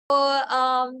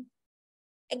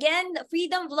Again, the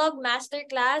Freedom Vlog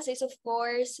Masterclass is of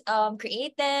course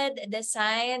created,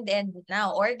 designed, and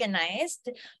now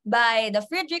organized by the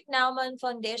Friedrich Naumann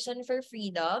Foundation for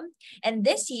Freedom. And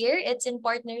this year, it's in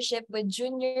partnership with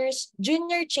Junior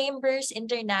Chambers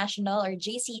International or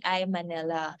JCI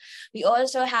Manila. We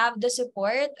also have the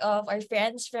support of our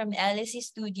friends from LSE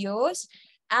Studios,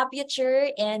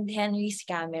 Aperture, and Henry's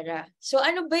Camera. So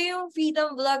ano ba yung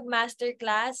Freedom Vlog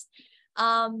Masterclass?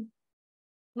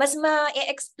 Mas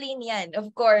ma-explain yan, of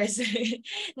course,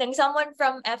 ng someone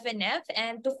from FNF.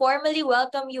 And to formally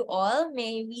welcome you all,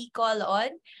 may we call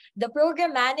on the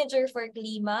Program Manager for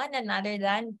Klima, none other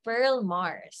than Pearl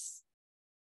Mars.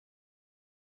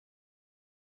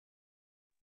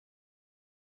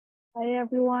 Hi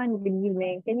everyone, good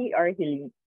evening. Can you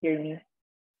hear me?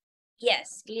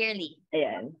 Yes, clearly.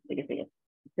 Ayan, sige.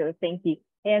 So thank you.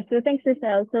 And so thanks,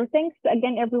 Giselle. So thanks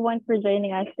again everyone for joining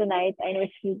us tonight. I know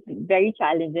it's very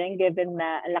challenging given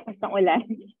na ang lakas ng ulan.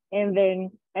 And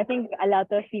then I think a lot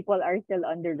of people are still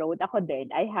on the road. Ako din,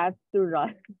 I have to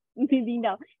run. Hindi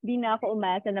na ako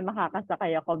umasa na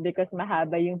makakasakay ako because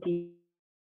mahaba yung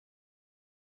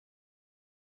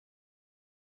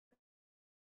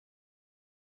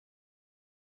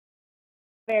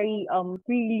very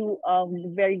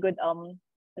very good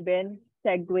then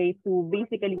segue to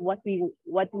basically what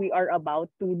we are about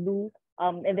to do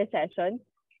in this session.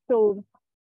 So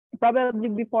probably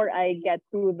before I get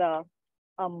to the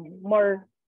more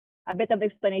a bit of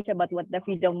explanation about what the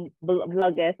Freedom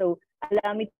Vlog is. So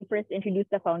allow me to first introduce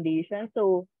the foundation.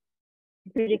 So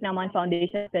Friedrich Naumann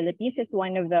Foundation Philippines is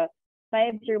one of the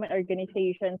 5 German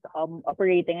organizations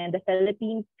operating in the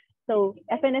Philippines. So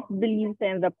FNS believes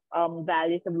in the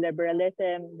values of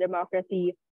liberalism,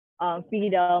 democracy,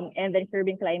 freedom, and then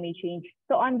curbing climate change.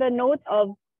 So on the note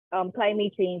of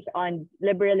climate change, on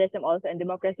liberalism also, and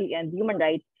democracy and human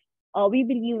rights, we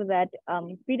believe that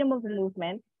freedom of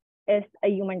movement is a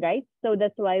human right. So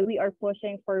that's why we are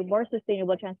pushing for more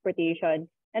sustainable transportation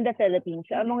in the Philippines.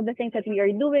 So among the things that we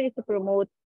are doing is to promote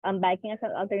biking as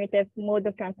an alternative mode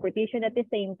of transportation, at the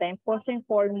same time pushing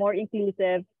for more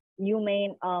inclusive,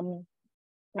 humane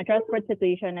transport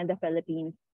situation in the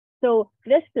Philippines. So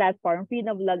this platform,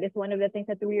 Freedom Vlog, is one of the things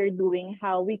that we are doing,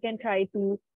 how we can try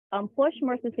to push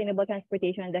more sustainable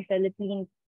transportation in the Philippines.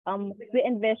 We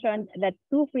envisioned that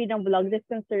through Freedom Vlog, this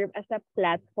can serve as a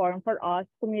platform for us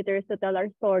commuters to tell our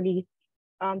stories,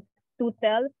 to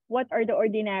tell what are the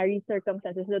ordinary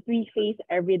circumstances that we face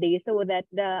every day, so that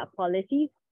the policies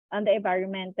and the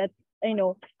environment that's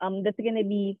that's gonna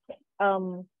be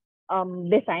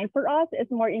designed for us is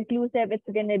more inclusive. It's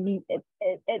gonna be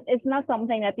it's not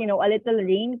something that a little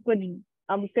rain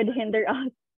could hinder us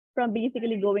from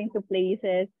basically going to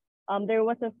places. There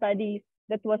was a study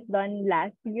that was done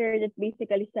last year that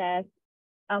basically says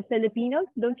Filipinos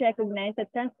don't recognize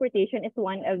that transportation is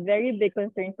one a very big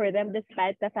concern for them,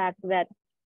 despite the fact that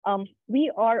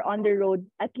we are on the road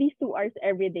at least 2 hours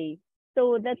every day.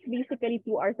 So that's basically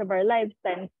 2 hours of our lives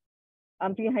times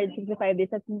 365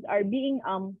 days that are being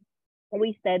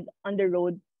wasted on the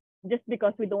road just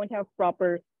because we don't have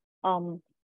proper and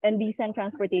decent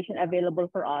transportation available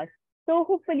for us. So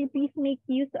hopefully, please make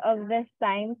use of this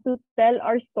time to tell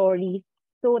our stories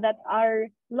so that our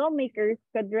lawmakers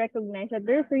could recognize that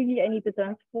there's really a need to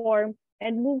transform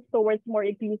and move towards more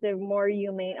inclusive, more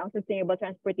humane, and sustainable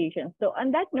transportation. So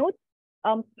on that note,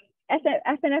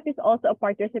 SNF is also a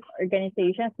partnership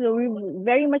organization, so we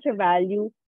very much value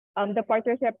the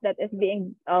partnership that is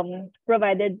being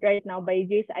provided right now by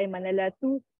JSI Manila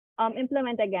to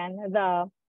implement again the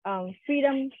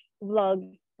Freedom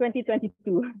Vlog 2022.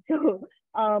 So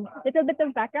little bit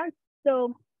of background.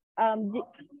 So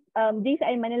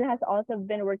JSI Manila has also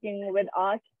been working with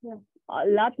us a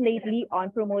lot lately on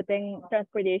promoting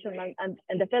transportation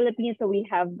in the Philippines. So we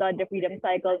have done the Freedom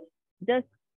Cycle just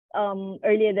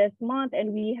earlier this month,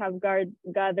 and we have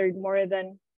gathered more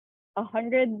than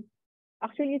 100,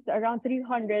 actually it's around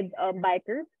 300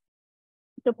 bikers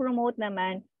to promote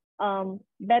naman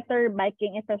better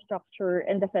biking infrastructure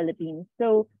in the Philippines.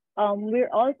 So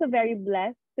we're also very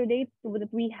blessed today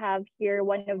that we have here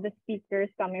one of the speakers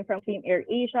coming from Clean Air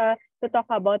Asia to talk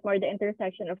about more the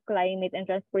intersection of climate and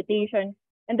transportation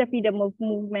and the freedom of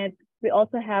movement. We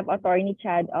also have Attorney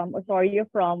Chad Osorio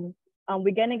from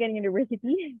Wiganigan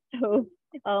University. So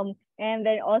and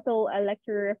then also a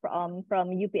lecturer from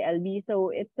UPLB. So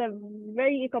it's a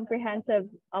very comprehensive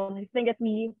thing that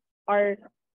we are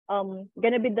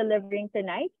gonna be delivering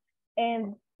tonight.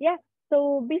 And yeah,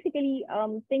 so basically,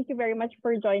 thank you very much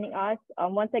for joining us.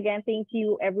 Once again, thank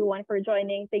you everyone for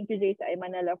joining. Thank you, JSI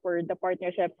Manila, for the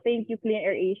partnership. Thank you, Clean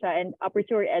Air Asia and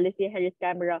Aperture LSE Harris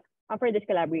Camera for this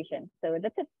collaboration. So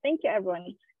that's it. Thank you,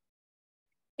 everyone.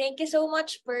 Thank you so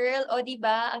much, Pearl. O, di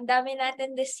ba? Ang dami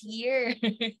natin this year.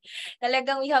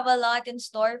 Talagang we have a lot in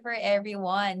store for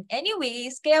everyone.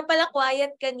 Anyways, kaya pala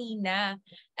quiet kanina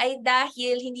ay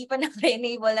dahil hindi pa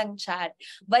naka-enable ang chat.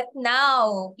 But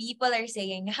now, people are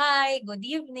saying hi, good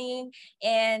evening,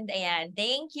 and ayan,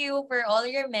 thank you for all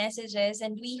your messages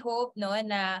and we hope no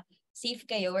na safe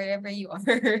kayo wherever you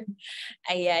are.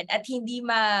 Ayan, at hindi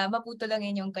maputo lang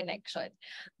inyong connection.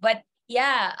 But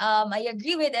yeah, I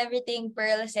agree with everything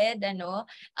Pearl said, ano.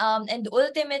 And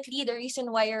ultimately, the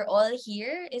reason why you're all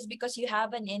here is because you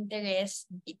have an interest.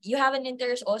 You have an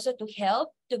interest also to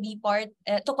help, to be part,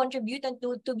 to contribute and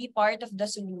to be part of the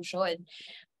solution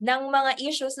ng mga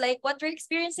issues like what we're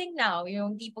experiencing now.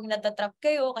 Yung tipong natatrap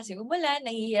kayo kasi umulan,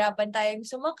 nahihirapan tayong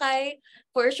sumakay.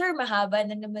 For sure, mahaba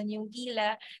na naman yung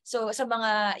pila. So, sa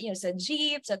mga, sa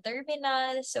jeep, sa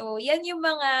terminal. So, yan yung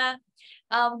mga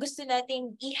gusto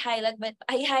nating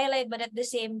i-highlight but at the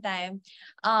same time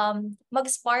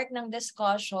mag-spark ng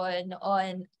discussion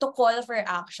on to call for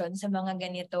action sa mga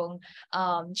ganitong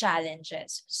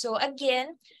challenges. So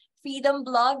again, Freedom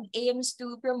Blog aims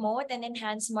to promote and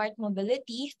enhance smart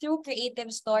mobility through creative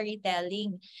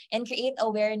storytelling and create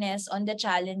awareness on the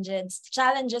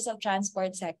challenges of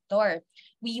transport sector.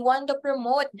 We want to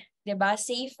promote, 'di ba,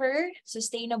 safer,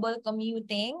 sustainable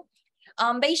commuting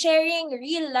by sharing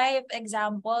real-life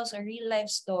examples or real-life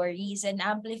stories and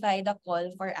amplify the call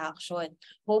for action.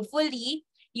 Hopefully,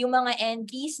 yung mga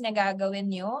entries na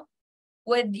gagawin nyo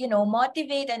would,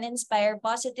 motivate and inspire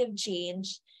positive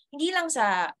change, hindi lang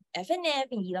sa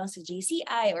FNF, hindi lang sa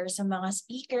JCI or sa mga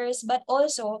speakers, but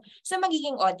also sa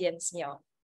magiging audience nyo.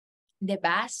 'Di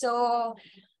ba? So,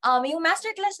 yung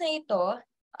masterclass na ito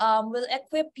will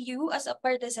equip you as a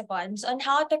participants on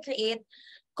how to create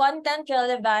content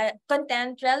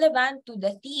relevant to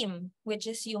the theme, which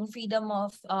is yung freedom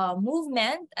of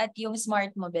movement at yung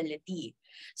smart mobility.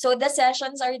 So the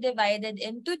sessions are divided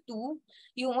into two.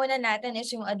 Yung una natin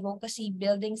is yung advocacy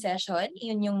building session,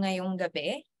 yun yung ngayong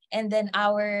gabi. And then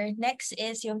our next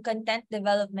is yung content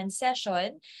development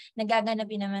session na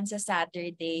gaganapin naman sa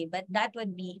Saturday, but that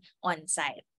would be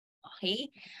on-site. Okay?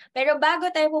 Pero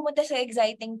bago tayo pumunta sa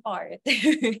exciting part,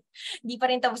 hindi pa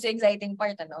rin tapos yung exciting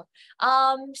part, ano?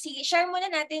 Share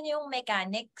muna natin yung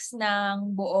mechanics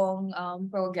ng buong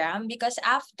program because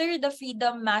after the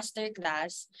Freedom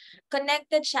Masterclass,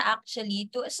 connected siya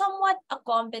actually to somewhat a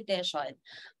competition.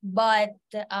 But,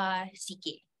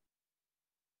 sige.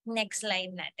 Next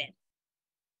slide natin.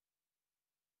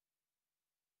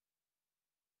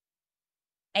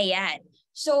 Ayan.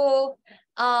 So,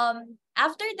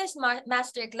 after this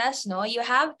masterclass, no, you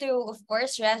have to, of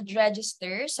course,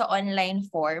 register sa online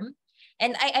form.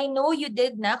 And I know you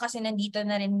did na kasi nandito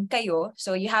na rin kayo.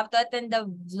 So, you have to attend the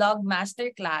vlog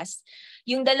masterclass.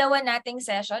 Yung dalawa nating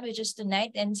session, which is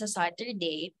tonight and sa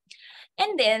Saturday.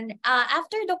 And then,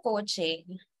 after the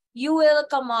coaching, you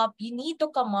need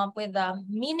to come up with a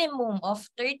minimum of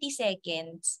 30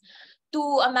 seconds to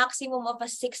a maximum of a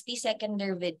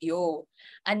 60-seconder video.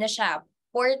 Ano siya?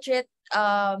 Portrait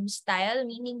style,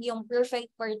 meaning yung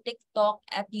perfect for TikTok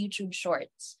at YouTube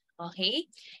Shorts.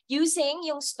 Okay? Using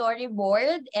yung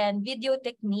storyboard and video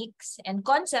techniques and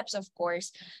concepts, of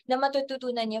course, na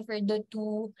matututunan niyo for the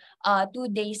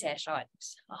two-day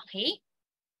sessions. Okay?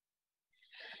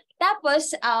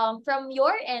 Tapos, from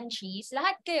your entries,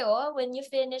 lahat kayo, when you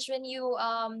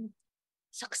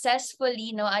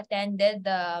successfully attended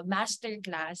the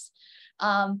masterclass,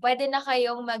 pwede na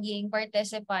kayong maging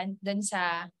participant dun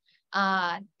sa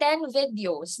 10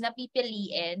 videos na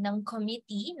pipiliin ng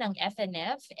committee ng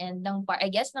FNF and ng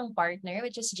partner,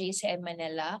 which is JCM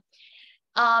Manila.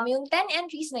 Yung 10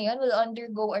 entries na yun will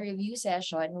undergo a review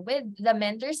session with the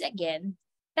mentors again.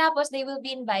 Tapos, they will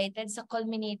be invited sa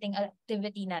culminating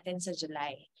activity natin sa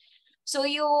July. So,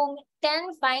 yung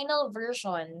 10 final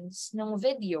versions ng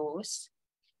videos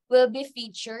will be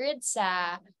featured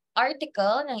sa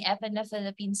article ng FNF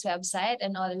Philippines website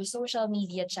and other social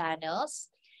media channels.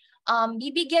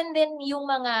 Bibigyan din yung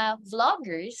mga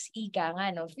vloggers,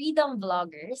 freedom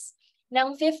vloggers,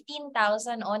 ng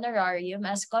 15,000 honorarium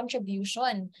as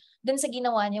contribution dun sa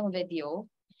ginawa niyong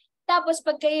video. Tapos,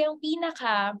 pag kayo yung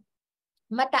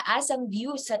mataas ang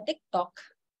views sa TikTok,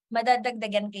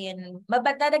 madadagdagan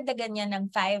niya ng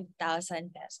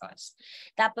 5,000 pesos.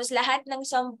 Tapos lahat ng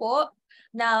 10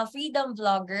 na freedom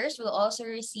vloggers will also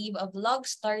receive a vlog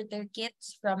starter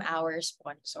kits from our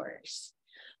sponsors.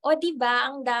 O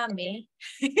diba, ang dami?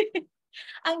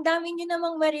 Ang dami nyo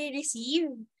namang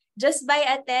marireceive just by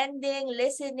attending,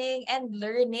 listening, and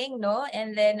learning, no?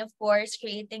 And then, of course,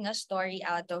 creating a story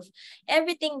out of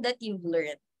everything that you've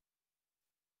learned.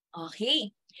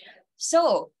 Okay.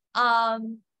 So,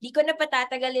 di ko na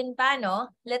patatagalin pa, no?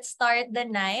 Let's start the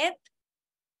night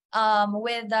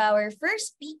with our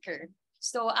first speaker.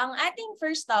 So, ang ating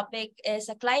first topic is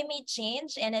climate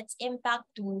change and its impact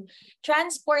to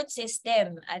transport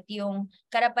system at yung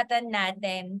karapatan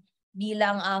natin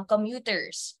bilang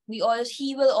commuters.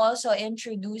 He will also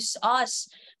introduce us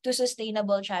to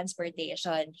sustainable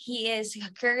transportation. He is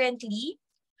currently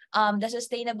the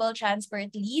Sustainable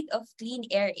Transport Lead of Clean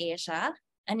Air Asia,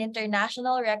 an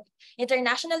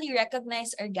internationally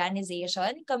recognized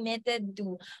organization committed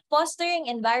to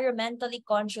fostering environmentally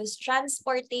conscious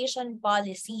transportation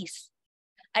policies.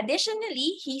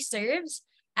 Additionally, he serves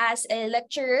as a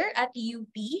lecturer at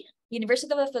UP,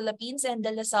 University of the Philippines, and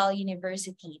De La Salle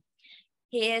University.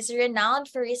 He is renowned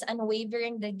for his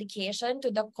unwavering dedication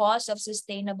to the cause of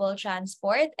sustainable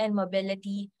transport and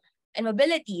he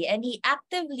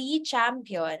actively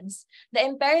champions the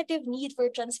imperative need for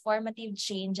transformative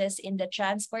changes in the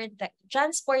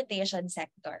transportation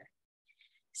sector.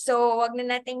 So, wag na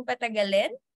nating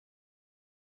patagalin.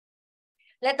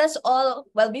 Let us all,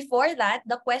 well, before that,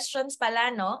 the questions pala,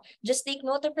 no? Just take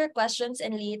note of your questions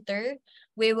and later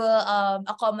we will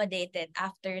accommodate it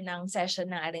after ng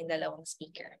session ng ating dalawang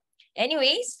speaker.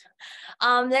 Anyways,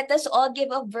 let us all give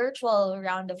a virtual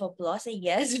round of applause, I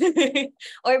guess.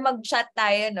 Or mag-chat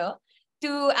tayo, no?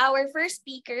 To our first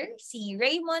speaker, si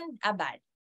Raymond Abad.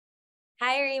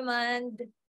 Hi, Raymond.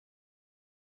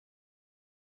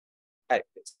 Hi.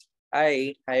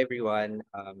 Hi everyone.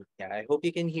 Yeah, I hope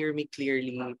you can hear me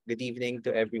clearly. Good evening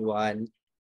to everyone.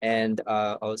 And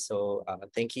also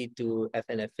thank you to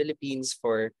FNF Philippines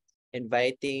for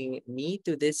inviting me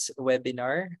to this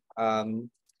webinar.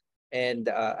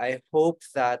 And I hope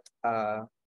that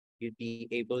you'd be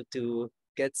able to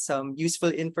get some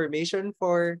useful information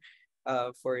for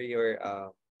your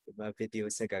mga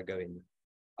videos na gagawin.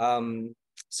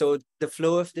 So the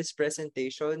flow of this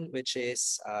presentation, which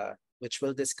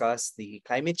will discuss the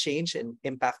climate change and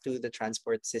impact to the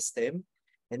transport system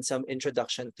and some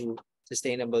introduction to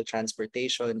sustainable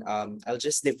transportation. I'll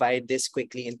just divide this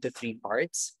quickly into three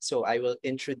parts. So I will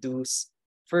introduce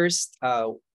first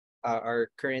my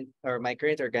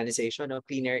current organization of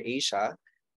Clean Air Asia,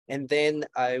 and then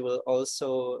I will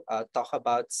also talk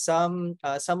about some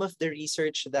of the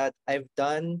research that I've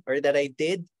done or that I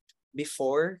did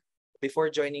before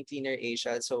joining Cleaner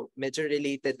Asia. So medyo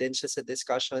related din siya sa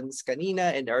discussions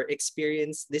kanina and our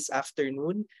experience this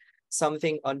afternoon,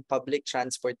 something on public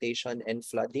transportation and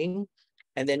flooding.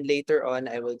 And then later on,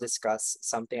 I will discuss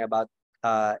something about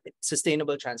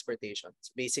sustainable transportation.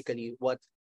 So basically what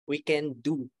we can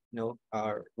do,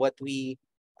 or what we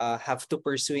have to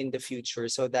pursue in the future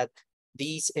so that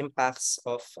these impacts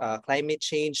of climate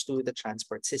change to the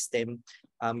transport system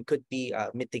could be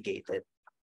mitigated.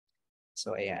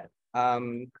 So ayan.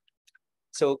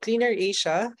 So Clean Air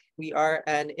Asia, we are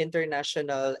an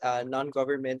international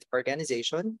non-government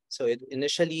organization. So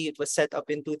initially it was set up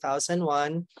in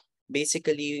 2001,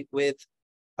 basically with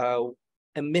a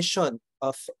mission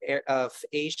of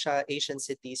Asian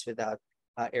cities without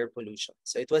air pollution.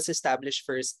 So it was established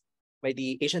first by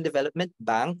the Asian Development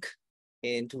Bank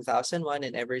in 2001,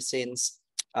 and ever since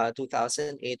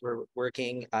 2008, we're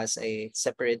working as a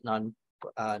separate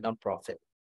non-profit.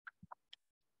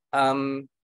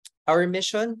 Our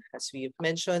mission, as we've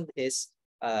mentioned, is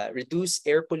reduce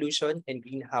air pollution and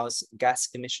greenhouse gas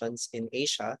emissions in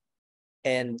Asia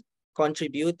and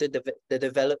contribute to the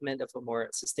development of a more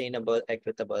sustainable,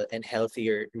 equitable, and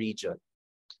healthier region.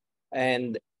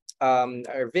 And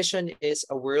our vision is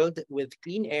a world with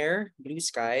clean air, blue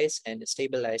skies, and a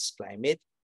stabilized climate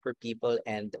for people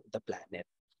and the planet.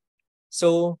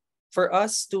 So for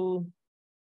us to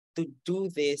do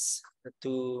this,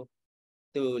 to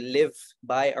live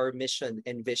by our mission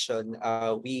and vision,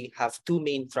 we have two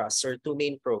main thrusts or two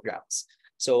main programs.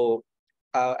 So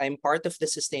I'm part of the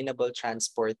Sustainable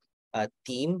Transport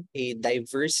team, a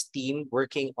diverse team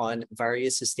working on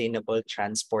various sustainable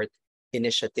transport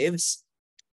initiatives.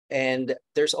 And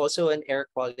there's also an air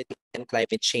quality and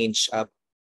climate change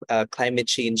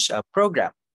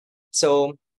program.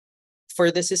 So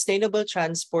for the Sustainable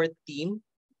Transport team,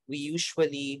 we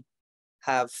usually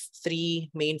have three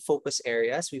main focus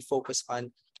areas. We focus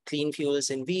on clean fuels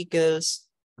and vehicles,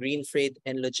 green freight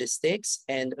and logistics,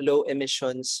 and low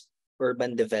emissions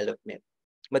urban development.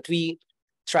 But we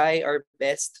try our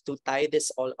best to tie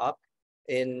this all up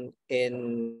and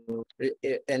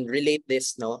relate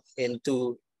this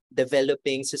into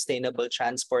developing sustainable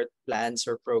transport plans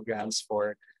or programs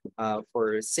for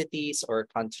cities or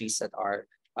countries that are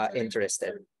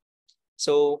interested.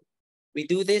 So we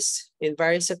do this in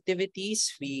various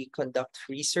activities. We conduct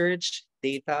research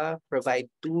data, provide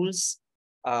tools.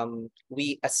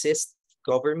 We assist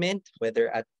government, whether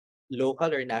at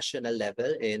local or national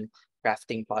level, in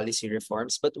crafting policy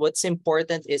reforms. But what's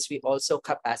important is we also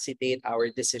capacitate our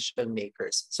decision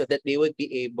makers so that they would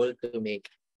be able to make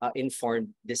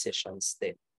informed decisions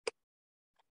then.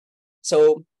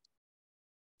 So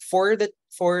for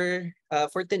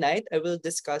tonight, I will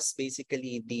discuss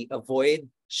basically the avoid,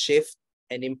 shift,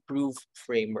 and improve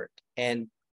framework. And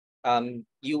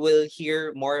you will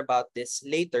hear more about this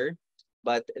later,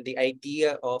 but the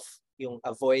idea of yung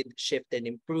avoid, shift, and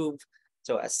improve.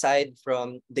 So aside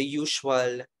from the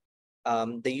usual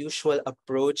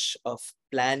approach of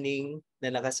planning na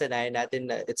nakasanayan natin,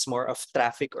 na it's more of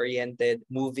traffic oriented,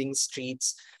 moving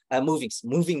streets,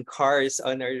 moving cars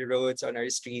on our roads, on our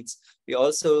streets. We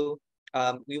also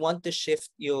we want to shift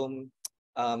yung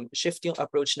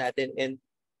approach natin in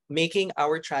making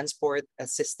our transport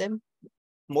system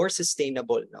more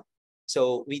sustainable, no?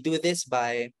 So we do this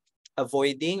by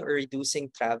avoiding or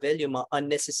reducing travel, yung mga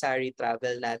unnecessary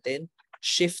travel natin,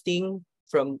 shifting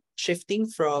from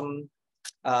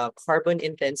carbon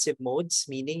intensive modes,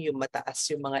 meaning yung mataas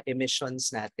yung mga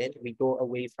emissions natin, we go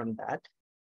away from that,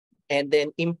 and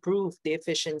then improve the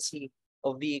efficiency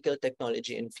of vehicle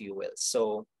technology and fuels.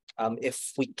 So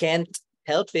if we can't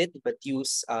help it but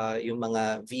use yung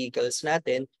mga vehicles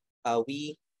natin,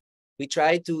 we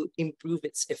try to improve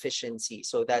its efficiency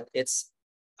so that its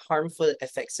harmful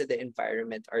effects to the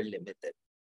environment are limited.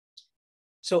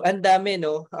 So and dami,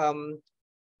 no,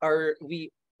 our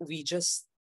we just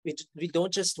we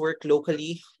don't just work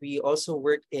locally, we also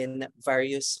work in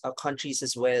various countries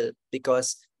as well,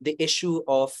 because the issue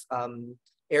of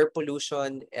air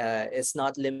pollution is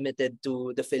not limited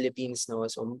to the Philippines, no.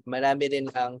 So marami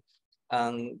din ang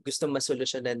gustong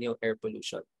masolusyonan yung air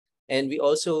pollution. And we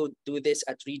also do this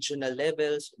at regional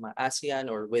levels, ASEAN,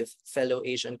 or with fellow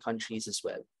Asian countries as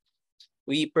well.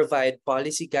 We provide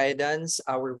policy guidance.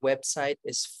 Our website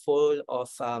is full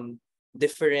of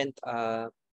different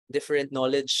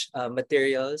knowledge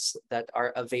materials that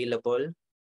are available.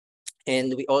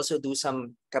 And we also do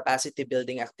some capacity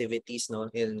building activities,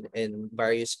 no, in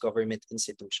various government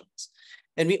institutions.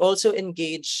 And we also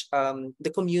engage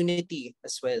the community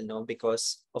as well, no,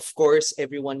 because of course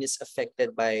everyone is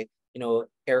affected by, you know,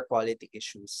 air quality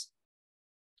issues.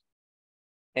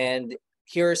 And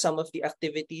here are some of the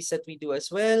activities that we do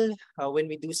as well. When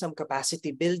we do some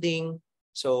capacity building,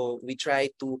 so we try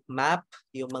to map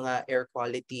yung mga air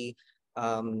quality,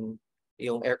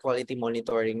 yung air quality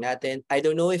monitoring natin. I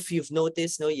don't know if you've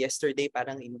noticed, no, yesterday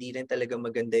parang hindi rin talaga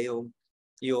maganda yung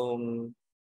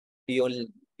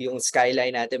yung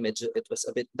skyline natin, medyo it was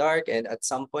a bit dark, and at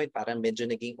some point parang medyo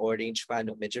naging orange pa,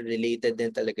 no, medyo related din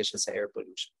talaga siya sa air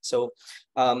pollution. So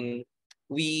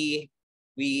we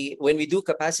when we do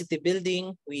capacity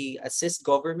building, we assist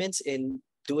governments in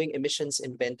doing emissions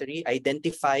inventory,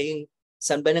 identifying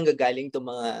saan ba nanggagaling to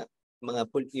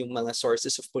yung mga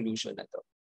sources of pollution na to.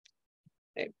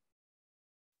 Okay.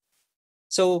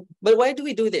 So, but why do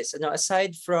we do this? Now,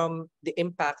 aside from the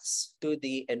impacts to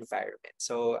the environment.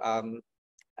 So,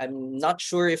 I'm not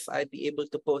sure if I'd be able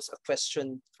to pose a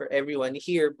question for everyone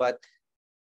here, but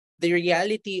the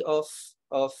reality of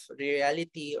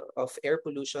air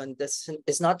pollution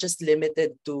is not just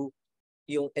limited to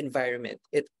yung environment.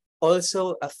 It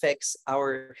also affects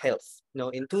our health. You know,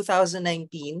 in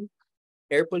 2019,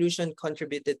 air pollution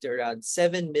contributed to around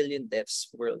 7 million deaths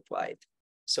worldwide.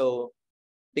 So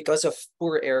because of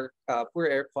poor air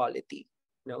quality,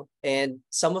 you know, and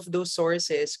some of those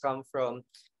sources come from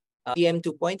PM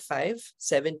 2.5,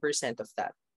 7% of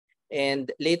that.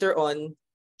 And later on,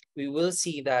 we will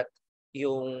see that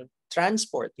yung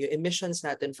transport, yung emissions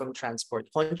natin from transport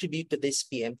contribute to this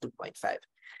PM 2.5.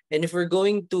 And if we're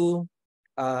going to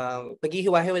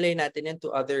paghihiwa-hiwalay natin yan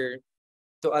to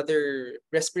other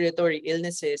respiratory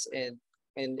illnesses and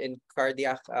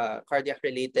cardiac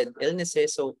related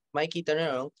illnesses, so makikita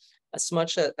na, no, as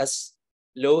much as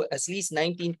low as least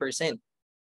 19%,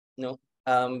 no,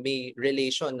 may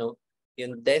relation, no,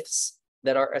 yung deaths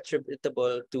that are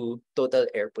attributable to total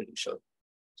air pollution.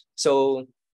 So,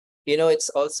 you know, it's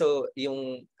also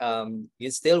yung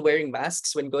you're still wearing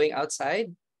masks when going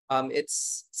outside.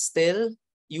 It's still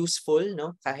useful,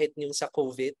 no, kahit yung sa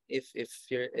COVID, if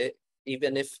you're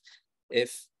even if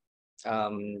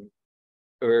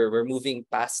we're moving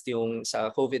past yung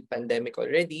sa COVID pandemic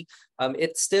already,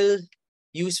 it's still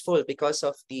useful because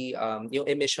of the yung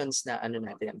emissions na ano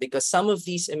natin, because some of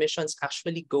these emissions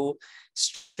actually go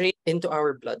straight into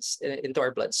our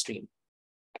bloodstream.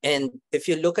 And if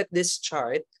you look at this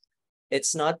chart,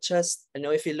 it's not just, you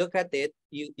know, if you look at it,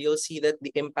 you'll see that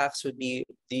the impacts would be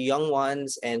the young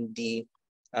ones and the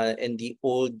and the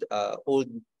old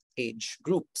age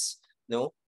groups,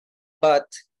 no? But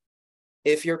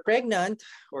if you're pregnant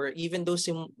or even those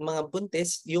yung mga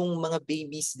buntis, yung mga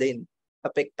babies din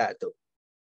apektado.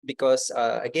 Because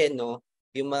again, no,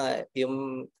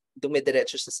 yung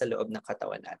dumidiretso siya sa loob ng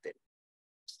katawan natin.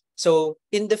 So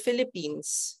in the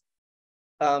Philippines,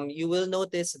 you will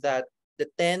notice that the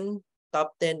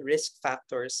top 10 risk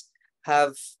factors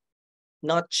have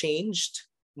not changed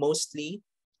mostly.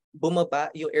 Bumaba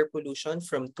yung air pollution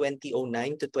from 2009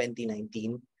 to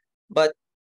 2019. But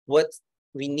what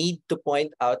we need to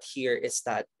point out here is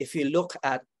that if you look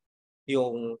at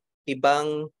yung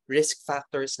ibang risk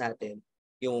factors natin,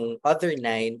 yung other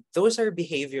 9, those are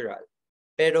behavioral.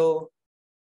 Pero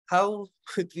how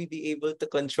could we be able to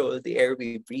control the air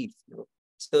we breathe? No?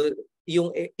 So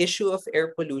yung issue of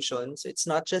air pollution, so it's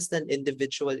not just an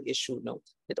individual issue, no.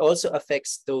 It also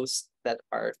affects those that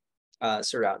are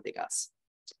surrounding us.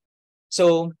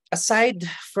 So aside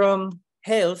from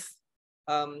health,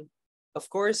 of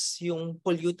course, yung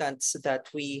pollutants that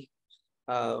we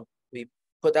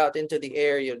put out into the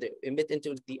air, emit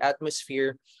into the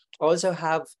atmosphere, also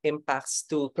have impacts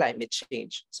to climate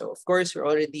change. So of course, we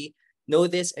already know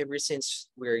this ever since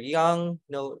we're young.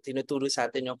 No, tinuturo sa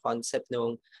atin yung concept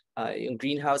ng yung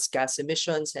greenhouse gas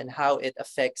emissions and how it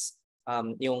affects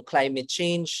yung climate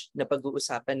change.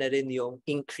 Napag-uusapan na rin yung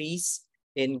increase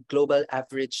in global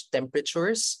average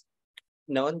temperatures.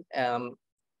 No,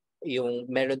 yung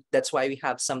meron, that's why we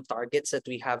have some targets that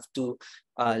we have to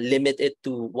limit it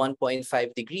to 1.5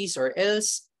 degrees or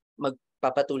else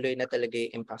magpapatuloy na talaga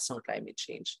yung impacts ng climate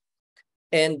change.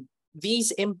 And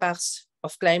these impacts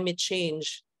of climate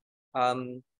change,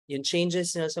 yung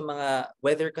changes na sa mga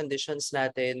weather conditions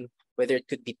natin, whether it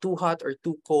could be too hot or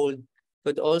too cold,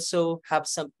 could also have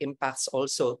some impacts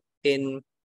also in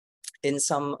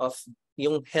some of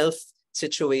yung health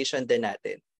situation din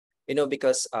natin. You know,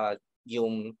 because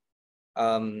yung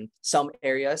some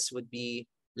areas would be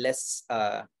less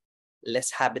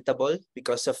habitable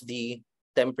because of the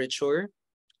temperature,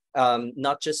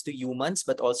 not just to humans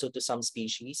but also to some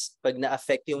species. Pag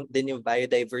na-affect yung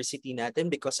biodiversity natin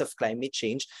because of climate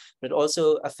change, but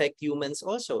also affect humans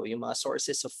also, yung mga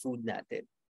sources of food natin.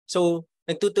 So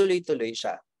nagtutuloy-tuloy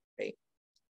siya. Okay.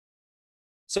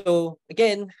 So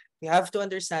again, we have to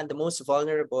understand the most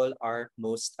vulnerable are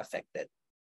most affected.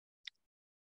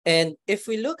 And if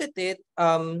we look at it,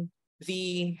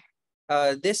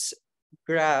 this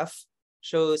graph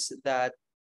shows that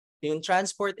yung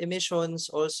transport emissions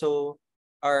also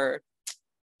are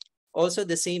also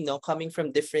the same, no, coming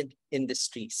from different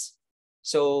industries.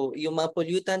 So yung mga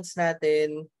pollutants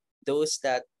natin, those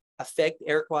that affect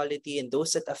air quality and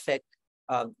those that affect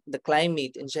the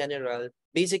climate in general,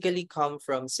 basically come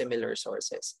from similar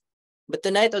sources. But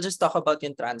tonight, I'll just talk about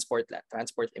yung transport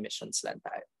emissions lang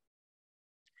tayo.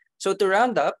 So to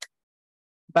round up,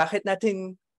 bakit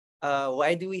natin,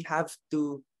 why do we have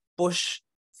to push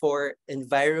for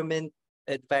environmentally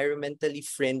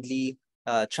friendly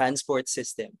transport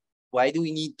system? Why do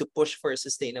we need to push for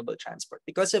sustainable transport?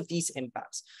 Because of these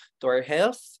impacts to our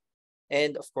health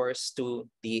and of course to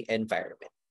the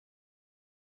environment.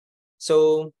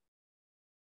 So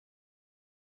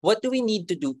what do we need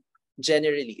to do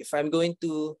generally? If I'm going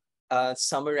to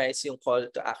summarize yung call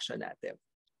to action natin.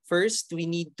 First, we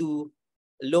need to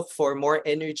look for more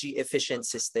energy efficient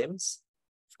systems.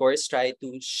 Of course, try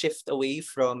to shift away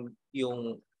from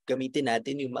yung gamitin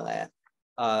natin yung mga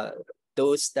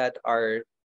those that are,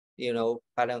 you know,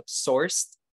 parang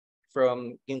sourced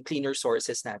from yung cleaner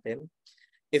sources natin.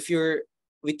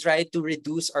 We try to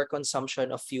reduce our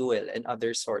consumption of fuel and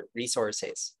other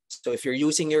resources. So if you're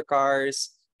using your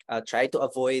cars, try to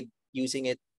avoid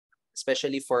using it,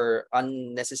 especially for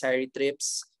unnecessary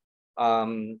trips.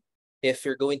 If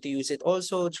you're going to use it,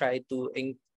 also try to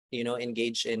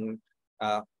engage in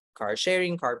car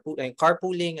sharing,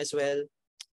 carpooling as well,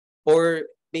 or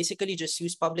basically just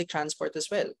use public transport as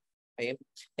well. Okay,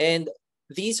 and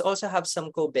these also have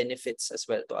some co-benefits as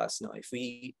well to us. No, if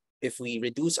we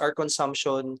reduce our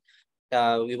consumption,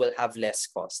 we will have less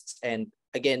costs, and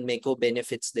again, may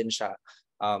co-benefits din siya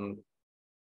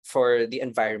for the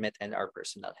environment and our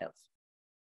personal health.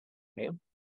 Okay.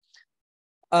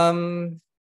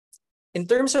 In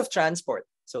terms of transport,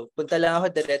 so punta lang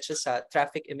ako diretso sa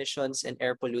traffic emissions and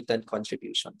air pollutant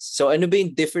contributions. So ano ba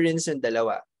yung difference ng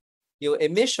dalawa? Yung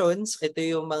emissions, ito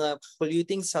yung mga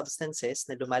polluting substances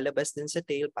na lumalabas din sa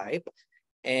tailpipe,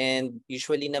 and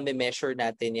usually na measure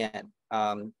natin yan.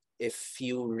 If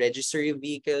you register your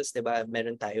vehicles, 'di ba,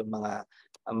 meron tayong mga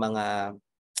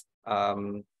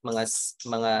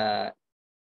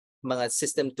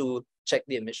system to check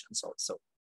the emissions also.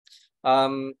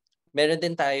 meron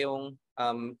din tayong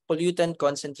pollutant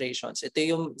concentrations. Ito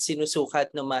yung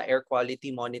sinusukat ng mga air quality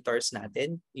monitors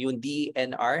natin. Yung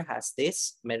DNR has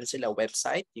this. Meron sila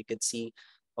website. You could see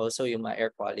also yung mga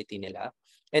air quality nila.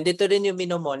 And ito rin yung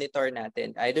minomonitor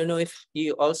natin. I don't know if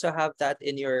you also have that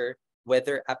in your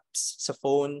weather apps sa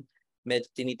phone.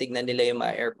 Tinitignan nila yung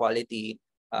mga air quality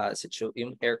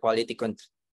yung air quality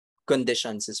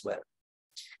conditions as well.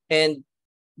 And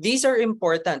these are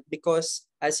important because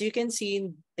as you can see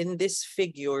in this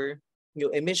figure,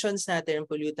 yung emissions natin, yung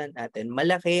pollutant natin,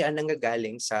 malaki ang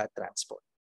nanggagaling sa transport.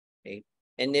 Okay?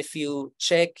 And if you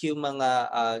check yung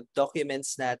mga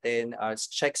documents natin,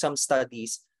 check some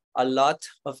studies, a lot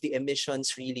of the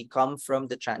emissions really come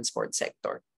from the transport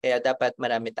sector. Kaya dapat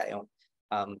marami tayong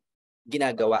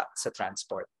ginagawa sa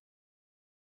transport.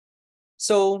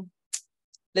 So,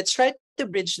 let's try to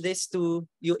bridge this to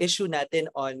yung issue natin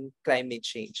on climate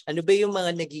change. Ano ba yung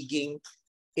mga nagiging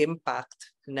impact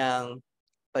ng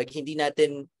pag hindi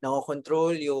natin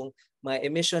nakokontrol yung mga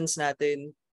emissions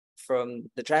natin from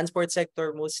the transport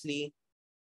sector mostly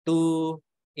to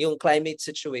yung climate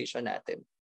situation natin.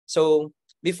 So,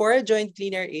 before I joined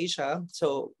Clean Air Asia,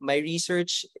 so my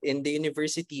research in the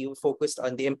university focused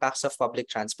on the impacts of public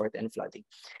transport and flooding.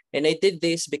 And I did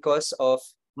this because of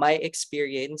my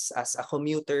experience as a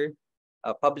commuter,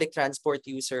 a public transport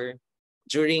user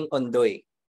during Ondoy.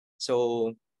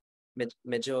 So,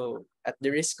 medyo at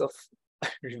the risk of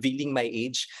revealing my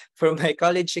age from my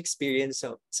college experience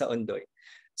sa Ondoy.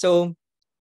 So,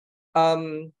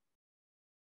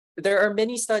 there are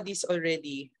many studies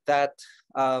already that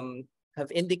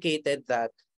have indicated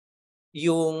that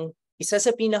yung isa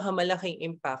sa pinakamalaking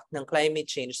impact ng climate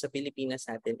change sa Pilipinas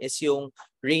natin is yung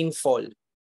rainfall.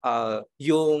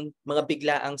 Yung mga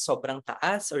biglaang sobrang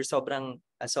taas or sobrang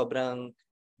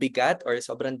bigat or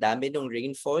sobrang dami ng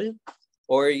rainfall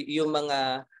or yung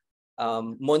mga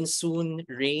monsoon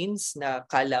rains na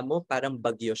kala mo parang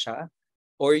bagyo siya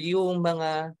or yung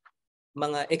mga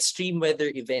extreme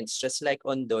weather events just like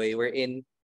Ondoy wherein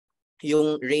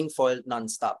yung rainfall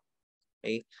nonstop.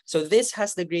 Okay? So this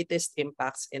has the greatest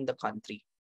impacts in the country.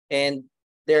 And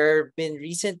there have been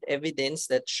recent evidence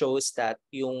that shows that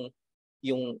yung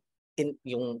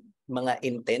mga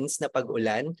intense na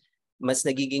pag-ulan mas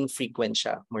nagiging frequent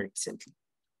siya more recently.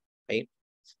 Okay?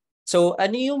 So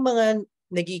ano yung mga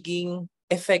nagiging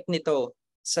effect nito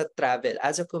sa travel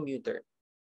as a commuter?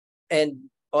 And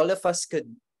all of us could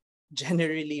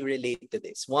generally relate to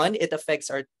this. One, it affects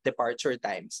our departure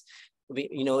times.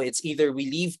 It's either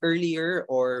we leave earlier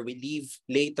or we leave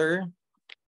later,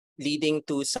 leading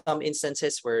to some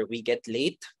instances where we get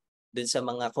late dun sa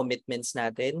mga commitments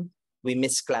natin. We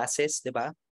miss classes, di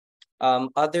ba?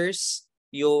 Others,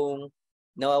 yung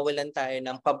nawawalan tayo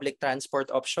ng public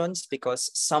transport options because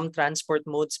some transport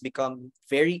modes become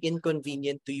very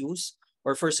inconvenient to use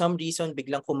or for some reason,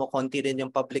 biglang kumukonti rin yung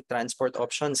public transport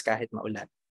options kahit maulan.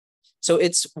 So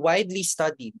it's widely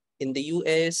studied in the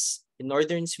US, in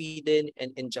Northern Sweden,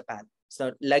 and in Japan.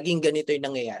 So laging ganito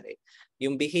yung nangyayari.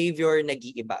 Yung behavior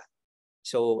nag-iiba.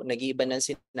 So nag-iiba ng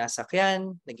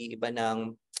sinasakyan, nag-iiba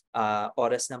ng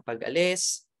oras ng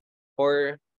pag-alis,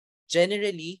 or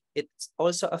generally, it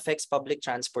also affects public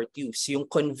transport use. Yung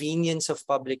convenience of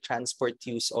public transport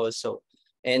use also.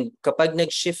 And kapag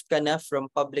nag-shift ka na from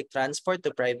public transport to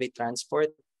private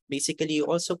transport, basically you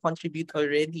also contribute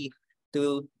already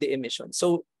to the emission.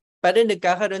 So parang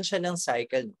nagkakaroon siya ng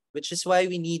cycle, which is why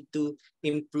we need to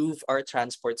improve our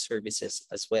transport services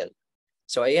as well.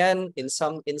 So ayan, in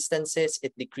some instances,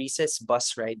 it decreases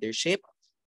bus ridership.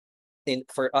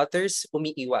 For others,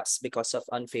 umiiwas because of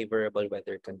unfavorable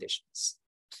weather conditions.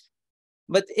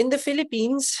 But in the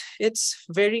Philippines, it's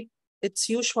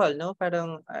usual, no?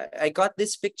 Parang I got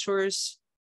these pictures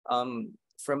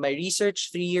from my research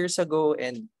 3 years ago,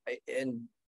 and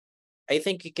I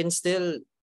think you can still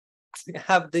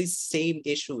have these same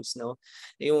issues, no?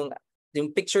 Yung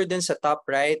picture dun sa top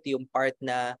right, yung part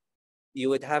na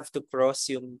you would have to cross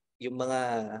yung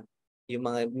mga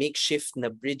makeshift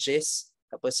na bridges,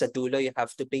 tapos sa dulo you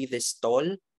have to pay this toll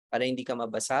para hindi ka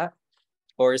mabasa.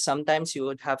 Or sometimes you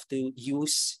would have to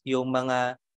use yung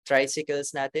mga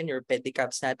tricycles natin or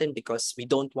pedicabs natin because we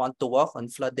don't want to walk on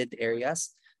flooded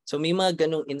areas. So may mga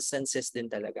ganong instances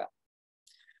din talaga.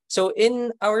 So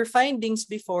in our findings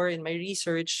before, in my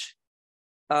research,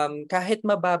 kahit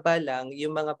mababa lang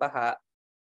yung mga baha,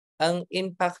 ang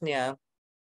impact niya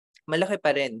malaki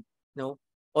pa rin, no?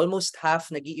 Almost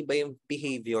half nag-iiba yung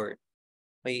behavior.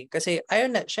 Okay? Kasi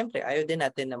syempre ayaw din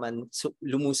natin naman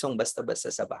lumusong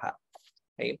basta-basta sa baha.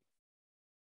 Okay?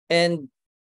 And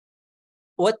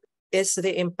what is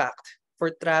the impact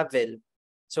for travel?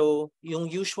 So yung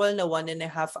usual na 1.5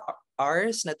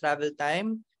 hours na travel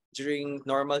time during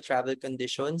normal travel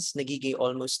conditions, nagiging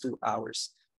almost 2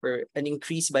 hours, for an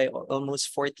increase by almost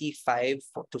 45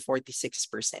 to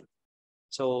 46%.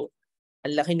 So,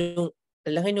 ang laki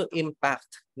nung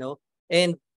impact, no?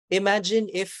 And imagine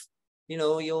if,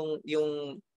 yung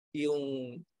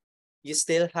you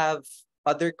still have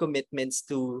other commitments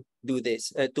to do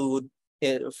this,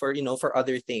 for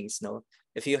other things, no?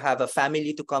 If you have a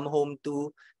family to come home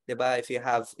to, 'di ba? If you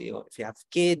have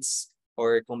kids,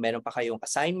 or kung meron pa kayong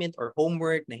assignment or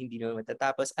homework na hindi naman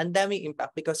matatapos, ang daming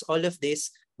impact because all of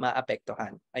this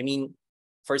maapektuhan. I mean,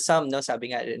 for some, no,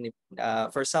 sabi nga,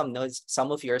 for some, no, some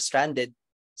of you are stranded.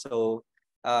 So,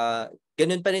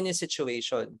 ganun pa rin yung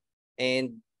situation.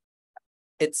 And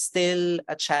it's still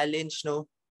a challenge, no?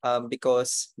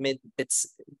 Because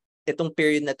itong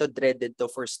period na to, dreaded to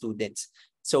for students.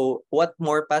 So, what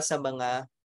more pa sa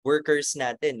mga workers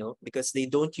natin, no? Because they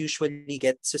don't usually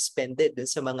get suspended dun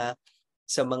sa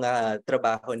mga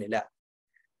trabaho nila.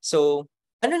 So,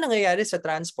 ano nangyayari sa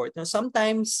transport? No,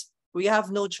 sometimes we have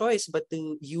no choice but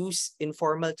to use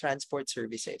informal transport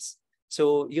services.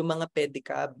 So, yung mga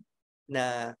pedicab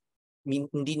na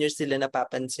hindi nyo sila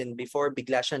napapansin before,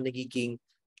 bigla siyang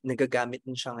nagagamit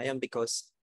din siya ngayon because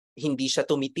hindi siya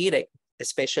tumitirik.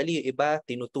 Especially yung iba,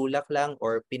 tinutulak lang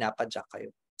or pinapadyak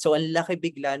kayo. So, ang laki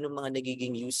bigla ng mga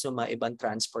nagiging use ng mga ibang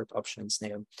transport options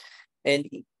na yun. And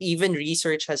even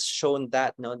research has shown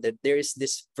that, no, that there is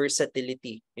this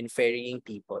versatility in ferrying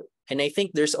people. And I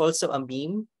think there's also a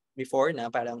meme before na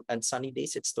parang on sunny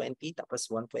days it's 20 tapos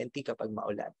 120 kapag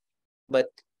maulan.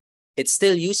 But it's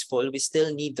still useful. We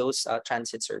still need those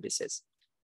transit services.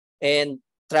 And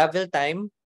travel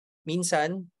time,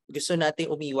 minsan gusto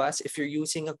nating umiwas. If you're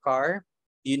using a car,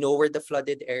 you know where the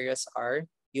flooded areas are,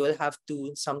 you will have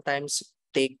to sometimes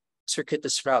take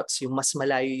circuitous routes, yung mas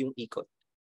malayo yung ikot.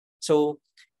 So,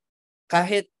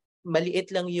 kahit maliit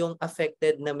lang yung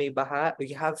affected na may baha, we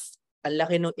have ang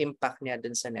laki ng impact niya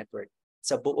dun sa network,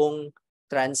 sa buong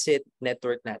transit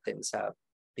network natin sa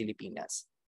Pilipinas.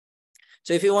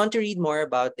 So if you want to read more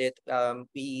about it,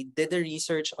 we did a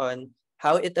research on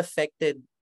how it affected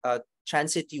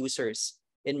transit users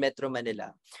in Metro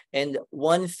Manila. And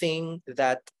one thing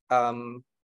that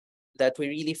we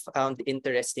really found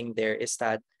interesting there is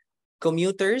that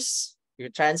commuters, your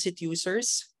transit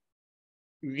users,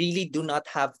 really do not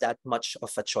have that much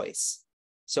of a choice.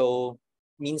 So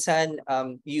minsan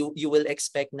you will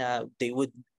expect na they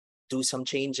would do some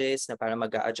changes na para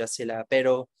mag-a-adjust sila,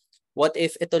 pero what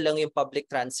if ito lang yung public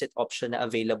transit option na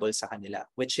available sa kanila,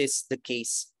 which is the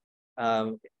case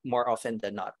more often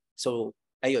than not. So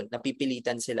ayun,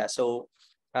 napipilitan sila. So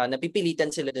napipilitan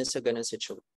sila dun sa ganung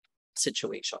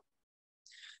situation.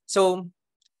 So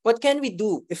what can we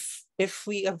do if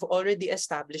we have already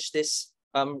established this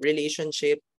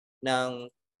relationship ng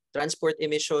transport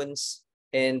emissions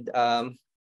and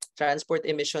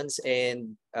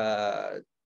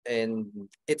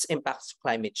its impacts to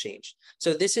climate change?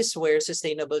 So this is where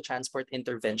sustainable transport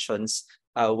interventions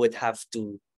would have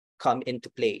to come into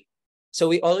play. So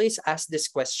we always ask this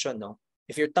question, no?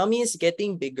 If your tummy is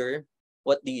getting bigger,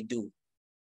 what do you do?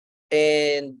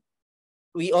 And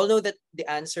we all know that the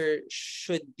answer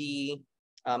should be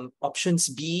options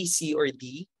B, C, or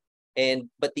D.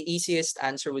 But the easiest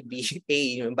answer would be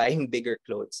A, buying bigger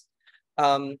clothes.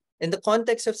 In the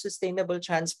context of sustainable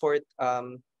transport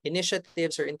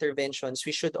initiatives or interventions,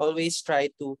 we should always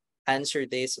try to answer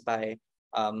this by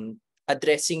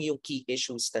addressing yung key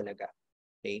issues talaga.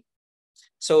 Okay?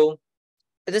 So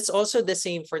that's also the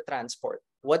same for transport.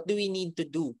 What do we need to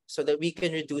do so that we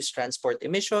can reduce transport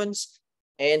emissions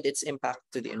and its impact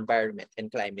to the environment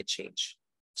and climate change?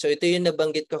 So ito yung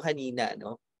nabanggit ko kanina,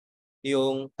 no?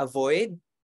 Yung avoid,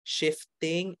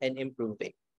 shifting, and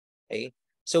improving. Okay?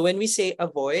 So when we say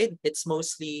avoid, it's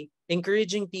mostly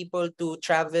encouraging people to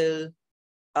travel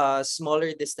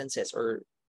smaller distances or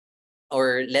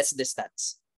less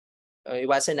distance.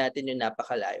 Iwasan natin yung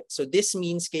napakalayo. So this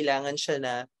means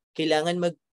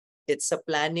it's a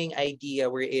planning idea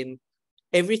wherein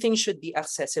everything should be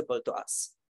accessible to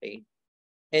us. Okay?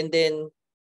 And then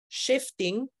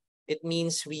shifting, it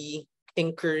means we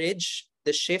encourage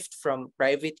the shift from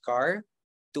private car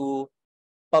to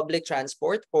public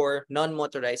transport or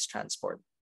non-motorized transport.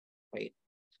 Right?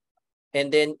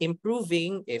 And then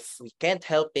improving, if we can't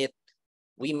help it,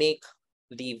 we make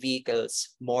the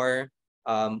vehicles more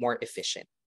efficient.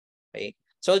 Okay?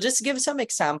 So I'll just give some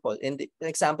examples in the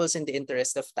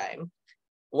interest of time.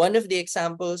 One of the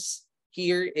examples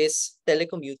here is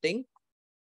telecommuting,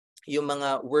 yung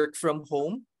mga work from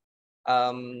home.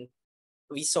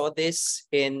 We saw this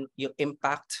in yung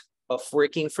impact of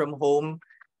working from home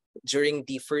during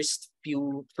the first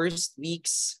first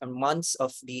weeks and months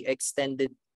of the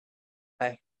extended,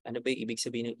 ay, ano ba yung ibig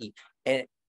sabihin ng E? Eh,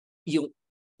 yung,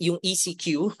 yung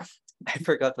ECQ, I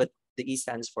forgot what the E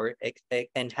stands for,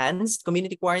 Enhanced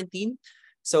Community Quarantine.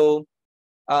 So,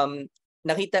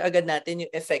 nakita agad natin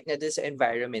yung effect na dun sa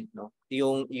environment, no?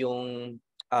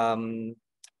 Um,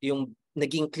 yung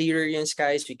naging clearer yung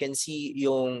skies, we can see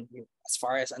yung as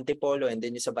far as Antipolo and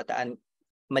then yung sa Bataan,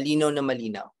 malinaw na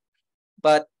malinaw.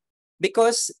 But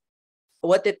because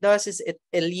what it does is it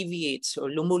alleviates or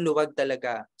lumuluwag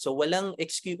talaga. So walang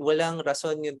excuse, walang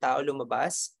rason yung tao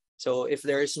lumabas. So if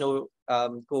there's no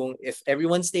if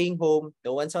everyone's staying home,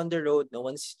 no one's on the road, no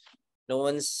one's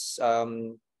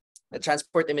the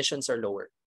transport emissions are lower.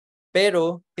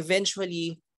 Pero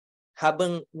eventually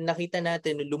habang nakita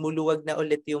natin lumuluwag na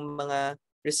ulit yung mga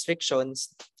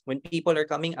restrictions, when people are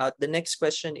coming out, the next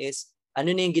question is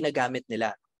ano na yung ginagamit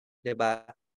nila, 'di ba?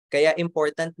 Kaya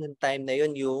important ng time na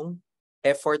yun yung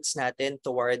efforts natin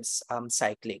towards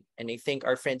cycling. And I think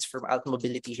our friends from Alt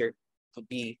Mobility here would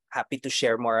be happy to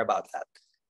share more about that.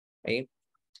 Okay?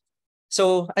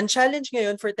 So, ang challenge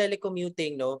ngayon for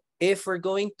telecommuting, no, if we're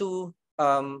going to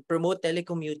promote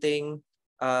telecommuting,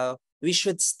 we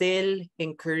should still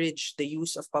encourage the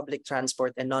use of public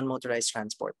transport and non-motorized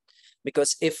transport.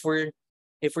 Because if we're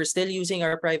still using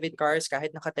our private cars,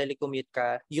 kahit naka-telecommute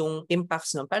ka, yung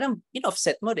impacts nun, parang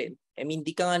in-offset mo rin. I mean,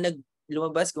 di ka nga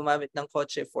lumabas, gumamit ng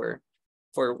kotse for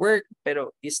work,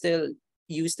 pero you still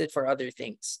used it for other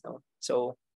things. No?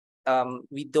 So,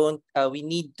 we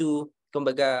need to,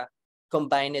 kumbaga,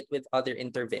 combine it with other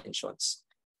interventions.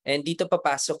 And dito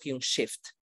papasok yung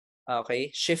shift.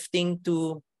 Okay? Shifting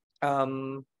to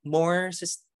more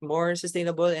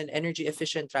sustainable and energy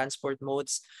efficient transport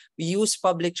modes. We use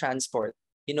public transport.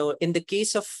 You know, in the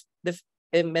case of the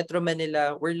Metro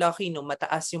Manila, we're lucky no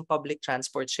mataas yung public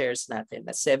transport shares natin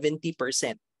na 70%,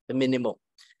 the minimum.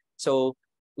 So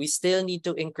we still need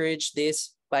to encourage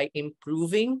this by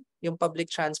improving yung public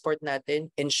transport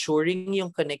natin, ensuring yung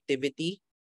connectivity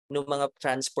ng mga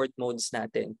transport modes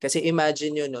natin. Kasi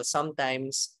imagine nyo, no,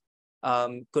 sometimes,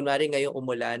 kunwari ngayong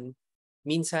umulan,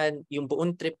 minsan yung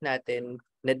buong trip natin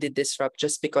nadi-disrupt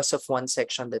just because of one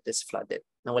section that is flooded,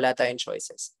 na wala tayong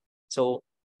choices. So,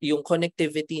 yung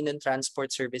connectivity ng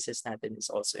transport services natin is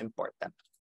also important.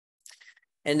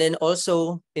 And then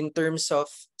also, in terms of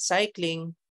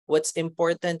cycling, what's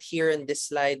important here on this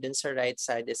slide and sa right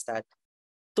side is that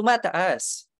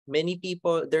tumataas. Many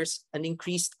people, there's an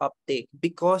increased uptake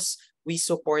because we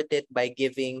support it by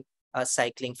giving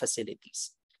cycling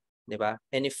facilities. Diba?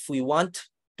 And if we want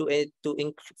to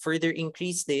further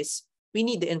increase this, we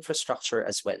need the infrastructure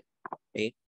as well.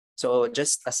 Okay? So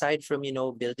just aside from,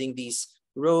 building these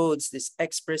roads, these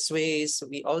expressways,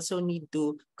 we also need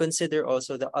to consider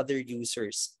also the other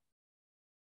users.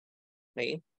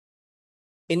 Okay?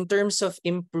 In terms of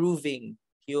improving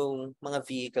yung mga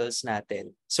vehicles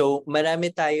natin. So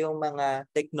marami tayong mga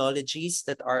technologies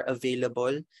that are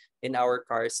available in our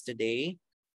cars today.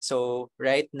 So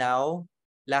right now,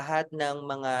 lahat ng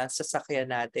mga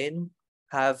sasakyan natin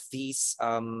have these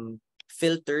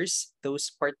filters,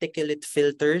 those particulate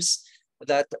filters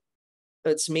that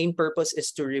its main purpose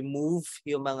is to remove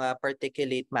yung mga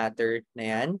particulate matter na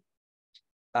yan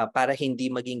para hindi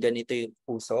maging ganito yung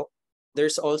usok.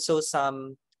 There's also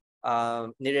some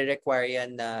nire-require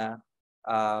yan na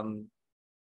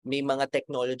may mga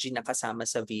technology na kasama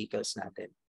sa vehicles natin.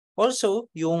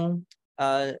 Also, yung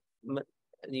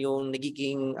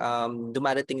nagiging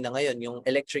dumarating na ngayon, yung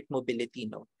electric mobility.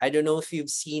 No? I don't know if you've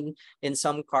seen in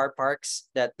some car parks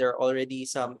that there are already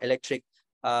some electric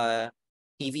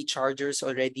EV chargers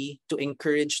already to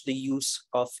encourage the use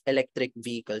of electric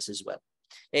vehicles as well.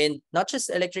 And not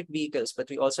just electric vehicles, but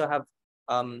we also have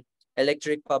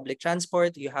electric public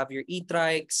transport, you have your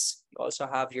e-trikes, you also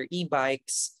have your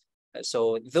e-bikes.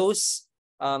 So those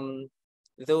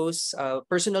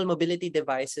personal mobility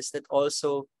devices that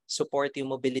also support the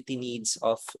mobility needs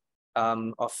of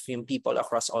yung people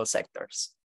across all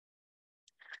sectors.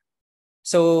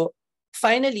 So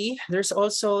finally, there's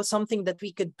also something that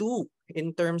we could do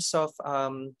in terms of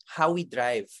how we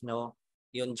drive. No,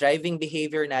 yung driving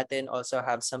behavior natin also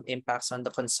have some impacts on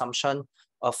the consumption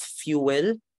of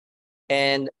fuel.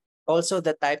 And also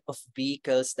the type of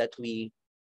vehicles that we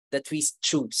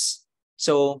choose.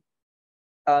 So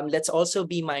let's also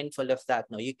be mindful of that.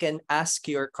 No, you can ask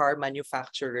your car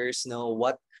manufacturers,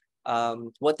 what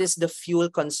is the fuel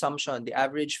consumption, the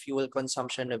average fuel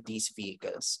consumption of these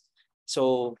vehicles.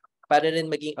 So para rin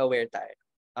maging aware tayo.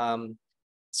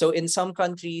 So in some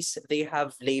countries, they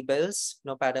have labels,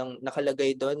 no, parang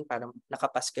nakalagay doon, parang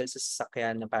nakapaskel sa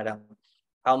sasakyan na parang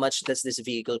how much does this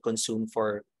vehicle consume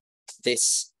for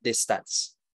this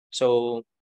stance. So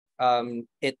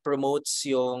it promotes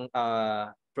yung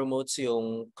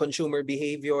consumer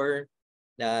behavior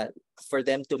na for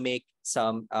them to make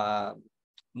some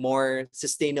more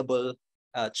sustainable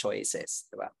choices,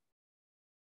 diba?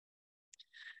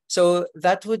 So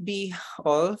that would be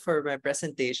all for my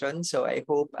presentation. So I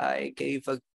hope I gave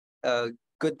a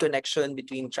good connection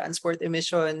between transport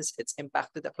emissions, its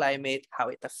impact to the climate, how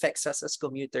it affects us as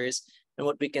commuters, and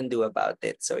what we can do about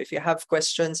it. So if you have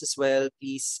questions as well,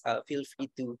 please feel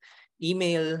free to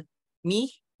email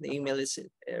me. The email is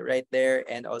right there,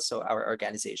 and also our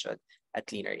organization at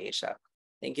Cleaner Asia.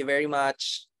 Thank you very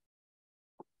much.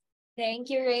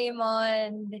 Thank you,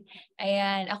 Raymond.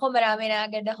 Ayan, ako marami na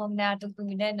agad akong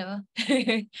natutunan, no?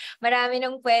 Marami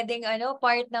nang pwedeng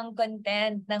part ng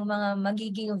content ng mga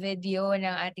magiging video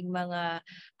ng ating mga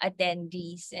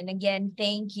attendees. And again,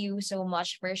 thank you so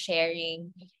much for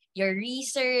sharing your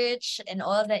research and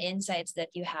all the insights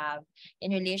that you have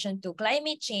in relation to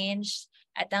climate change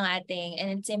at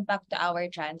and its impact to our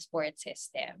transport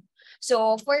system.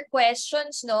 So for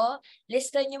questions, no,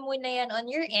 lista nyo muna yan on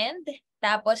your end.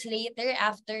 Tapos later,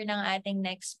 after ng ating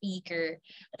next speaker,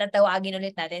 tatawagin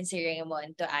ulit natin si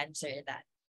Raymond to answer that.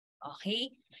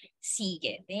 Okay?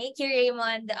 Sige. Thank you,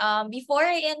 Raymond. Before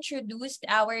I introduce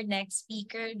our next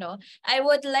speaker, no, I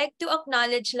would like to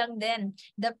acknowledge lang din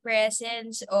the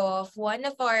presence of one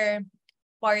of our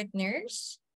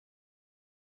partners,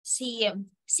 si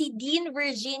Dean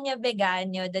Virginia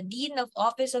Vegaño, the Dean of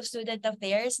Office of Student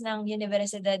Affairs ng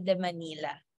Universidad de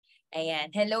Manila.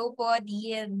 Ayan. Hello po,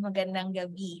 Dean. Magandang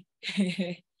gabi.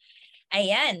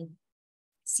 Ayan.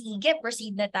 Sige,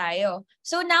 proceed na tayo.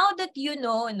 So now that you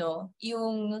know, no,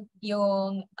 yung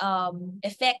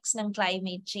effects ng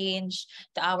climate change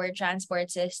to our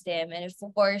transport system and of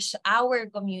course,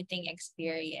 our commuting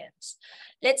experience.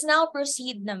 Let's now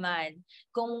proceed naman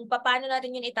kung paano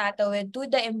natin yun itatawid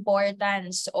to the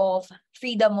importance of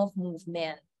freedom of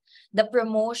movement, the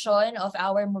promotion of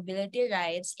our mobility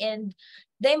rights, and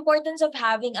the importance of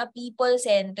having a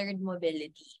people-centered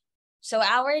mobility. So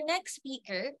our next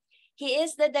speaker, he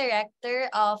is the director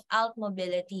of Alt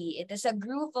Mobility. It is a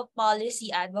group of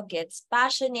policy advocates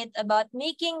passionate about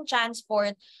making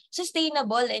transport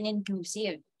sustainable and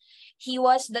inclusive. He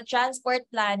was the transport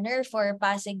planner for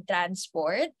Pasig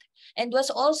Transport and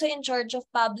was also in charge of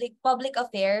public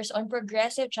affairs on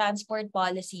progressive transport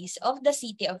policies of the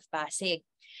city of Pasig.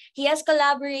 He has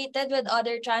collaborated with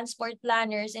other transport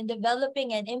planners in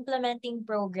developing and implementing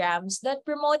programs that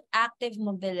promote active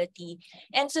mobility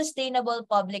and sustainable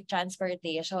public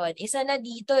transportation. Isa na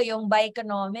dito yung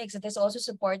Bikenomics that is also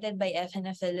supported by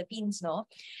FNF Philippines, no?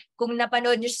 Kung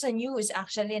napanood nyo sa news,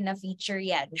 actually na-feature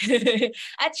yan.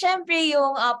 At syempre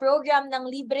yung program ng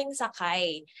libreng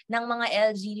sakay ng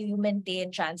mga LGU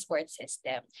maintained transport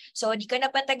system. So di ko na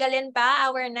patagalin pa,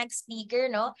 our next speaker,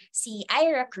 no, si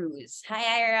Ira Cruz. Hi,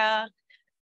 Ira.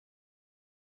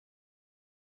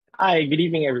 Hi, good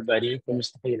evening everybody.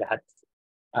 Kumusta kayo lahat?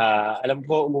 Alam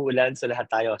ko umuulan so lahat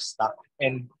tayo stuck.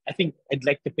 And I think I'd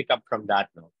like to pick up from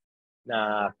that, no?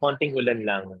 Na konting ulan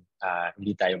lang,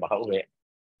 hindi tayo makauwi.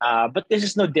 But this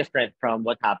is no different from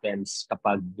what happens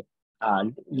kapag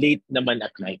late naman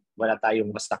at night. Wala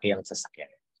tayong masakyang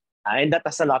sasakyan. And that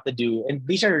has a lot to do. And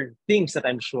these are things that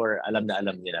I'm sure alam na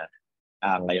alam nila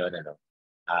ngayon.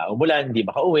 Umulan, hindi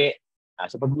makauwi.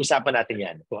 So pag-uusapan natin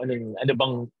yan. Kung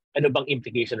ano bang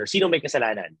implication or sino may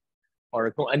kasalanan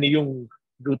or kung ano yung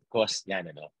root cause yan.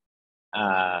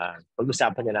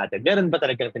 Pag-usapan na natin. Meron ba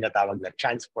talagang tinatawag na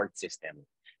transport system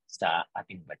sa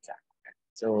ating bansa?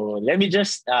 So let me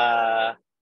just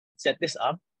set this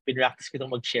up. Pinractice ko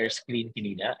itong mag-share screen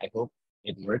kanina. I hope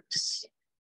it works.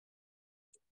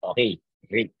 Okay,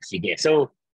 great. Sige. So,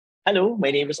 hello,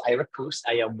 my name is Ira Cruz.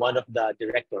 I am one of the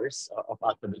directors of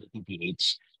Mobility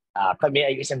PH. Kami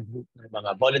ay isang group ng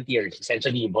mga volunteers.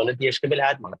 Essentially, volunteers kami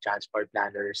lahat, mga transport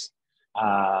planners,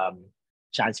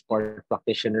 transport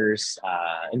practitioners,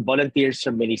 and volunteers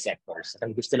from many sectors. At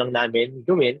ang gusto lang namin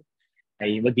gawin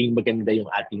ay maging maganda yung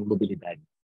ating mobilidad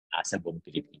sa buong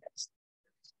Pilipinas.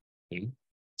 Okay.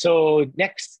 So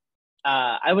next,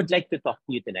 I would like to talk to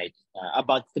you tonight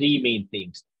about three main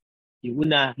things. Yung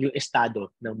una, yung estado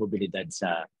ng mobilidad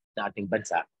sa ating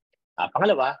bansa.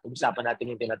 Pangalawa, usapan natin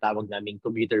yung tinatawag naming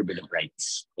Commuter Bill of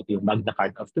Rights. Ito yung Magna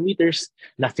Carta of Commuters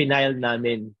na final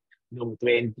namin noong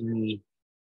 2019,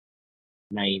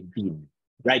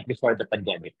 right before the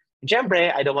pandemic. And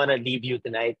syempre, I don't want to leave you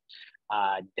tonight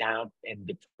damp and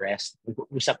depressed.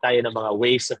 Usap tayo ng mga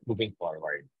ways of moving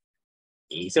forward.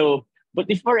 Okay, so, but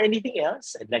before anything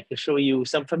else, I'd like to show you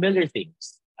some familiar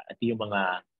things.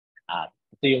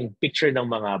 Ito yung picture ng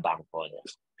mga bangko.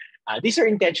 These are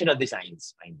intentional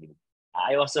designs, mind you.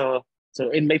 So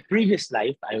in my previous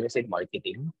life, I was in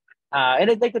marketing.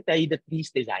 And I'd like to tell you that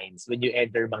these designs, when you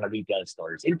enter mga retail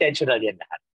stores, intentional yan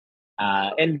lahat.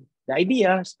 And the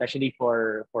idea, especially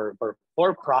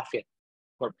for-profit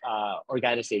for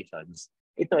organizations,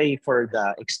 ito ay for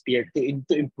the experience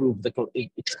to improve the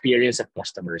experience of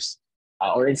customers,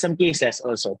 or in some cases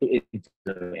also to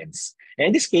influence. And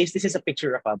in this case, this is a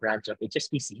picture of a branch of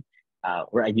HSBC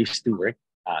where I used to work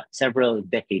several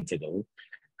decades ago.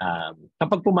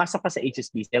 Kapag pumasok ka sa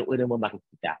HSBC, ang una mo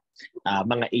makikita,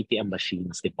 mga ATM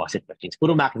machines, deposit machines,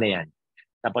 puro makina yan.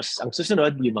 Tapos ang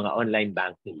susunod, yung mga online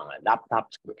banking, mga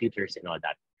laptops, computers, and all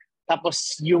that.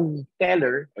 Tapos yung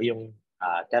teller, o yung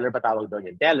teller pa tawag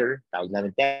doon, yung teller, tawag namin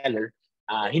teller,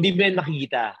 hindi mo yan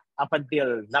makikita up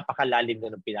until napakalalim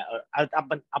na ng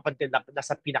up until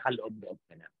nasa pinakaloob-loob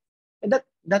ka na. And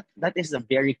that is a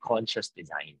very conscious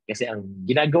design. Kasi ang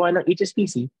ginagawa ng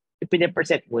HSBC,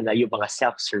 ipinapresent muna yung mga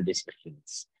self-service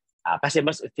machines. Kasi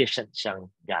mas efficient siyang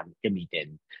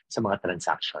gamitin sa mga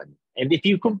transaction. And if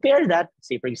you compare that,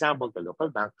 say for example, to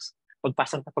local banks,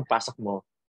 pagpasok mo,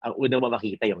 ang unang mo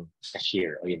makikita yung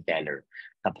cashier o yung teller.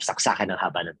 Tapos saksakan ng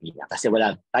haba ng pila. Kasi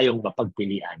wala tayong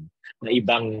mapagpilian na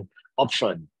ibang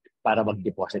option para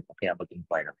mag-deposit o kaya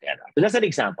mag-inquire ng pera. So that's an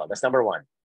example. That's number one.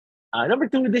 Number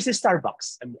two, this is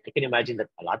Starbucks. I can imagine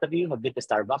that a lot of you have been to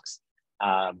Starbucks.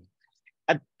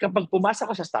 At kapag pumasa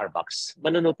ka sa Starbucks,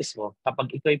 manonotice mo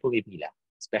kapag ito ay pumipila,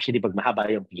 especially pag mahaba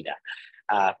yung pila,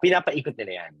 pinapaikot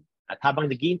nila yan. At habang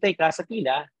naghihintay ka sa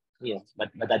pila,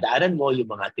 madadaanan mo yung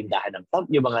mga tindahan ng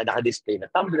yung mga naka-display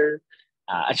na tumbler.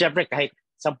 At syempre, kahit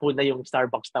 10 na yung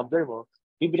Starbucks tumbler mo,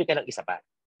 bibili ka ng isa pa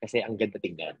kasi ang ganda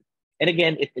tingnan. And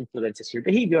again, it influences your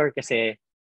behavior kasi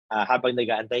habang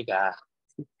nag-aantay ka,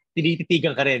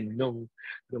 tinititigan ka rin nung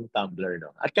tumbler,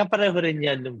 no? At kapareho rin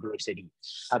yan nung grocery.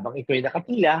 Habang ikaw ay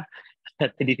nakapila,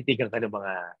 tinititigan ka ng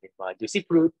mga juicy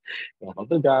fruit, mga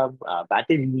bubble gum,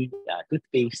 battery,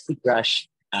 toothpaste, toothbrush,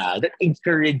 that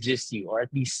encourages you or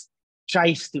at least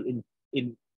tries to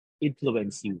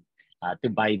influence you to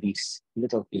buy these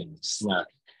little things na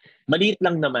maliit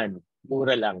lang naman,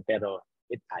 mura lang, pero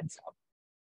it adds up.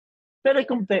 Pero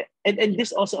and this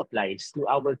also applies to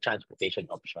our transportation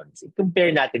options.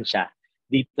 I-compare natin siya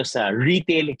dito sa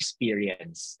retail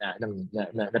experience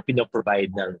na pinoprovide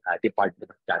ng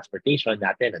Department of Transportation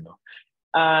natin.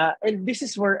 And this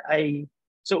is where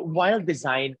so while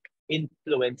design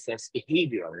influences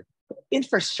behavior,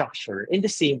 infrastructure in the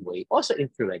same way also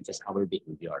influences our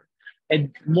behavior.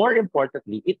 And more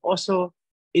importantly, it also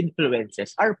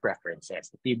influences our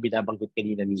preferences. Ito yung binabanggit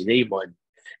kanina ni Raymond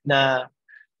na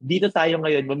dito tayo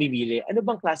ngayon mamimili, ano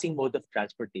bang klaseng mode of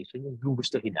transportation yung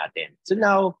gugustuhin natin. So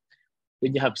now,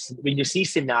 when you see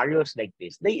scenarios like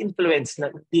this, they influence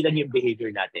na hindi lang yung behavior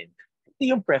natin, ito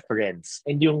yung preference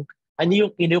and yung ano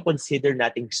yung ino-consider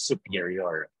nating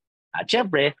superior. At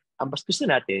syempre, ang mas gusto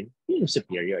natin, yung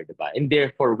superior, diba? And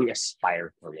therefore, we aspire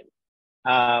for it.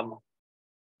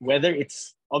 Whether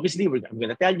it's, obviously, I'm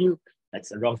gonna tell you,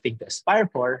 that's the wrong thing to aspire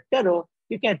for, pero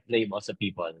you can't blame also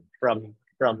people from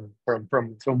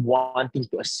wanting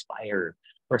to aspire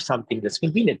for something that's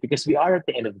convenient because we are at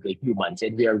the end of the day humans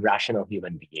and we are rational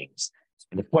human beings.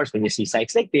 And of course, when you see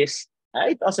sites like this,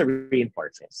 it also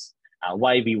reinforces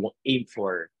why we aim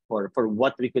for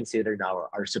what we consider now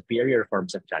our superior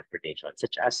forms of transportation,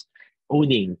 such as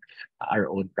owning our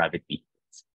own private vehicles.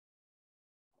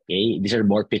 Okay, these are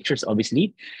more pictures,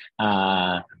 obviously.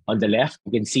 On the left,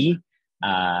 you can see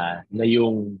na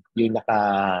yung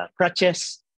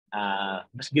naka-crutches,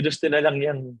 mas ginusto na lang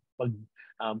yung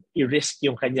i-risk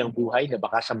yung kanyang buhay na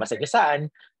baka siya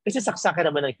masagasaan kasi saksakan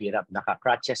naman ng hirap.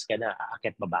 Naka-crutches ka na,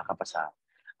 aakyat baba ka pa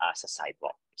sa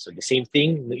sidewalk. So the same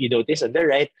thing, you notice on the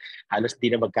right, halos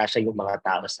di na magkasya yung mga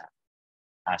tao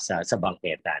sa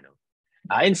bangketa. No?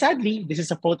 And sadly, this is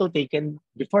a photo taken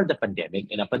before the pandemic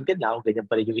and up until now, ganyan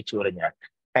pa rin yung itsura niya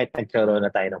kahit nagkaroon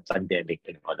na tayo ng pandemic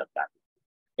and all of that.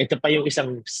 Ito pa yung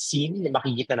isang scene na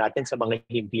makikita natin sa mga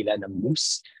himpila ng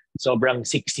bus. Sobrang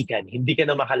siksikan. Hindi ka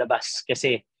na makalabas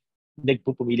kasi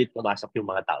nagpupumilit pumasok yung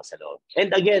mga tao sa loob.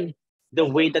 And again, the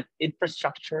way that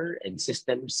infrastructure and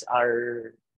systems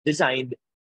are designed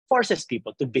forces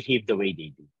people to behave the way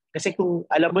they do. Kasi kung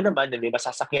alam mo naman na may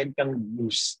masasakyan kang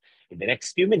bus in the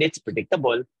next few minutes,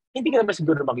 predictable, hindi ka naman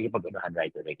siguro makikipag-unahan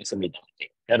right away kasi may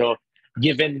dati. Pero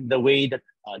given the way that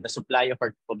the supply of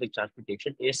our public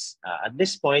transportation is at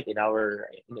this point in our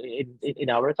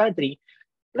country,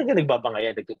 talaga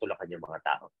nagbabangayan, nagtutulakan yung mga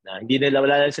tao. Na hindi nila,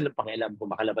 wala na silang pakialam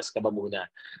kung makalabas ka ba muna.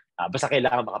 Basta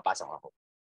kailangan makapasok ako.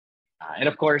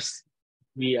 And of course,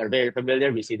 we are very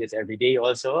familiar. We see this every day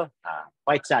also.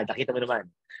 Quite sad. Nakita mo naman.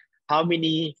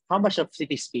 how much of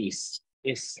city space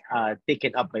is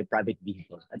taken up by private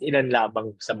vehicles at ilan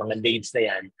lamang sa mga lanes na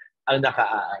yan ang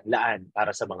nakalaan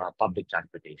para sa mga public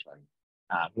transportation.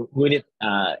 Ngunit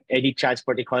any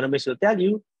transport economist will tell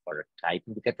you, or kahit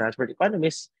hindi ka transport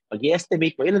economist,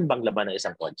 mag-i-estimate mo ilan bang laman ng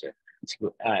isang kotse.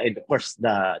 And of course,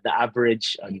 the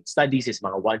average studies is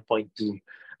mga 1.2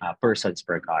 persons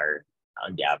per car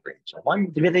on the average.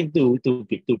 One dividing two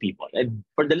people. And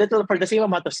for the same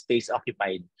amount of space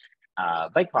occupied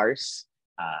by cars,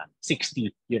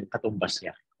 60 yung katumbas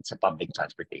niya sa public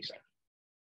transportation.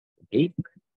 Okay?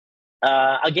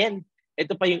 Again,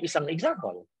 ito pa yung isang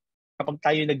example. Kapag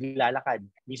tayo naglalakad,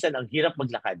 minsan ang hirap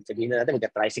maglakad. Sabihin na natin,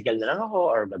 mag-tricycle na lang ako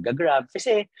or mag-grab.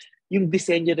 Kasi yung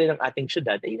disenyo rin ng ating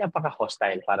syudad ay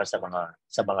napaka-hostile para sa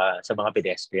mga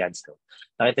pedestrians. No?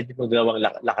 Nakita niyo kung gawang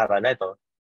lakaran na ito,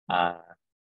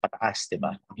 pataas, di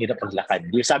ba? Ang hirap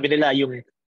maglakad. Yung sabi nila, yung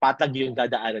patag yung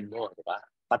dadaanan mo, di ba?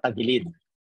 Patagilid.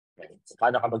 Okay. So,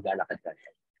 paano ka maglalakad ka?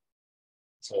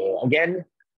 So again,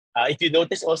 if you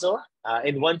notice also,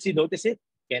 and once you notice it,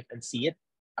 can't unsee it,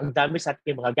 ang dami sa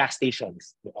ating mga gas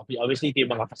stations. Obviously, ito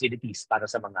yung mga facilities para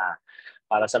sa mga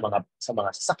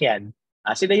sasakyan.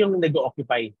 Sila yung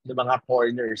nag-occupy ng mga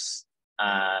corners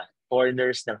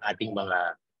ng ating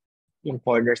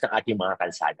mga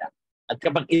kalsada. At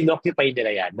kapag in-occupy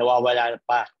nila yan, nawawala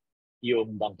pa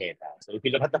yung bangketa. So if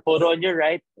you look at the photo on your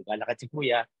right, naglalakad si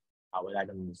Kuya, wala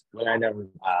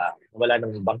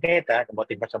nang bangketa,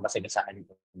 kamutin pa siya masagasaan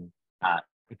itong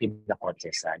itim na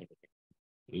kotse sa likod.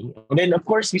 Okay. And then, of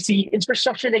course, we see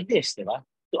infrastructure like this, di ba?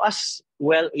 To us,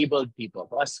 well-abled people,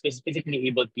 to us physically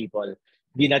abled people,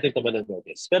 hindi natin ito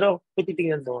manonotice. Pero kung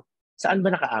titingnan mo, saan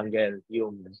ba naka-angle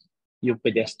yung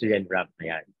pedestrian ramp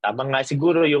na yan? Tama nga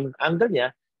siguro yung angle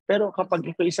niya, pero kapag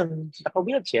ikaw isang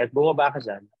naka-wheelchair at bumaba ka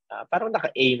dyan, parang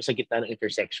naka-aim sa gitna ng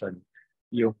intersection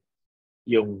yung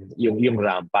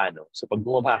rampa. No? So pag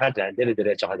bumaba ka dyan,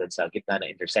 dire-diretso ka dyan sa gitna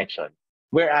ng intersection.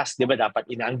 Whereas, di ba dapat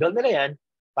in-angle nila yan,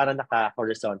 para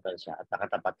naka-horizontal siya at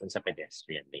nakatapat dun sa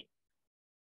pedestrian lane.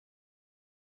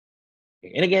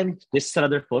 Okay. And again, this is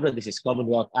another photo. This is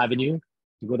Commonwealth Avenue.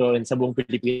 Siguro sa buong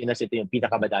Pilipinas, ito yung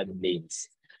pinakabadaming lanes.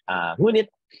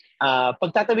 Ngunit,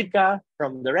 pagtatawid ka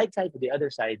from the right side to the other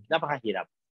side,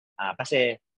 napakahirap.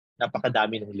 Kasi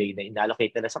napakadami ng lane na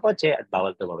inallocate na sa kotse at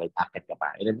bawal tumawid, akit ka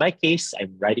pa. And in my case,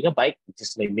 I'm riding a bike, which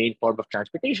is my main form of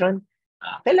transportation.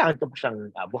 Kailangan ko pa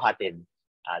siyang buhatin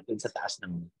dun sa taas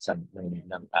ng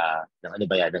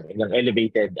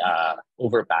elevated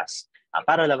overpass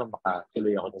para lang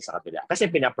makatuloy ako dun sa kabila. Kasi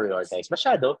pinaprioritize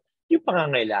masyado yung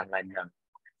pangangailangan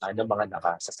ng mga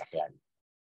nakasasakyan.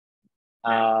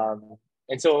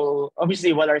 And so,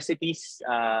 obviously, while our cities,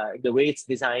 the way it's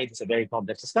designed is a very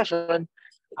complex discussion,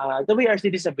 the way our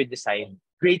cities have been designed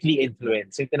greatly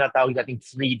influence yung tinatawag nating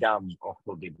freedom of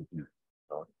mobility.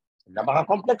 So,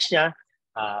 napaka-complex niya,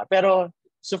 pero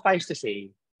suffice to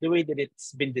say, the way that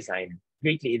it's been designed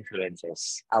greatly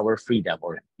influences our freedom,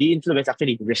 or the influence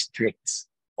actually restricts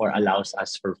or allows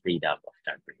us for freedom of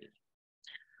transportation.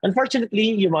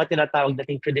 Unfortunately, yung mga tinatawag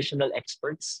nating traditional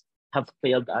experts have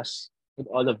failed us in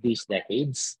all of these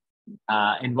decades.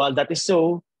 And while that is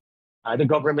so, the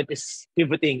government is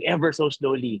pivoting ever so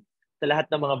slowly. Sa lahat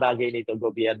ng mga bagay nito,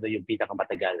 gobyerno yung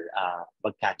pinakamatagal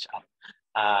mag-catch up.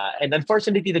 And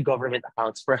unfortunately, the government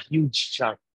accounts for a huge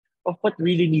chunk of what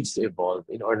really needs to evolve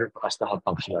in order for us to have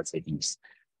functional cities.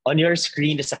 On your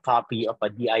screen is a copy of a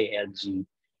DILG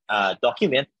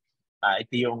document. Ito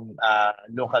yung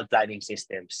local planning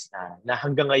systems na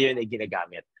hanggang ngayon ay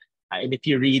ginagamit. And if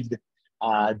you read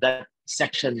that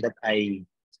section that I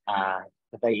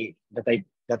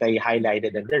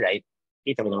highlighted on the right,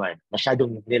 kita mo naman,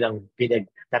 masyadong nilang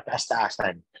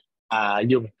pinagtataas-taasan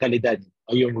yung kalidad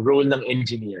o yung role ng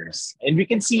engineers. And we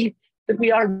can see that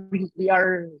we are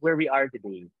where we are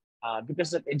today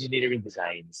because of engineering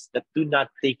designs that do not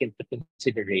take into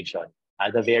consideration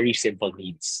the very simple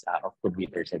needs of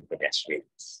commuters and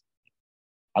pedestrians.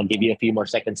 I'll give you a few more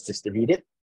seconds just to read it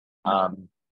and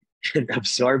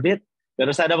absorb it.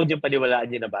 Pero sana huwag yung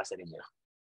paniwalaan yung nabasa ninyo.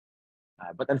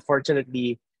 But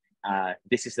unfortunately,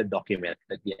 this is the document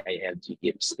that the ILG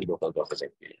gives to local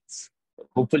government units.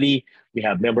 Hopefully, we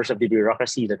have members of the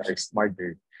bureaucracy that are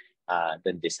smarter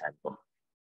than this handbook.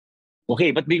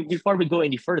 Okay, but before we go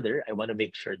any further, I want to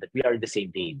make sure that we are on the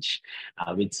same page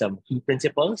with some key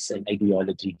principles and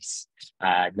ideologies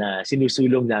na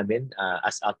sinusulong namin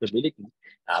as Out-Mobility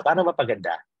para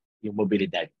mapaganda yung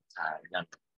mobilidad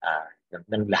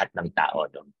ng lahat ng tao.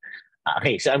 No?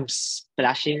 Okay, so I'm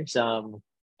flashing some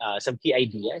key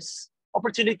ideas,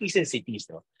 opportunities in cities.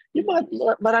 No? Yung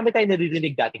marami tayong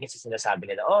naririnig dati kasi sinasabi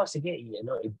nila, sige,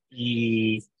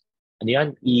 ano yan,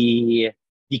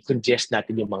 i-decongest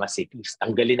natin yung mga cities.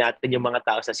 Tanggalin natin yung mga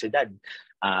tao sa syudad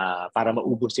para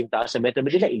maubos yung tao sa Metro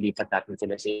Manila, ilipat natin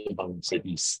sila sa ibang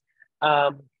cities.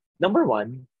 Number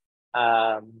one,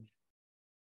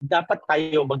 dapat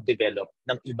tayo mag-develop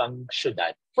ng ibang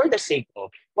syudad for the sake of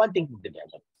wanting to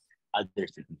develop other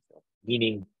cities.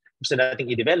 Meaning, gusto nating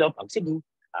i-develop ang Cebu,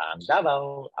 ang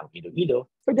Davao, ang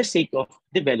Iloilo for the sake of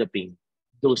developing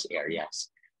those areas.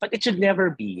 But it should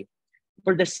never be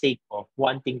for the sake of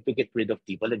wanting to get rid of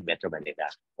people in Metro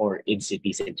Manila or in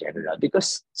cities in general.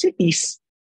 Because cities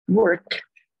work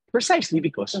precisely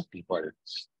because of people.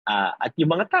 At yung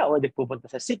mga tao na pupunta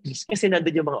sa cities kasi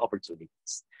nandun yung mga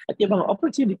opportunities. At yung mga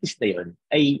opportunities na yun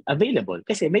ay available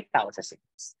kasi may tao sa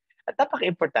cities. At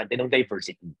napaka-importante ng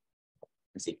diversity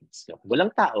sa cities. So,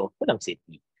 walang tao, walang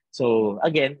city. So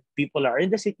again, people are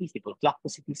in the cities, people flock to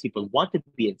cities, people want to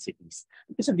be in cities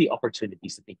because of the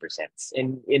opportunities that they present.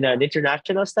 And in an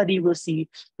international study, we'll see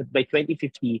that by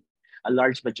 2050, a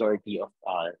large majority of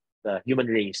the human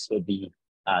race will be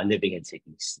living in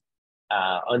cities.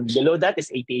 On below that is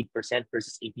 88%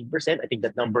 versus 18%. I think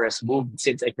that number has moved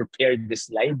since I prepared this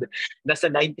slide.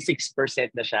 Nasa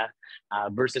 96% na siya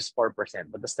versus 4%.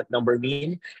 What does that number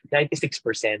mean?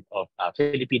 96% of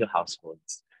Filipino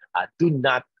households do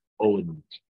not own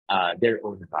their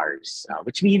own cars,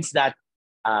 which means that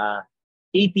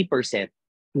 80%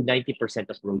 to 90%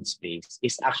 of road space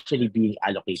is actually being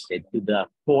allocated to the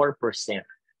 4%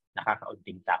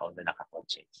 nakakaunting tao na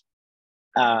nakakotse.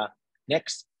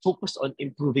 Next, focus on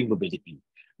improving mobility.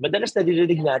 Madalas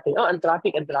nadidinig natin, ang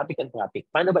traffic.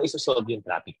 Paano ba isosolve yung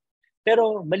traffic?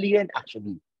 Pero mali yan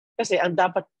actually. Kasi ang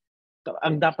dapat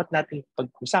nating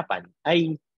pag-usapan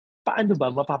ay paano ba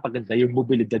mapapaganda yung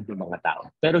mobilidad ng mga tao.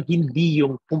 Pero hindi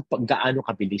yung kung gaano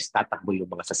kabilis tatakbo yung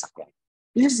mga sasakyan.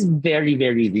 This is very,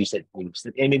 very recent news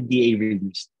that MMDA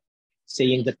released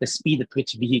saying that the speed at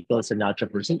which vehicles are now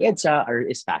traversing EDSA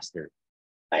is faster.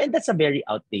 And that's a very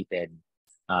outdated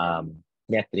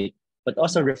metric, but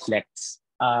also reflects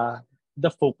the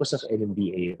focus of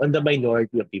NMDA on the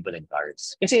minority of people in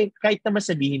cars. Kasi kahit naman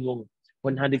sabihin mong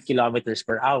 100 kilometers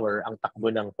per hour ang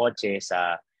takbo ng kotse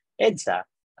sa EDSA,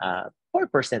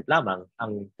 4% lamang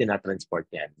ang tinatransport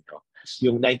niyan. No?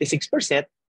 Yung 96%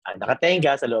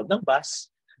 nakatenga sa loob ng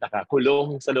bus,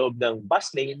 nakakulong sa loob ng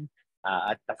bus lane,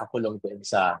 at nakakulong din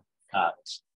sa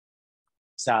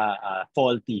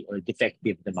faulty or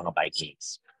defective na mga bike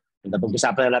lanes.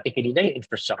 Napag-usapan na natin kanina yung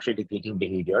infrastructure dictating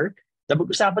behavior.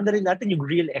 Napag-usapan na rin natin yung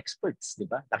real experts, di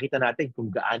ba? Nakita natin kung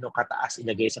gaano kataas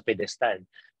ilagay sa pedestal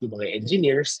yung mga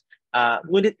engineers.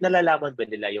 Ngunit nalalaman ba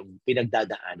nila yung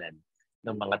pinagdadaanan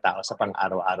ng mga tao sa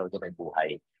pang-araw-araw na may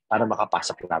buhay para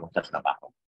makapasok lamang sa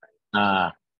trabaho?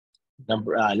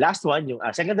 Last one, yung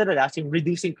second to last, yung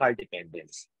reducing car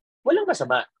dependence. Walang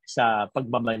masama sa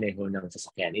pagmamaneho ng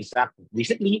sasakyan. In fact,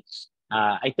 recently,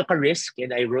 I took a risk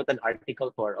and I wrote an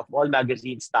article for Of All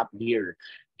Magazines Top Gear,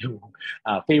 yung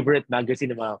favorite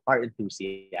magazine ng mga car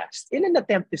enthusiasts, in an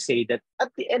attempt to say that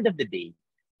at the end of the day,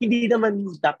 hindi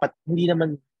naman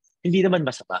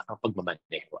masama ang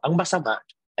pagmamaneho. Ang masama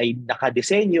ay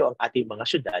nakadesenyo ang ating mga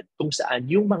syudad kung saan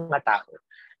yung mga tao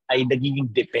ay nagiging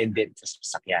dependent sa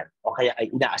sasakyan o kaya ay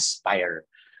ina-aspire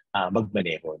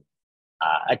magmaneho.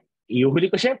 At ihuli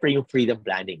ko syempre yung freedom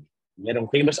planning. Merong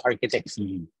famous architect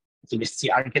si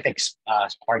Architect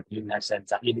Spark yung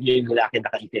yung lalaki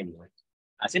nakaitim.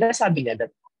 Sinasabi niya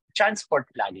that transport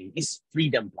planning is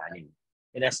freedom planning.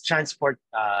 And as transport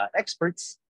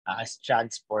experts, as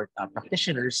transport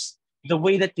practitioners, the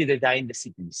way that you design the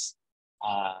cities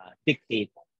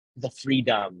dictate the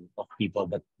freedom of people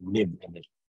that live in it.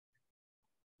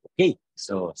 Okay,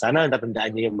 so sana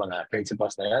natandaan niyo yung mga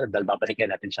principles na yan dahil babalikan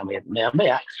natin siya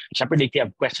maya-maya. Siyempre, if you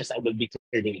have questions, I'll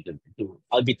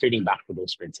be turning back to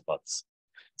those principles.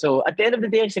 So at the end of the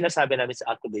day, ang sinasabi namin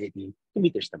sa Accountability 2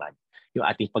 meters naman, yung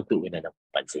ating pagtuunan ng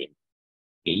pansin.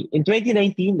 Okay, in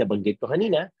 2019, nabanggit ko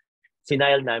kanina,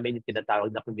 sinayal namin yung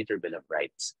tinatawag na Commuter Bill of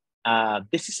Rights.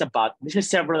 This is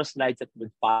several slides that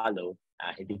would follow.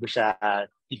 Hindi ko siya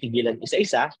titigilan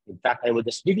isa-isa. In fact, I will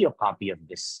just give you a copy of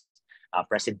this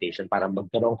presentation para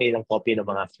magkaroon kayo ng copy ng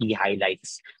mga key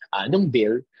highlights ng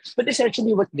bill. But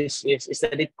essentially what this is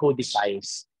that it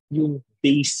codifies yung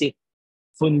basic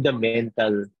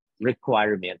fundamental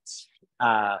requirements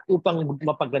upang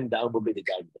mapaganda ang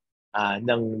mobilidad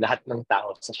ng lahat ng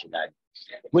tao sa syudad.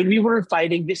 When we were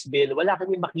filing this bill, wala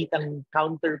kami makitang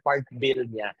counterpart bill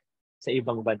niya sa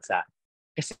ibang bansa.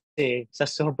 Kasi sa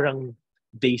sobrang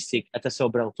basic at sa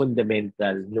sobrang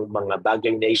fundamental ng mga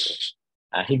bagay na ito,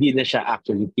 hindi na siya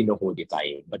actually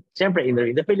kino-codify. But siyempre, in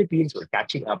the Philippines, we're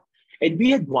catching up. And we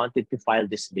had wanted to file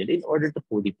this bill in order to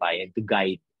codify and to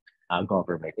guide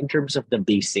government in terms of the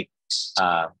basic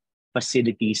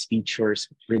facilities, features,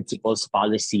 principles,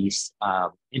 policies,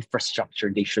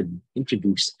 infrastructure they should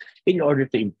introduce in order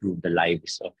to improve the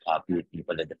lives of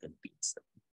people in the Philippines.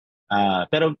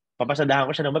 Pero papasadahan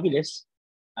ko siya ng mabilis.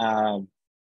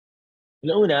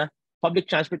 Una, public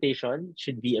transportation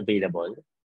should be available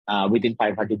within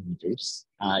 500 meters.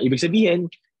 Ibig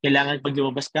sabihin, kailangan pag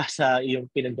lumabas ka sa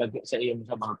iyong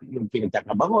yung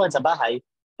pinagtatrabahuan sa bahay,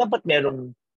 dapat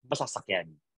merong masasakyan.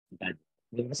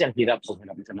 Kasi ang hirap kung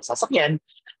hanapin sa masasakyan.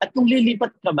 At kung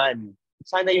lilipat ka man,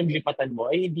 sana yung lipatan mo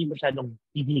ay hindi masyadong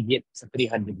hihigit sa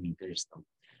 300 meters. No?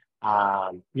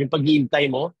 Yung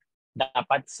pag-iintay mo,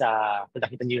 dapat kung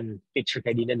nakita niyo yung picture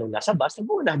kanina nung nasa bus,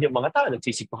 naguunahan yung mga tao,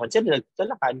 nagsisikuhan sila,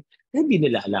 nagtalakan, hindi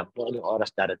nila alam kung anong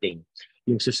oras darating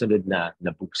yung susunod na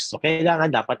bus. So,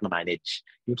 kailangan dapat ma-manage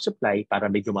yung supply para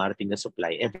may dumarating na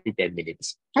supply every 10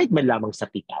 minutes, kahit man lamang sa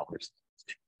peak hours.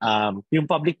 Yung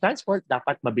public transport,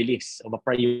 dapat mabilis o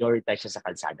ma-prioritize siya sa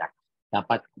kalsada.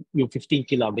 Dapat yung 15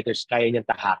 kilometers kaya niyang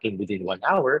tahakin within 1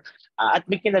 hour. At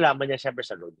may kinalaman niya siyempre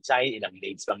sa road design, ilang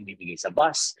lanes bang bibigay sa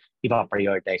bus,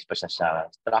 ipa-prioritize pa siya sa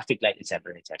traffic light,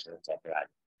 etc. etc. etc.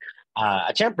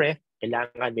 At syempre,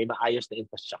 kailangan may maayos na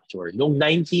infrastructure. Noong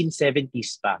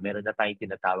 1970s pa, meron na tayong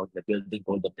tinatawag na Building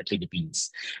Code of the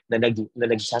Philippines na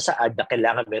nagsasaad na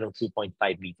kailangan merong 2.5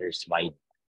 meters wide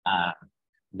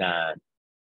na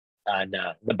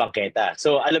bangketa.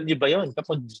 So, alam niyo ba yon?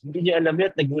 Kapag hindi niyo alam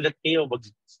yun, nagulat kayo,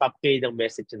 mag-stop kayo ng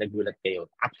message na nagulat kayo.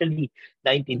 Actually,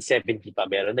 1970 pa,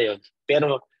 meron na yon.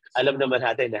 Pero alam naman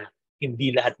natin na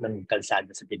hindi lahat ng kalsada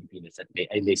sa Pilipinas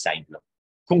ay may sidewalk.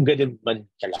 Kung ganun man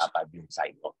kalapad yung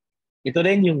sidewalk. Ito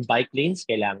rin yung bike lanes,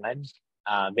 kailangan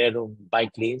merong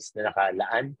bike lanes na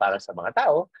nakalaan para sa mga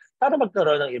tao para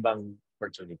magkaroon ng ibang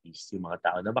opportunities yung mga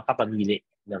tao na makapamili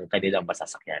ng kanilang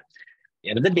masasakyan. At the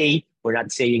end of the day, we're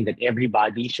not saying that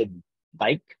everybody should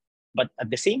bike, but in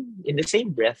the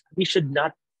same breath, we should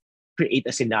not create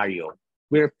a scenario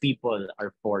where people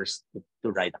are forced to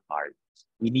ride a car.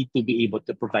 We need to be able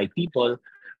to provide people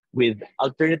with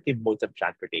alternative modes of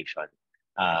transportation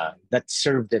that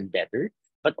serve them better,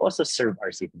 but also serve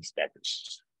our cities better.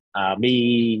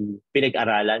 May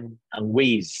pinag-aralan ang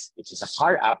Waze, which is a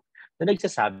car app, na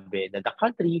nagsasabi na the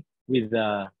country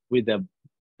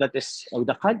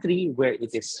the country where it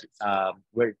is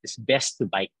best to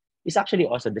bike is actually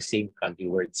also the same country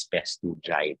where it's best to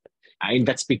drive. And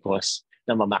that's because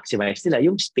na ma-maximize nila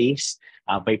yung space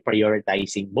by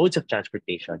prioritizing modes of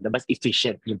transportation na mas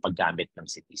efficient yung paggamit ng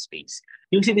city space.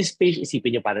 Yung city space,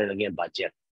 isipin nyo para lang yung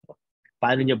budget.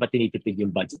 Paano nyo ba tinitipid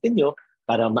yung budget niyo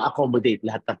para ma-accommodate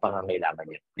lahat ng pangangailangan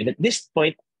nyo? And at this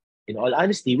point, in all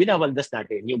honesty, winawaldas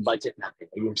natin yung budget natin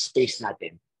o yung space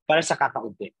natin para sa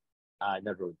kakaunti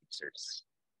na road users.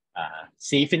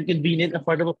 Safe and convenient,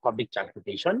 affordable public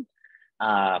transportation.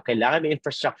 Kailangan may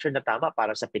infrastructure na tama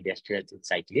para sa pedestrians and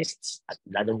cyclists at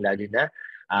lalong-lalo na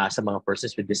sa mga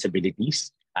persons with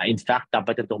disabilities. In fact,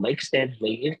 dapat itong ma-extend na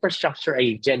yung infrastructure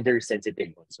ay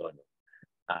gender-sensitive also.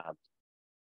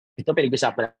 Ito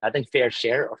pinag-usapan natin fair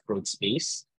share of road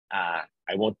space.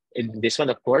 In this one,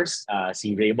 of course,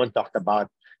 si Raymond talked about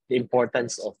the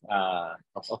importance of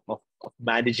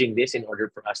managing this in order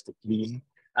for us to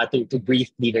breathe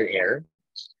cleaner air.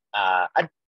 At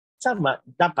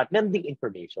dapat meron ding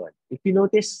information. If you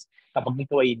notice, kapag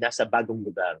ikaw ay nasa bagong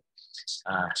lugar,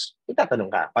 itatanong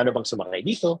ka, paano bang sumakay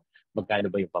dito? Magkano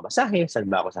ba yung pamasahe? Saan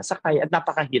ba ako sasakay? At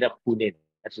napakahirap kunin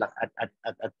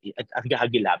at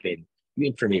gahagilapin yung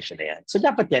information na yan. So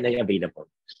dapat yan ay available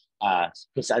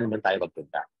kung saan man tayo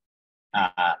magpunta.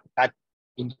 At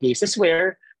in cases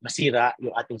where masira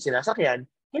yung ating sinasakyan,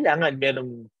 kailangan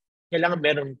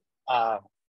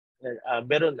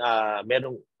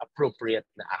merong appropriate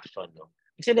na action. No?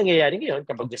 Kasi nangyayari ngayon,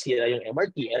 kapag nasira yung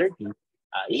MRT, LRT,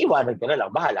 iiwanan ka na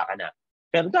lang, bahala ka na.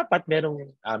 Pero dapat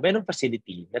merong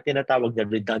facility na tinatawag na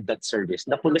redundant service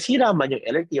na kung nasira man yung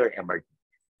LRT or MRT,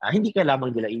 hindi ka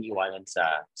lamang nila iiwanan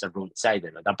sa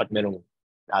roadside. Ano? Dapat merong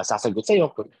sasagot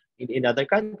sa'yo. In other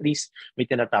countries, may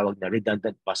tinatawag na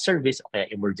redundant bus service o kaya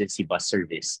emergency bus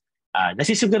service.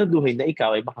 Nasisiguraduhin na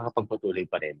ikaw ay makakapagpatuloy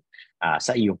pa rin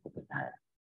sa iyong pupuntahan.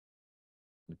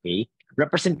 Okay?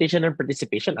 Representation and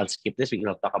participation, I'll skip this. We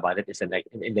will talk about it.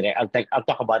 I'll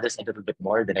talk about this a little bit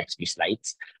more in the next few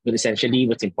slides. But essentially,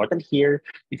 what's important here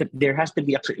is that there has to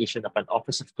be a creation of an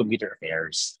Office of Commuter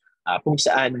Affairs kung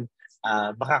saan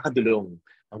makakadulong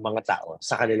ang mga tao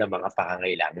sa kanilang mga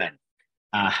pangangailangan.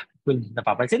 Kung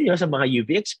napapansin niyo sa mga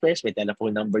UV Express, may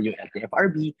telephone number yung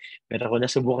LTFRB, pero kung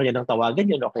nasubukan niyo ng tawagan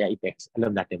yun o kaya i-text,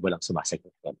 alam natin walang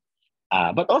sumasagot doon.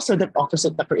 But also the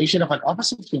creation of an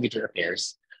Office of Commuter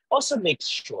Affairs also makes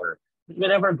sure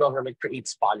whenever government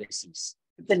creates policies,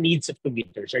 the needs of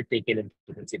commuters are taken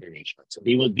into consideration. So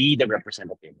they will be the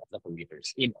representative of the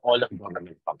commuters in all of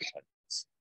government functions.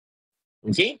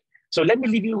 Okay? So let me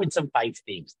leave you with some five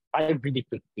really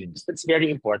quick things that's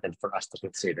very important for us to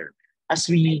consider as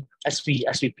we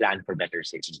plan for better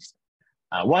cities.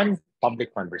 One,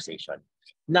 public conversation.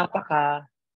 Napaka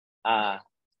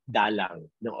dalang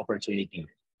ng opportunity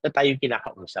na tayong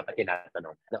kinakausap at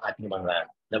tinatanong ng ating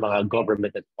mga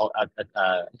government at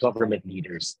government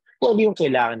leaders kung ano yung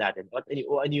kailangan natin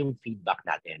o ano yung feedback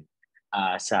natin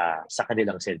sa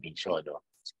kanilang serbisyo. No?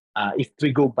 If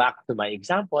we go back to my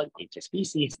example,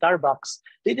 HSBC, Starbucks,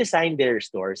 they designed their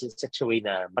stores in such a way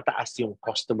na mataas yung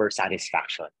customer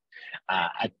satisfaction.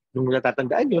 At nung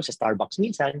natatandaan nyo, sa Starbucks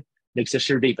minsan,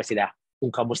 nagsasurvey pa sila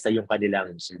kung kamusta yung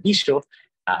kanilang serbisyo.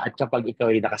 At kapag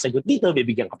ikaw ay nakasagot dito,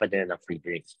 bibigyan ka pa nila ng free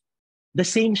drink. The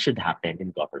same should happen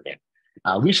in government.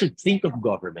 We should think of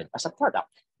government as a product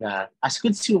na as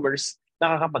consumers,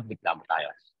 nakakapagreklamo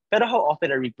tayo. Pero how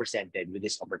often are we presented with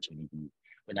this opportunity?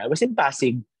 When I was in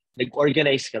Pasig,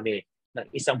 nag-organize kami ng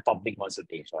isang public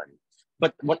consultation.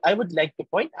 But what I would like to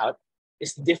point out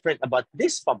is different about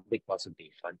this public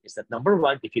consultation is that number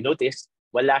one, if you notice,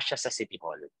 wala siya sa City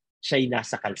Hall. Siya'y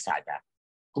nasa kalsada.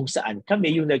 Kung saan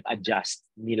kami yung nag-adjust,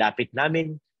 nilapit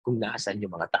namin kung naasan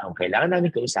yung mga taong kailangan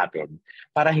namin kausapin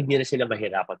para hindi na sila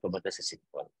mahirapan pumunta sa City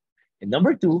Hall. And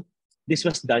number two, this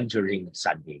was done during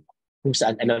Sunday. Kung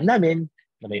saan alam namin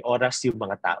na may oras yung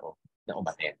mga tao na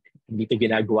umattend. Hindi ito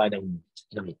ginagawa ng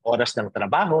oras ng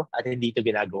trabaho at hindi ito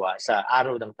ginagawa sa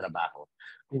araw ng trabaho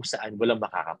kung saan walang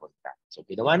makakapunta. So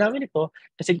ginawa namin ito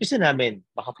kasi gusto namin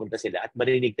makapunta sila at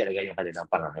marinig talaga yung kanilang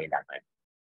pangangailangan.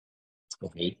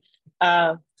 Okay?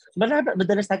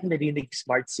 Madalas natin narinig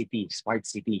smart city. Smart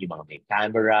city, yung mga may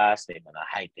cameras, may mga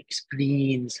high-tech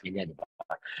screens, ganyan. Diba?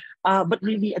 But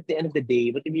really, at the end of the day,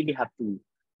 what you really have to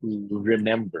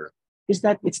remember is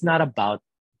that it's not about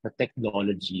the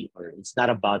technology or it's not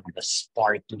about the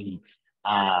sparkly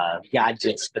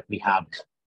gadgets that we have.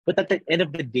 But at the end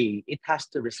of the day, it has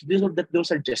to that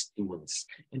those are just tools.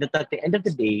 And that at the end of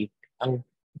the day, ang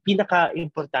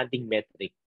pinaka-importanting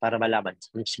metric para malaman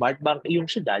kung smart ba ang iyong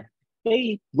syudad,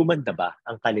 ay gumanda ba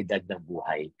ang kalidad ng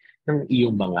buhay ng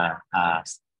iyong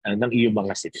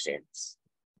mga citizens.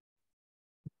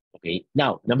 Okay?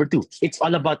 Now, number two, it's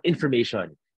all about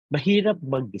information. Mahirap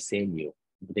mag-disenyo.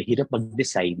 Mahirap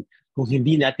mag-decide kung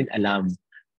hindi natin alam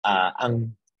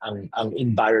ang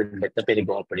environment na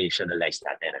pinag-operationalize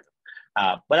natin.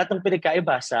 Wala itong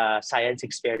pinagkaiba sa science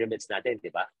experiments natin, di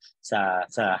ba?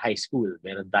 Sa high school,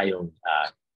 meron tayong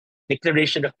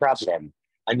declaration of problem.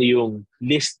 Ano yung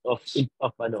list of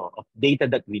data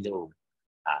that we know.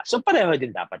 So pareho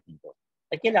din dapat dito.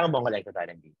 At kailangan mo collect tayo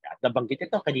ng data. At nabanggit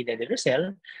ito kanina ni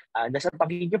Rosel, nasa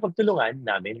pagkikipagtulungan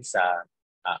namin sa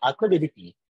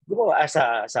Outmobility, gumawa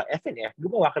sa FNF,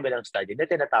 gumawa kami ng study na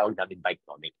tinatawag namin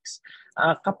Bikenomics.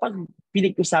 Kapag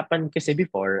pinag-usapan kasi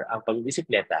before ang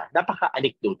pagbisikleta,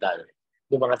 napaka-anecdotal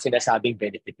yung mga sinasabing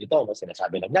benefit nito.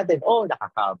 Sinasabi lang natin,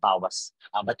 nakakabawas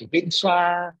matipid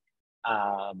siya,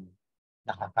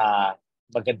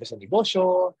 maganda sa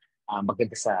negosyo,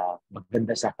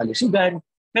 maganda sa kalusugan,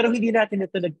 pero hindi natin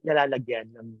ito nalalagyan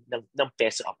ng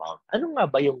peso amount. Ano nga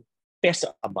ba yung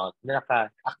peso amount na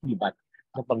naka-akibat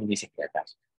ng pamimisikleta?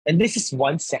 And this is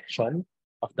one section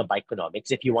of the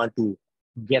Bikenomics. If you want to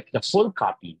get the full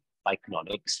copy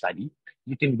Bikenomics study,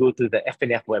 you can go to the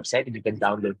FNF website and you can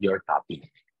download your copy.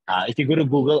 If you go to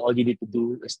Google, all you need to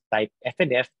do is type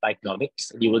FNF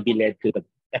Bikenomics and you will be led to the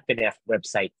FNF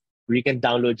website where you can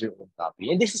download your own copy.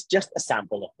 And this is just a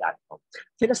sample of that.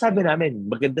 Sinasabi namin,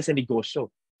 maganda sa negosyo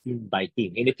yung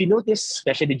biking. And if you notice,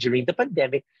 especially during the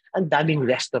pandemic, ang daming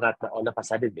restaurant na all of a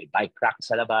sudden may bike rack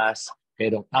sa labas,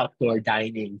 merong outdoor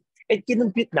dining. And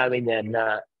kinumpute namin yan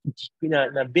na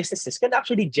businesses can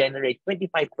actually generate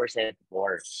 25%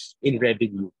 more in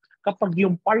revenue kapag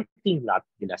yung parking lot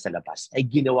nila sa labas ay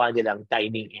ginawa nilang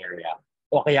dining area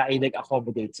o kaya ay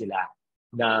nag-accommodate sila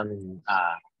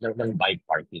ng bike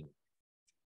parking.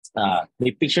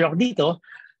 May picture ako dito.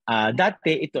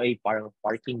 Dati ito ay parang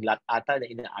parking lot ata na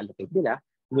ina-allocate nila.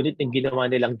 Ngunit yung ginawa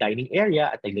nilang dining area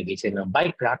at naglagay sila ng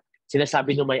bike rack,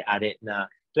 sinasabi ng may-ari na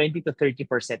 20 to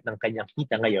 30% ng kanyang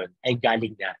kita ngayon ay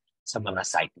galing na sa mga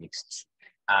cyclists.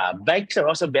 Bikes are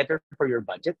also better for your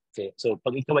budget. Okay? So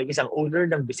pag ikaw ay isang owner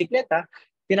ng bisikleta,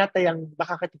 tinatayang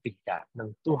makakatipid ka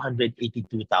ng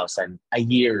 282,000 a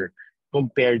year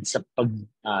compared sa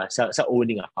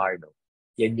owning a car. No?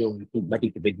 Yan yung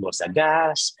matitipid mo sa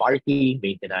gas, parking,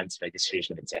 maintenance,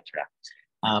 registration, etc.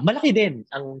 Malaki din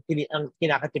ang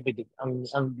kinakatipid,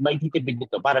 ang maititipid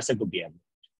nito para sa gobyerno.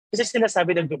 Kasi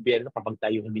sinasabi ng gobyerno kapag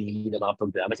tayo humihingi ng mga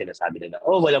programa, sinasabi nila,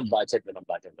 oh, walang budget, walang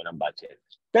budget, walang budget.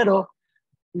 Pero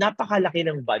napakalaki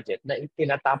ng budget na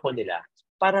itinatapon nila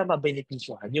para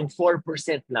mabenepisyohan yung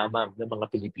 4% lamang ng mga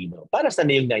Pilipino. Para sa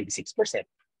na yung 96%?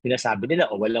 Sinasabi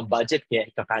nila, oh, walang budget, kaya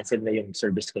ika-cancel na yung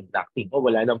service contracting. O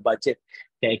wala nang budget,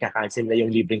 kaya ika-cancel na yung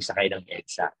libreng sakay ng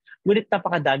EDSA. Ngunit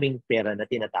napakadaming pera na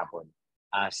tinatapon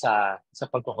sa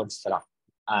pagko-construct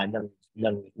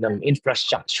ng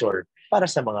infrastructure para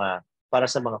sa mga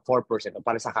 4% o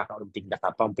para sa kakaunting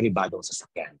pang pribadong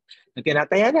sasakyan.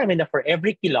 Tinataya namin na for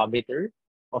every kilometer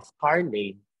of car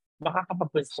lane,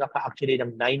 makakapag-construct ka actually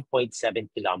ng 9.7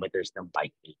 kilometers ng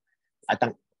bike lane. At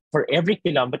for every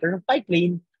kilometer ng bike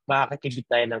lane, makakatibig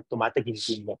tayo ng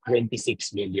tumataginting na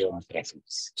 26 million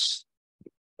pesos.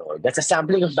 So that's a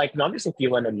sampling of Bikenomics. If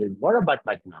you want to learn more about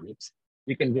Bikenomics,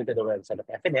 you can go to the website of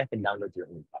FNF and download your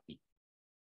own copy.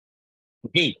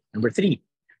 Okay, number 3,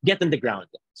 get on the ground.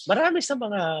 Marami sa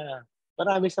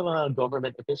mga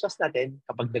government officials natin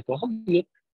kapag nagko-commute,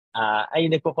 ay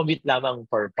nagko-commute lamang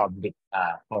for public,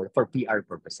 for PR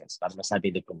purposes, para masabi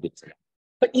nag-commute sila.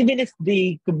 But even if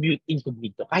they commute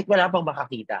incognito, kahit wala pang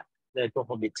makakita na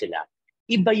nagko-commute sila,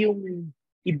 iba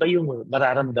yung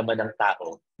mararamdaman ng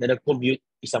tao na nag-commute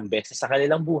isang beses sa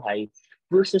kanilang buhay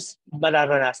versus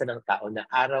mararanasan ng tao na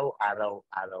araw-araw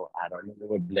na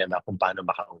problema kung paano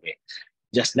makauwi.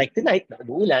 Just like tonight, na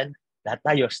umuulan, lahat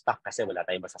tayo stuck kasi wala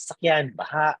tayong masasakyan,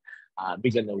 baha,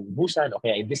 biglang nauubusan, o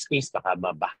kaya in this case, baka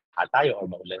mabaha tayo o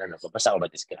maulan na nababasa o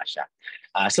madisgrasya.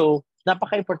 So,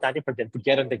 napaka-importante for them to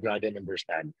get on the ground and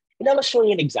understand. And I will show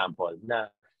you an example na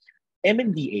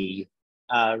MMDA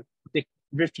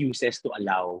refuses to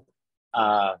allow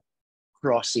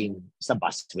crossing sa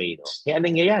busway. No? Kaya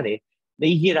nangyayari,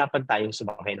 nahihirapan tayong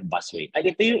sumakay ng busway. At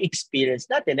ito yung experience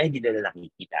natin na hindi nila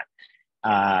nakikita.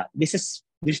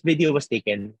 This video was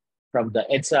taken from the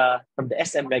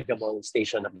SM Mega Mall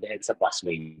station of the EDSA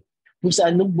busway. Kung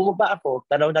saan nung bumaba ako,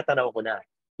 tanaw ko na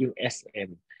yung SM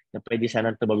na pwede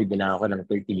sanang tumawid na lang ako ng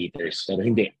 30 meters. Pero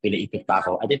hindi, pinaikot pa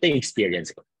ako. At ito yung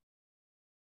experience ko.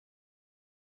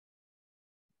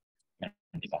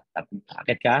 Diba?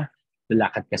 Akit ka,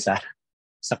 lalakad ka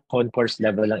sa concourse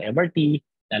level ng MRT,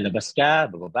 lalabas ka,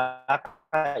 bababa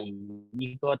ka,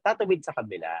 ikot, tatawid sa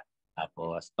kabila,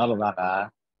 tapos bababa ka,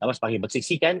 tapos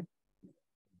pakibagsiksikan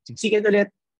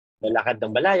ulit, lalakad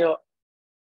ng malayo,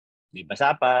 may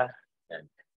basa pa,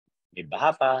 may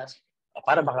baha pa,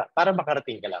 para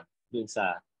makarating ka lang dun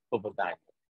sa pupuntahan.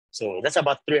 So that's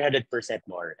about 300%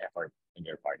 more effort on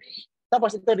your part.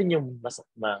 Tapos ito rin yung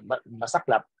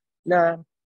masaklap na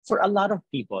for a lot of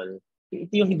people,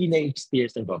 ito yung hindi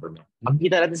na-experience ng government.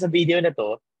 Makikita natin sa video na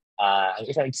to, ang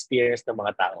isang experience ng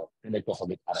mga tao na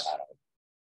nagko-commit araw-araw.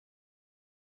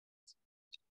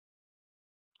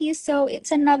 So,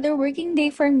 it's another working day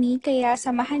for me, kaya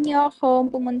samahan niyo ako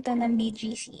pumunta ng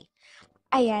BGC.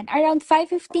 Ayan, around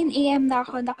 5:15 a.m. na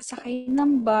ako nakasakay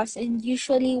ng bus and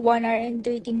usually 1 hour and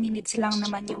 30 minutes lang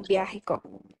naman yung biyahe ko.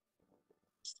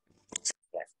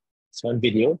 So, on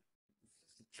video,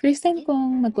 First time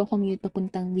kong magko-commute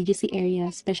papuntang BGC area,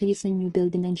 especially sa new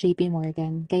building ng JP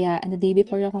Morgan. Kaya the day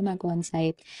before ako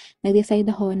mag-on-site, nag-decide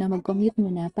ako na mag-commute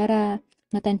muna para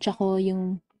matansya ko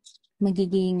yung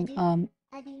magiging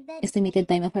estimated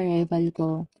time of arrival ko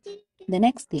the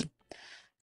next day.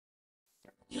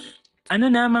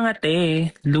 Ano na mga te,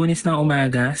 Lunes ng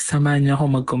umaga, samahan niyo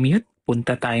ako mag-commute,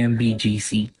 punta tayong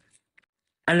BGC.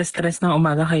 3:00 ng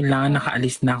umaga kailangan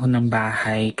nakaalis na ako ng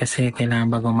bahay kasi kailangan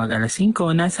bago mag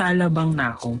 5:00, nasa Alabang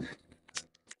na ako.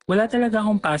 Wala talaga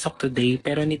akong pasok today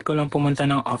pero need ko lang pumunta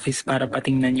ng office para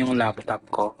patingnan yung laptop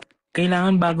ko.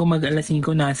 Kailangan bago mag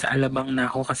 5:00 nasa Alabang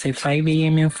na ako kasi 5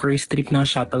 a.m. yung first trip ng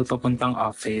shuttle papuntang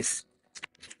office.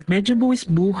 Medyo buwis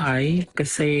buhay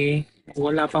kasi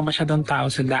wala pang masyadong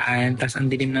tao sa daan tas ang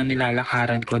dilim ng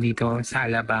nilalakaran ko dito sa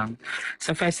Alabang.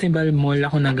 Sa Festival Mall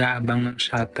ako nag-aabang ng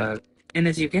shuttle. And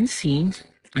as you can see,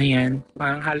 ayan,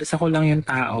 parang halos ako lang yung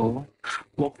tao.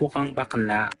 Wapukang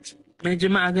bakla. Medyo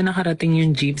maaga nakarating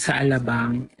yung jeep sa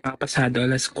Alabang. Pasado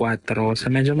 4:00. So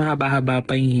medyo mahaba-haba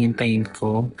pa yung hintayin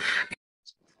ko.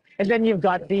 And then you've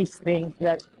got these things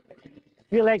that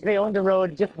feel like they own the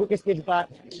road just because they've got.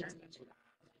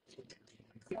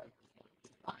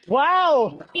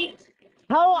 Wow!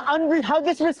 How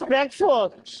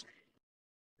disrespectful!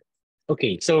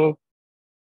 okay, so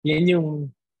yan yung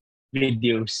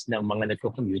videos ng mga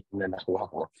nagko-commute na nakuha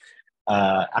ko.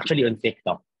 Actually on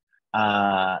TikTok.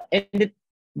 And it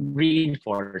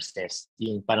reinforces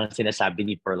yung parang sinasabi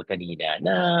ni Pearl kanina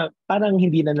na parang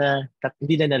hindi na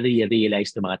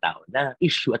na-realize ng mga tao na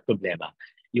issue at problema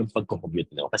yung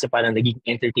pagko-commute. No? Kasi parang naging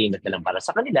entertainment na lang para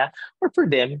sa kanila or for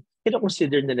them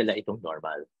kinoconsider na nila itong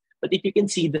normal. But if you can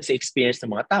see the sa experience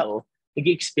ng mga tao,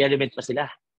 nag-experiment pa sila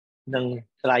ng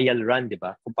trial run, di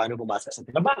ba? Kung paano pumasok sa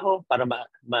trabaho para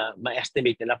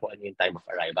ma-estimate nila kung ano yung time of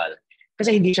arrival.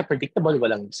 Kasi hindi siya predictable,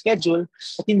 walang schedule,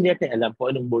 at hindi natin alam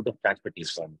kung anong mode of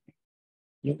transportation.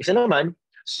 Yung isa naman,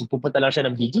 kung pupunta lang siya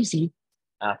ng BGC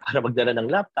para magdala ng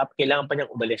laptop, kailangan pa niyang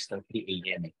umalis ng 3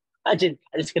 a.m. Imagine,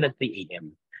 alis ka ng 3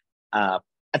 a.m.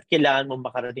 At kailangan mo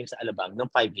makarating sa Alabang ng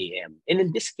 5 a.m. And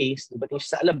in this case, dumating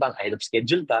siya sa Alabang ahead of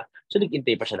schedule pa, so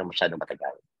nag-intay pa siya ng masyadong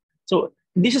matagal. So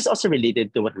this is also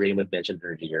related to what Raymond mentioned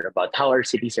earlier about how our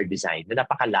cities are designed na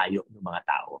napakalayo ng mga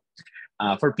tao.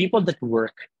 For people that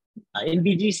work in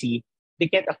BGC,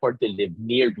 they can't afford to live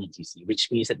near BGC,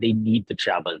 which means that they need to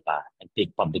travel pa and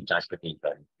take public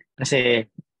transportation. Kasi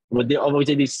what they always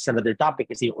say, this is another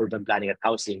topic, kasi urban planning at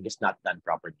housing is not done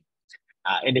properly.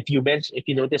 And if you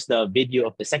notice the video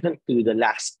of the second to the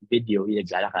last video, yung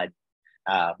naglalakad,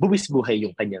 buwis-buhay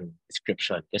yung kanyang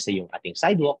description kasi yung ating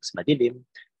sidewalks, madilim,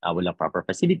 walang proper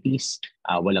facilities,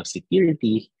 walang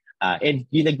security, and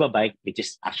yung nagbabike, which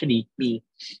is actually me,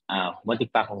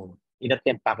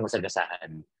 inattempt pa akong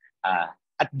sagasaan.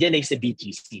 At dyan ay sa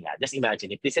BGC na. Just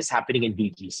imagine, if this is happening in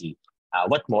BGC,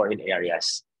 what more in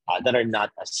areas that are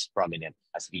not as prominent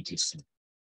as BGC?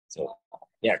 So,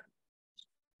 there.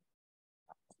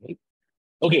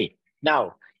 Okay,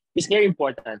 now, it's very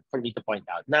important for me to point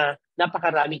out na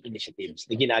napakaraming initiatives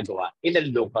na ginagawa in a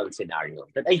local scenario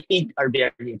that I think are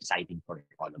very exciting for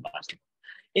all of us.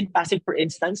 In Pasig, for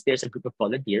instance, there's a group of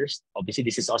volunteers. Obviously,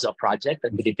 this is also a project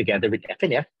that we did together with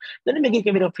FNF na namigay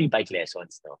kami ng free bike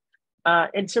lessons. No?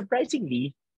 And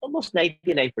surprisingly, almost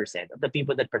 99% of the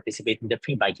people that participate in the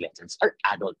free bike lessons are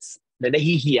adults na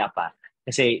nahihiya pa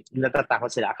kasi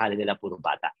natatakot sila, akala nila puro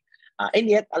bata. And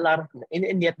yet 99%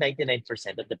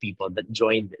 of the people that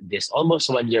joined this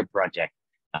almost 1-year project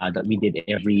that we did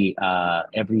every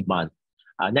month,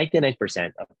 99%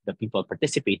 of the people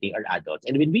participating are adults.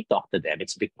 And when we talk to them,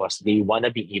 it's because they want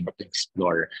to be able to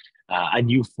explore a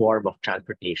new form of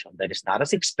transportation that is not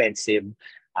as expensive,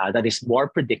 that is more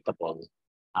predictable,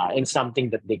 and something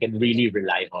that they can really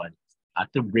rely on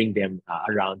to bring them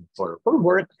around for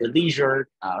work, for leisure,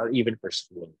 or even for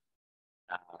school.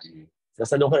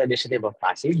 Sa local initiative of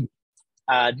Pasig.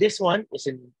 This one is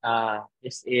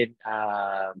in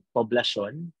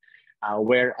Poblacion,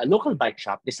 where a local bike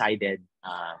shop decided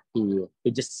to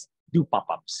just do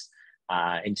pop-ups.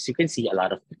 And as you can see, a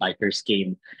lot of bikers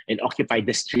came and occupied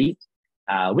the street,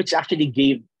 which actually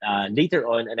gave later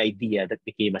on an idea that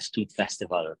became a street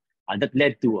festival. That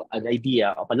led to a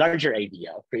larger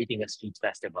idea of creating a street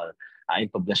festival in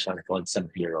Poblacion called San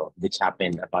Piro, which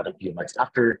happened about a few months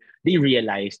after they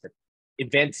realized that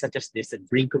events such as this that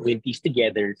bring communities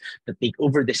together, that take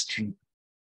over the street,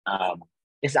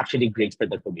 is actually great for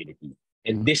the community.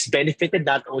 And this benefited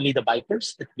not only the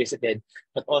bikers that visited,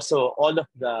 but also all of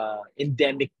the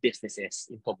endemic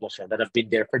businesses in Poblacion that have been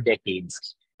there for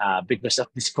decades because of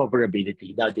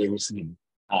discoverability. Now they receive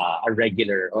a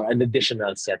regular or an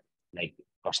additional set like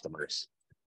customers.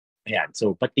 Ayan.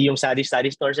 So pati yung sari-sari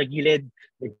store sa gilid,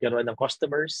 nagkaroon ng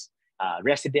customers,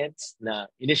 residents na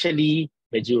initially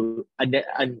medyo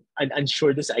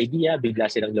unsure doon sa idea, bigla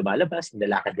silang lumalabas,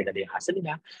 nilalakad nila yung hustle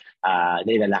nila,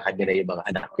 nilalakad nila yung mga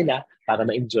anak nila para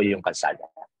ma-enjoy yung kalsada.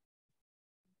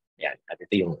 Yan. At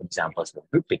ito yung examples ng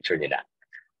group picture nila.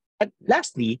 At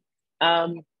lastly,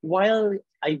 while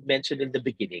I mentioned in the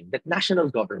beginning that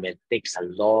national government takes a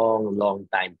long,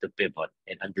 long time to pivot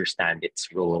and understand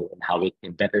its role and how it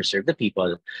can better serve the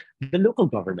people, the local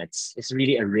governments is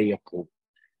really a ray of hope.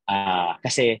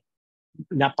 Kasi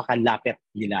napakalapit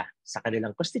nila sa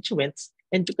kanilang constituents,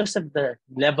 and because of the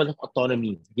level of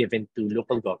autonomy given to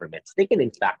local governments, they can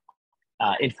in fact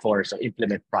enforce or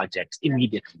implement projects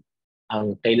immediately.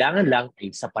 Ang kailangan lang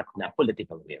ay sapat na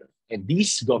political will. And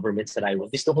these local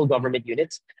government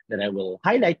units that I will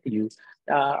highlight to you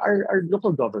are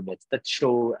local governments that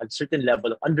show a certain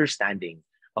level of understanding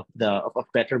of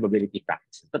better mobility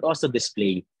practices, but also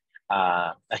display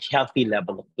a healthy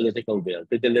level of political will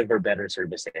to deliver better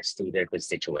services to their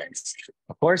constituents.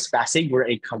 Of course, Pasig, where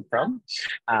I come from,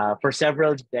 for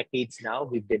several decades now,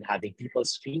 we've been having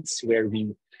people's streets where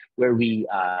we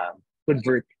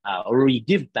convert or we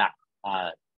give back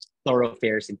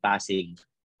thoroughfares in Pasig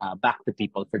back to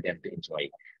people for them to enjoy.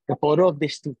 The photo of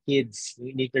these two kids,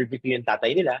 in-interview ko yung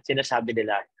tatay nila, sinasabi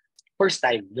nila, first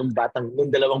time, nung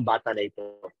dalawang bata na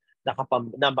ito,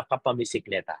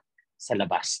 makapamisikleta sa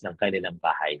labas ng kanilang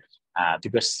bahay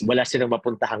because wala silang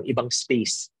mapuntahang ibang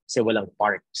space kasi walang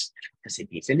parks sa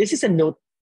cities. And this is a note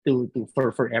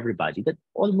for everybody that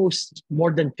almost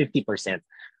more than 50%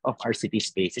 of our city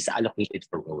space is allocated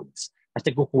for roads. At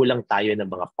nagkukulang tayo ng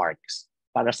mga parks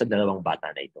para sa dalawang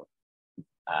bata na ito.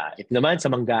 Ito naman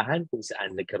sa Manggahan, kung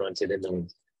saan nagkaroon sila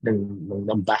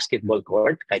ng basketball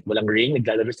court. Kahit walang ring,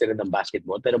 naglalaro sila ng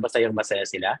basketball. Pero masaya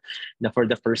sila na for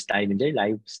the first time in their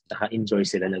lives, naka-enjoy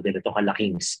sila ng ganito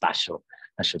kalaking spasyo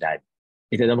na syudad.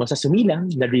 Ito naman sa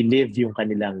Sumilang, na-relive yung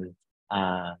kanilang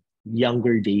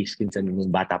younger days kung saan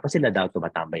nung bata pa sila daw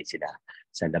tumatambay sila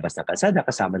sa labas ng kalsada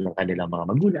kasama ng kanilang mga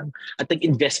magulang at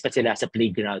nag-invest pa sila sa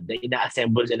playground na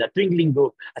ina-assemble nila tuwing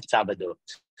linggo at Sabado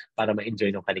para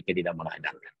ma-enjoy ng kanilang mga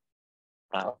anak.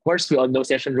 Of course, we all know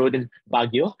Session Road in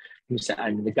Baguio kung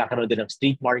saan nagkakaroon din ng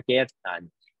street market and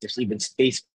there's even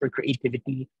space for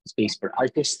creativity, space for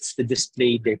artists to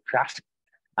display their craft.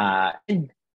 And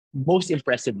most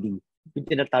impressively, yung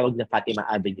tinatawag na Fatima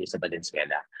Avenue sa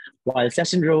Valenzuela. While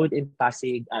Session Road in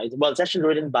Pasig, Session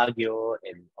Road in Baguio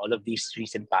and all of these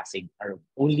streets in Pasig are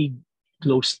only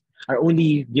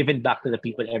given back to the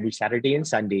people every Saturday and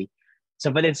Sunday, sa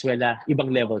Valenzuela,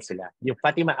 ibang level sila. Yung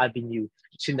Fatima Avenue,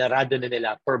 sinarado na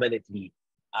nila permanently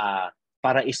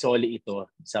para isoli ito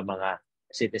sa mga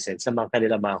citizens, sa mga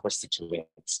kanilang mga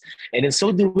constituents. And in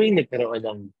so doing, nagkaroon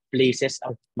ng places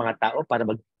ang mga tao para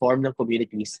mag-form ng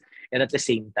communities and at the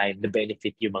same time,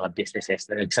 na-benefit yung mga businesses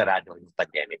na nagsarado yung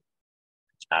pandemic.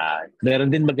 Meron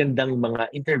din magandang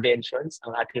mga interventions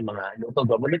ang ating mga local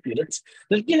government units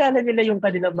dahil kilala nila yung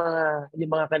kanilang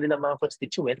mga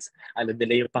constituents, alam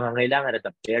nila yung pangangailangan at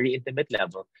a very intimate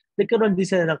level. Nagkaroon din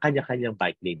sila ng kanya-kanyang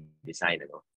bike lane design.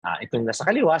 Itong nasa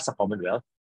kaliwa sa Commonwealth,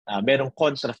 merong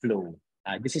contraflow.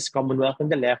 This is Commonwealth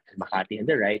on the left, Makati on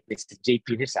the right. This is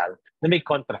JP Rizal na may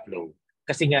contraflow.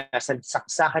 Kasi nga sa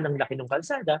saksakan ng laki ng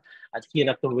kalsada at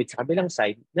hirap tumawid sa kabilang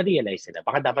side, na-realize nila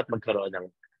baka dapat magkaroon ng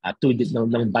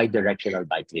ng bi-directional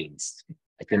bike lanes.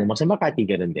 At yun naman sa Makati,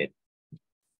 ganun din.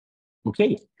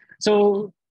 Okay.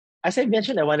 So, as I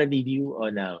mentioned, I want to leave you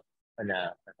on a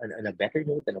better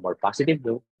note and a more positive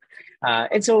note.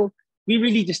 And so, we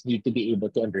really just need to be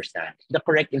able to understand the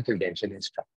correct intervention and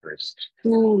structures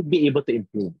to be able to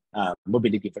improve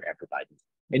mobility for everybody.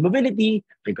 And mobility,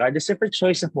 regardless of your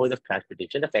choice of mode of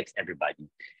transportation, affects everybody.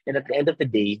 And at the end of the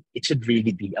day, it should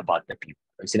really be about the people.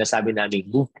 Sinasabi namin,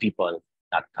 move people,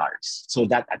 not cars. So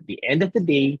that at the end of the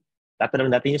day,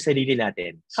 tatanong natin yung sarili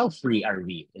natin, how free are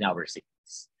we in our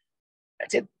cities?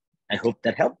 That's it. I hope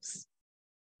that helps.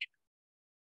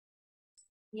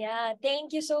 Yeah,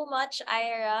 thank you so much,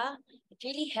 Ira. It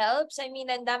really helps. I mean,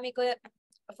 ang dami ko,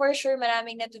 for sure,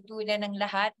 maraming natutunan ng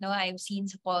lahat, no? I've seen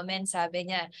sa comments, sabi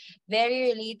niya,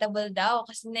 very relatable daw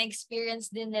kasi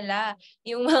na-experience din nila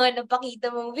yung mga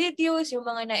napakita mong videos, yung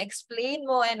mga na-explain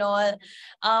mo and all.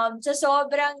 Sa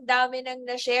sobrang dami nang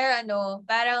na-share,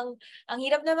 parang ang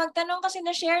hirap na magtanong kasi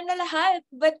na-share na lahat.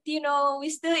 But,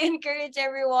 we still encourage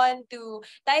everyone to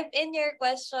type in your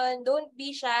question. Don't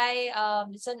be shy.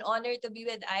 It's an honor to be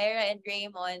with Ira and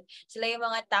Raymond. Sila yung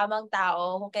mga tamang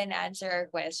tao who can answer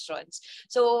our questions.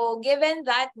 So, given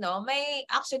that, may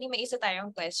isa tayong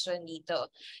question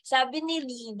dito. Sabi ni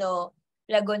Lino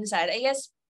Lagonzal, I guess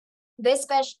this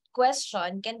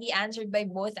question can be answered by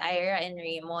both Ira and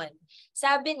Raymond.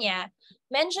 Sabi niya,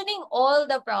 mentioning all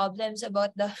the problems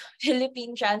about the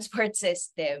Philippine transport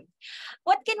system,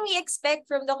 what can we expect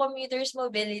from the commuters'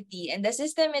 mobility and the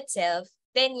system itself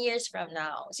 10 years from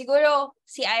now? Siguro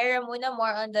si Ira muna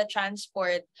more on the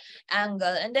transport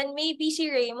angle and then maybe si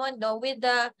Raymond with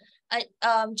the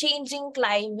changing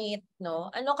climate,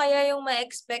 ano kaya yung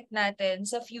ma-expect natin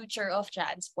sa future of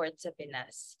transport sa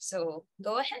Pinas? So,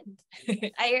 go ahead.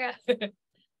 Ira.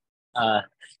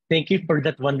 Thank you for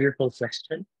that wonderful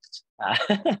question.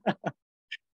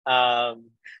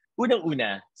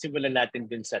 Unang-una, simulan natin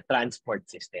dun sa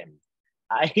transport system.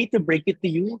 I hate to break it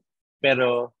to you,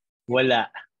 pero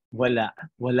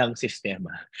walang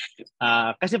sistema.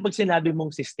 Kasi pag sinabi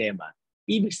mong sistema,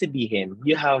 ibig sabihin,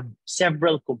 you have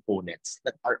several components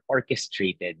that are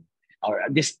orchestrated or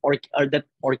that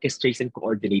orchestrates and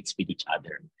coordinates with each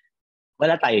other.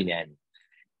 Wala tayo niyan.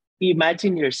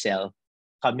 Imagine yourself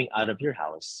coming out of your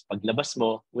house. Paglabas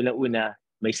mo, unang-una,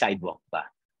 may sidewalk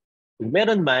pa. Kung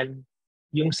meron man,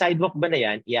 yung sidewalk ba na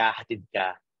yan, iahatid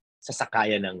ka sa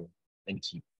sakayan ng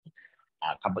jeep.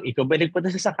 Kapag ikaw ba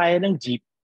nagpunta sa sakayan ng jeep,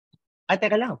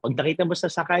 teka lang, pag nakita mo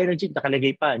sa sakayan ng jeep,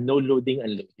 nakalagay pa, no loading,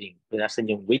 unloading. Kung nasan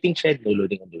yung waiting shed, no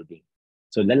loading, unloading.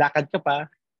 So lalakad ka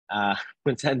pa,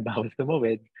 kung saan bawal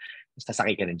tumawid,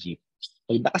 sasakay ka ng jeep.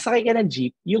 Pag nakasakay ka ng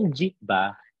jeep, yung jeep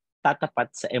ba,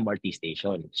 tatapat sa MRT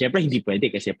station. Siyempre, hindi pwede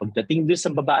kasi pagdating doon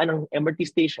sa babaan ng MRT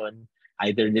station,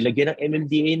 either nilagyan ng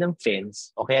MMDA ng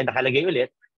fence, o kaya nakalagay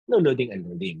ulit, no loading,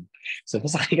 unloading. So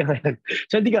sasakay ka ngayon.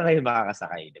 So hindi ka ngayon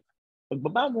makakasakay. Diba?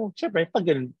 Pagbaba mo, syempre, pag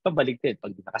ganun, pabalik din.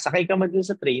 Pag nakasakay ka man dun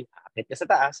sa train, aakit ka sa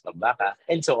taas, pababa ka,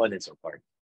 and so on and so forth.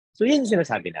 So yun yung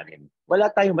sinasabi namin. Wala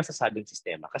tayong masasabing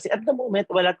sistema. Kasi at the moment,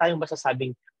 wala tayong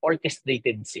masasabing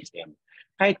orchestrated system.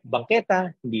 Kahit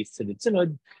bangketa, hindi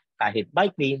sunod-sunod. Kahit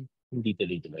bike lane, hindi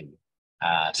tuloy-tuloy.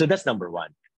 So that's number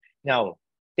one. Now,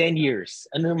 10 years.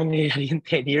 Ano mangyayari in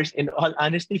 10 years? In all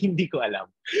honesty, hindi ko alam.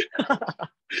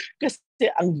 Kasi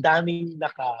ang daming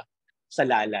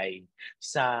nakasalalay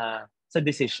sa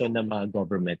decision ng mga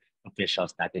government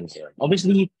officials natin ngayon.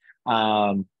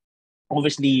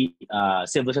 Obviously,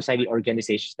 civil society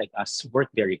organizations like us work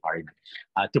very hard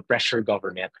to pressure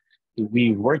government.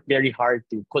 We work very hard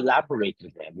to collaborate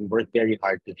with them. We work very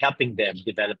hard to helping them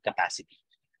develop capacity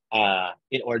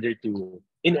in order to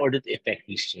effect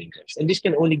these changes. And this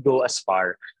can only go as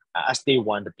far as they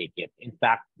want to take it. In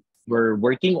fact, we're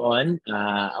working on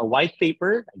a white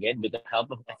paper, again, with the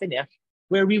help of FNF,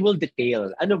 where we will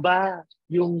detail ano ba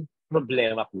yung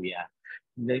problema, kuya,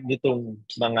 nitong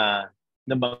mga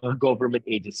government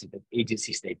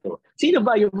agencies na ito. Sino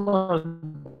ba yung mga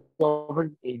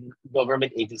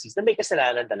government agencies na may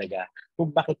kasalanan talaga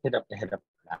kung bakit hirap na hirap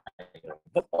tayo?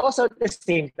 But also at the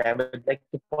same time, I'd like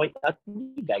to point out to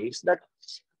you guys that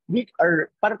we are,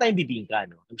 para tayong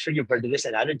bibingka, no? I'm sure you've heard of this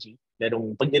analogy.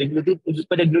 Merong, pag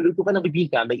nagluluto ka ng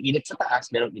bibingka, may init sa taas,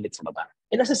 merong init sa baba.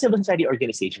 And as a civil society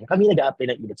organization, kami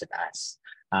nag-a-apply ng init sa taas.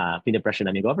 Pinapressure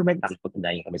namin yung government,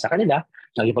 nakipagpundahin kami sa kanila,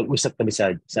 nakipag-usap kami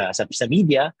sa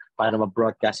media para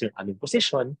ma-broadcast yung aming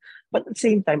position. But at the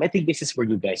same time, I think this is where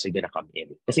you guys are gonna come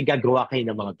in. Kasi gagawa kayo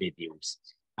ng mga videos.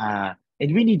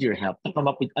 And we need your help to come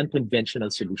up with unconventional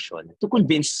solution to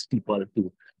convince people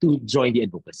to join the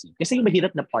advocacy. Kasi yung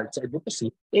mahirap na part sa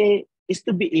advocacy is to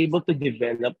be able to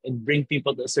develop and bring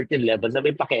people to a certain level na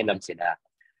may pakialam sila.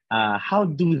 How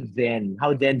then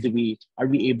are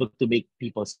we able to make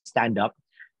people stand up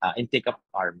and take up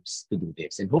arms to do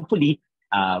this? And hopefully,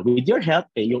 with your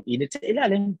help, yung init sa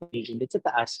ilalim, yung init sa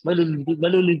taas,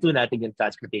 malulunto natin yung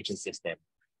transportation system.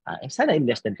 Sana in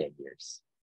less than 10 years.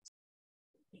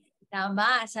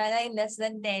 Tama, sana in less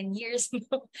than 10 years.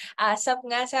 Asap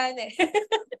nga sana.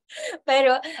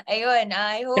 Pero, ayun,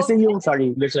 I hope...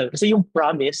 Kasi yung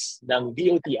promise ng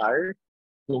DOTR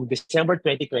noong December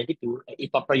 2022,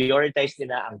 ipaprioritize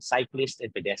nila ang cyclist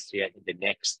and pedestrian in the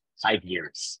next 5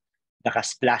 years.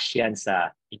 Naka-splash yan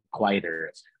sa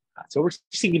Inquirer. So we're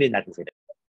singilin natin sila.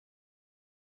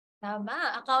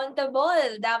 Tama,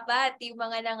 accountable dapat yung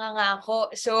mga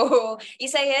nangangako. So,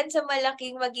 isa yan sa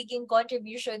malaking magiging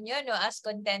contribution nyo, no, as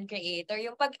content creator,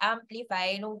 yung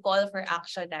pag-amplify ng call for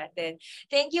action natin.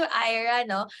 Thank you, Ira,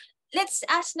 no. Let's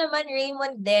ask naman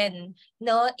Raymond din,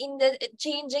 no, in the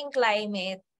changing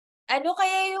climate, ano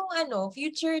kaya yung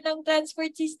future ng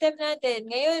transport system natin?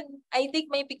 Ngayon, I think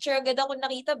may picture agad ako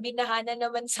nakita, binaha na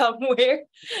naman somewhere.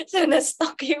 So,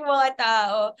 na-stuck yung mga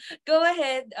tao. Go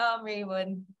ahead,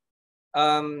 Raymond.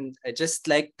 I just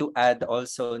like to add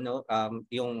also, no,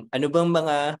 yung ano bang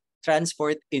mga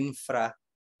transport infra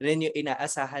rin yung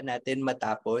inaasahan natin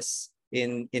matapos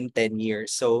in 10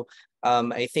 years. So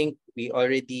I think we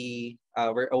already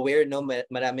we're aware, no,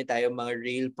 marami tayong mga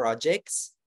rail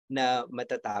projects na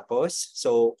matatapos.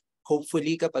 So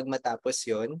hopefully kapag matapos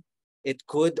yon, it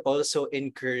could also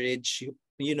encourage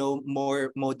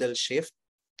more modal shift.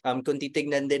 Kung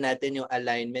titignan din natin yung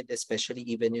alignment, especially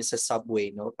even yung sa subway,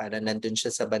 no, para nandun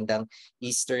siya sa bandang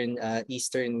eastern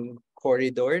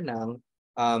corridor ng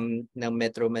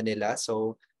Metro Manila.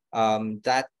 So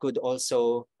that could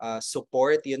also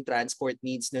support yung transport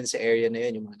needs nun sa area na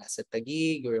yun, yung mga nasa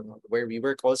Taguig or where we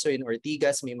work. Also in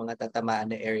Ortigas, may mga tatamaan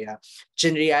na area. Which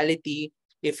in reality,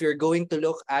 if you're going to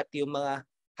look at yung mga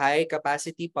high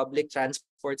capacity public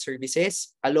transport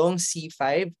services along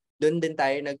C5, doon din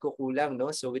tayo nagkukulang,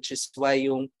 no? So which is why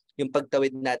yung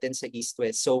pagtawid natin sa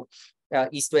east-west. So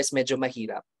east-west medyo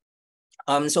mahirap.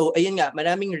 So ayun nga,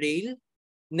 maraming rail.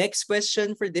 Next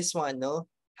question for this one, no?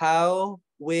 How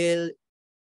will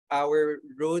our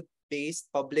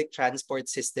road-based public transport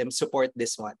system support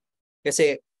this one?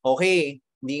 Kasi okay,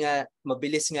 hindi nga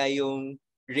mabilis nga yung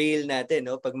rail natin,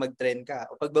 no? Pag mag-trend ka,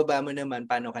 o pagbaba mo naman,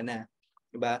 paano ka na?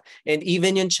 Diba? And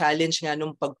even yung challenge nga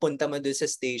nung pagpunta mo doon sa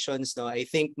stations, no, I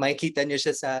think makikita nyo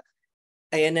siya sa,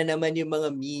 ayan na naman yung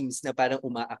mga memes na parang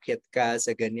umaakyat ka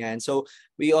sa ganyan. So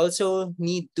we also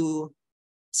need to,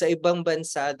 sa ibang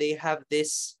bansa, they have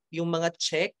this, yung mga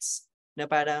checks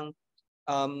na parang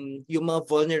yung mga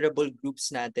vulnerable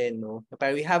groups natin, no, na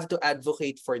parang we have to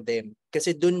advocate for them.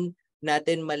 Kasi doon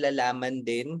natin malalaman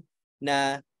din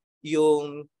na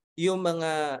yung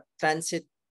mga transit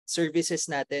services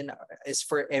natin is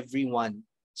for everyone.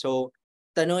 So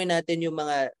tanungin natin yung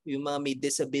mga may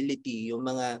disability, yung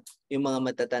mga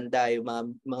matatanda, yung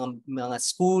mga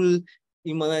school,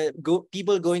 yung mga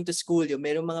people going to school, yung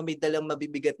merong mga may dalang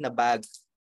mabibigat na bag,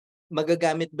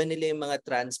 magagamit ba nila yung mga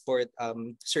transport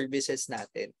services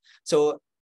natin? So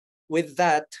with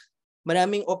that,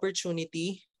 maraming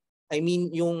opportunity. I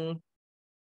mean, yung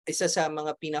isa sa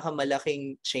mga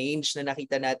pinakamalaking change na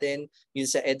nakita natin yung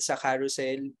sa EDSA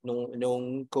carousel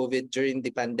nung COVID during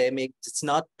the pandemic. It's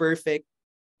not perfect.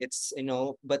 It's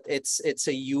but it's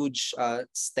a huge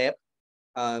step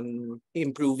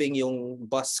improving yung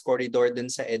bus corridor dun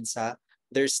sa EDSA.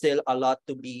 There's still a lot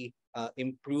to be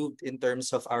improved in terms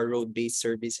of our road-based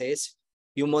services.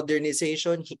 Yung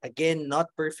modernization, again, not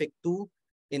perfect too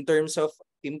in terms of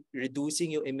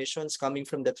reducing yung emissions coming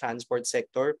from the transport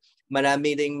sector.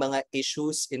 Marami ding mga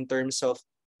issues in terms of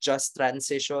just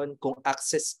transition, kung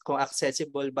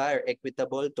accessible ba or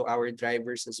equitable to our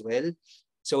drivers as well.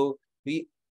 So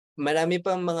marami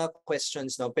pang mga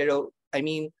questions, no, pero I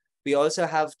mean, we also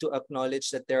have to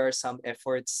acknowledge that there are some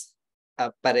efforts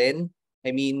pa rin.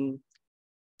 I mean,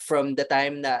 from the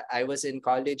time that I was in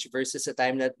college versus the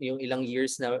time that yung ilang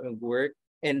years na work.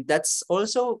 And that's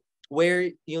also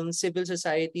where yung civil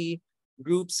society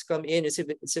groups come in,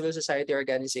 civil society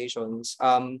organizations.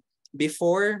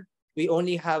 Before, we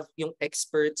only have yung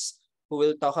experts who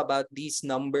will talk about these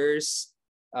numbers,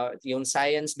 yung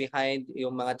science behind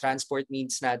yung mga transport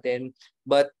needs natin.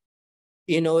 But,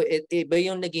 iba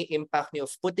yung naging impact niyo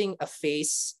of putting a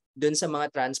face dun sa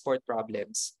mga transport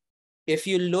problems. If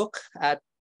you look at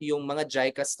yung mga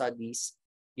JICA studies,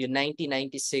 yung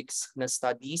 1996 na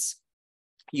studies,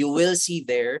 you will see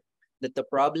there that the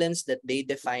problems that they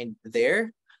defined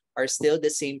there are still the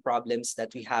same problems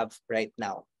that we have right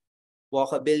now.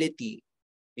 Walkability,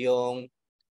 yung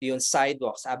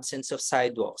sidewalks, absence of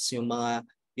sidewalks,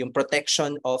 yung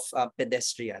protection of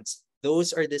pedestrians.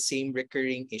 Those are the same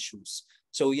recurring issues.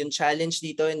 So yung challenge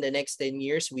dito in the next 10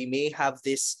 years, we may have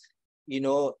this,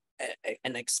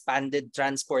 an expanded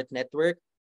transport network,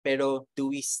 pero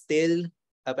do we still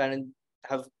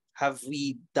have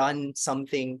we done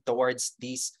something towards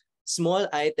these small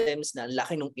items na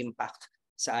laki ng impact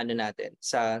sa natin,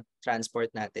 sa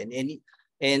transport natin?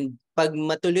 And pag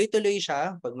matuloy-tuloy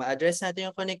siya, pag ma-address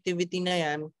natin yung connectivity na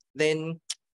yan, then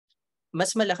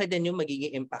mas malaki din yung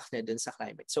magiging impact na dun sa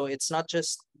climate. So it's not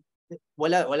just,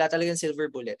 wala talagang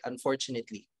silver bullet,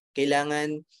 unfortunately.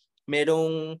 Kailangan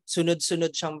merong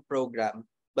sunod-sunod siyang program,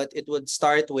 but it would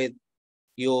start with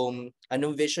yung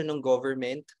anong vision ng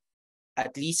government.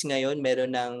 At least ngayon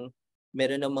meron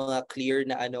ng mga clear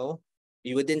na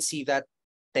you wouldn't see that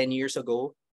 10 years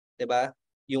ago, 'di ba?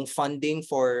 Yung funding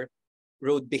for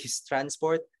road-based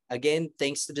transport, again,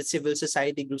 thanks to the civil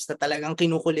society groups na talagang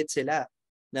kinukulit sila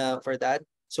na for that.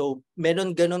 So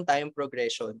meron ganun tayong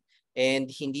progression, and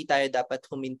hindi tayo dapat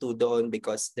huminto doon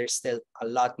because there's still a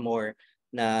lot more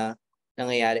na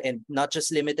nangyayari, and not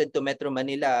just limited to Metro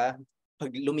Manila.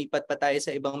 Pag lumipat pa tayo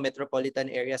sa ibang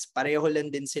metropolitan areas, pareho lang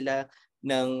din sila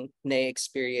ng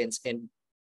na-experience, and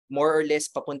more or less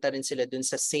papunta rin sila dun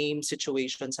sa same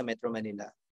situation sa Metro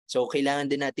Manila. So kailangan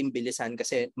din natin bilisan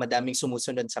kasi madaming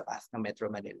sumusunod sa path ng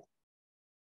Metro Manila.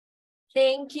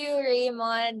 Thank you,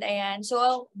 Raymond. Ayan.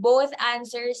 So, both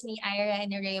answers ni Ira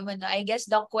and ni Raymond, I guess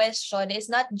the question is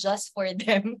not just for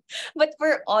them, but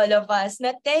for all of us.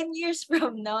 Na 10 years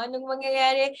from now, nung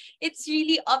mangyayari, it's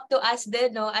really up to us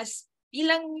din, no? As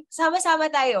bilang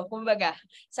sama-sama tayo, kumbaga,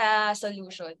 sa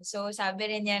solution. So,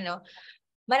 sabi rin niya, no?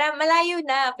 Malayo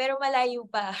na, pero malayo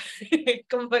pa.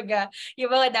 Kumbaga, yung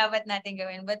mga dapat natin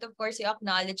gawin. But of course, you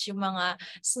acknowledge yung mga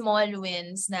small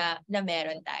wins na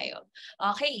meron tayo.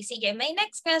 Okay, sige. My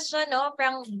next question, no,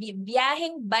 from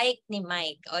biyaheng bike ni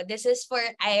Mike. This is for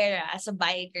Ira as a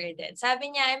biker din.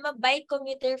 Sabi niya, I'm a bike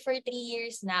commuter for 3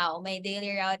 years now. My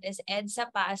daily route is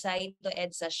EDSA Pasay to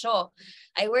EDSA Shaw.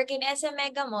 I work in SM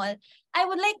Mega Mall. I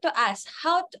would like to ask,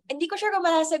 hindi ko sure kung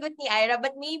masasagot ni Ira,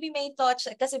 but maybe may thoughts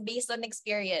kasi based on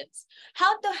experience.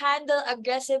 How to handle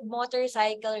aggressive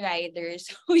motorcycle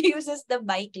riders who uses the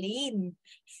bike lane?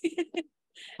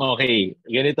 Okay,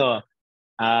 ganito.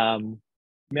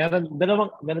 Meron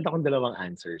akong dalawang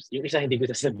answers. Yung isa hindi ko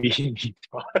sasabihin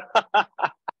dito.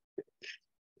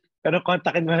 Pero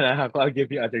kontakin mo na ako, I'll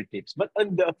give you other tips. But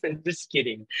just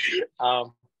kidding.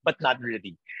 But not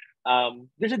really.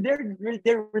 There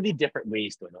are really different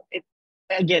ways to know.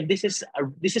 Again, this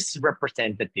is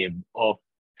representative of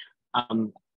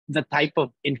the type of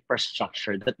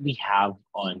infrastructure that we have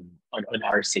on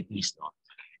our cities. No?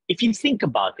 If you think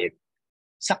about it,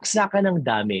 saksakan ng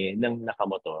dami ng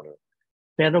nakamotor,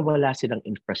 pero wala silang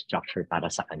infrastructure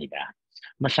para sa kanila.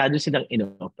 Masyado silang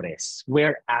ino-oppress.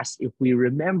 Whereas if we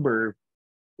remember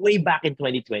way back in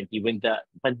 2020 when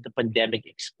the pandemic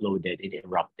exploded and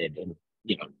erupted and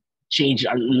changed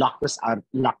our locked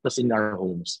us in our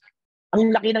homes.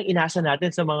 Ang laki ng inasa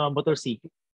natin sa mga motorsiklo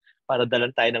para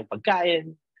dalan tayo ng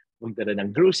pagkain, magdala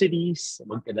ng groceries,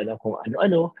 magdala ng kung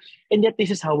ano-ano. And yet,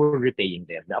 this is how we're repaying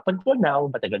them. Up until now,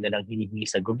 matagal na lang hinihingi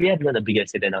sa gobyerno, nabigyan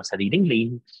sila ng sariling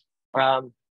lane,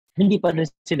 hindi pa rin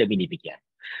sila binibigyan.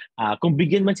 Kung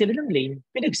bigyan man sila ng lane,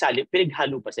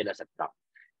 pinaghalo pa sila sa truck.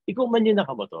 Ikaw man yung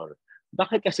nakamotor,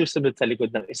 bakit ka susunod sa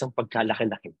likod ng isang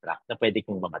pagkalaki-laking truck na pwede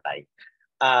kong mamatay?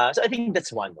 So I think that's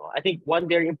one. No? I think one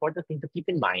very important thing to keep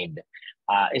in mind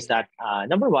is that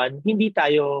number one, hindi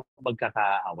tayo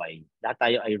magkakaaway. Lahat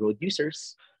tayo ay road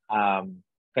users.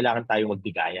 Kailangan tayong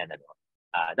magbigayan. Ano?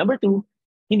 Number two,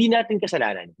 hindi natin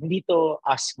kasalanan. Hindi to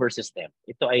us versus them.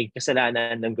 Ito ay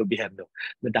kasalanan ng gobyerno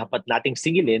na dapat nating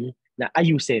singilin na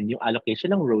ayusin yung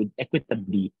allocation ng road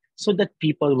equitably so that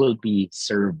people will be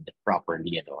served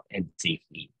properly and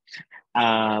safely.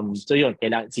 So yun,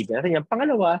 kailangan isipin natin yan.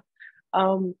 Pangalawa,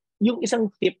 yung isang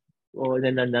tip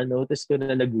na notice ko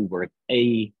na nag-work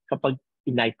ay kapag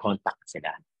in-eye contact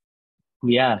sila.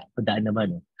 Kuya, padaan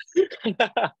naman.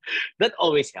 That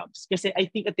always helps. Kasi I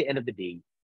think at the end of the day,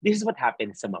 this is what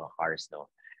happens sa mga cars. No?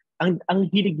 Ang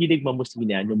hilig-hilig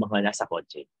mamusmina ng mga nasa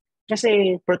kotse.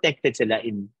 Kasi protected sila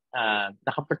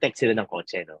naka-protect sila ng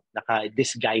kotse. No?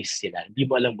 Naka-disguise sila. Hindi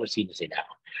mo alam kung sino sila.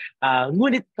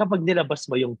 Ngunit kapag nilabas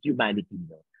mo yung humanity,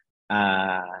 no?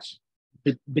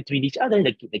 Between each other,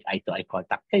 eye-to-eye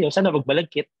contact kayo, sana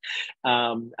magbalagkit.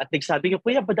 At nagsabi ko,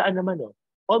 kuya, padaan naman. No?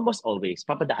 Almost always,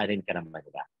 papadaanin ka naman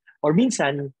nila. Or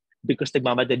minsan, because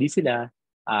nagmamadali sila,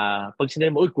 pag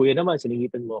sinabi mo, uy, kuya naman,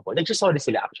 siningitan mo ako, nagsasorry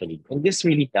sila actually. And this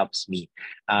really helps me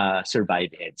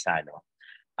survive EDSA. No?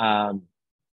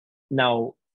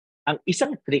 Now, ang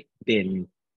isang trick din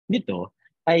nito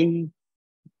ay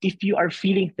if you are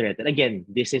feeling threatened, again,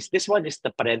 this one is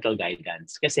the parental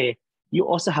guidance kasi you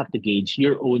also have to gauge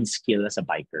your own skill as a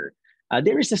biker.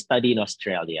 There is a study in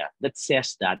Australia that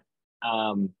says that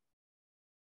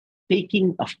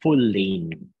taking a full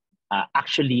lane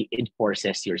actually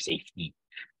enforces your safety.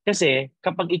 Kasi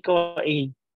kapag ikaw ay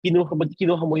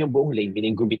kinuha mo yung buong lane,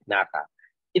 meaning gumitna ka,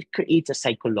 it creates a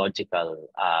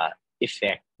psychological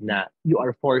effect na you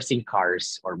are forcing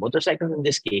cars or motorcycles in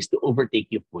this case to overtake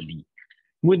you fully.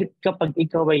 Ngunit kapag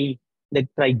ikaw ay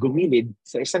nag-try gumilid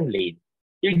sa isang lane,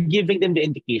 you're giving them the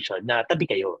indication na tabi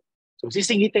kayo. So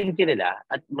sisingitan ka nila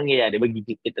at mangyayari,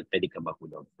 magigigit at pwede ka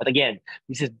mahulog. But again,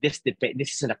 this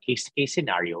is a case-to-case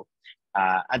scenario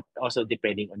and also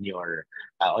depending on your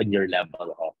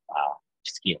level of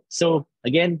skill. So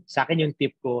again, sa akin yung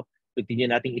tip ko, continue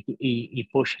natin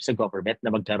i-push sa government na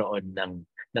magkaroon ng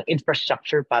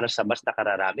infrastructure para sa mas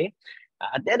nakararami.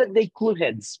 At the end of the day, cool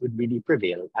heads would really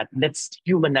prevail at let's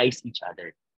humanize each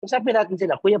other. Kung sabi natin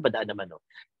sila, kuya, padaan naman, no?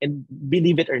 And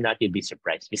believe it or not, you'll be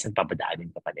surprised. Bisan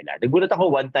papadaanin ka pa nila. Nagulat ako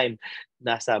one time,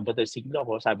 nasa motorcycle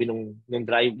ako, sabi nung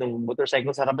motorcycle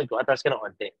sa harapan ko, atras ka ng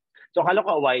onte. So akala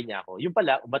ko awayin niya ako. Yung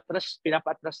pala,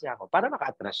 pinapa-atras niya ako para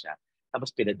maka-atras siya. Tapos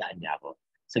pinadaan niya ako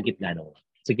sa gitna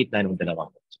ng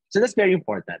dalawang. So that's very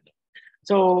important.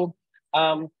 So,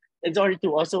 in order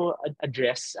to also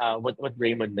address what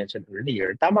Raymond mentioned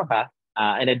earlier, tama ka,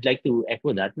 and I'd like to echo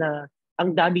that na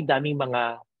ang dami-daming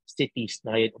mga cities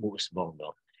na ngayon umuusbong,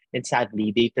 no? And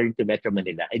sadly, they turn to Metro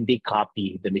Manila and they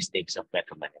copy the mistakes of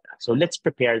Metro Manila. So let's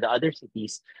prepare the other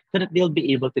cities so that they'll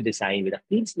be able to design with a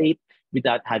clean slate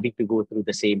without having to go through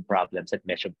the same problems and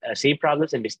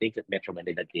mistakes that Metro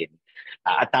Manila did.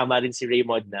 At tama rin si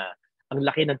Raymond na ang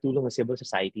laki ng tulong ng civil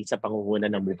society sa pangunguna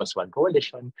ng Move as One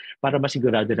Coalition para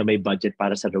masigurado na may budget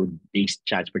para sa road-based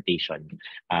transportation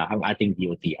ang ating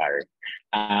DOTR.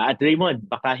 At Raymond,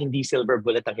 baka hindi silver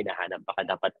bullet ang hinahanap, baka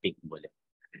dapat pink bullet.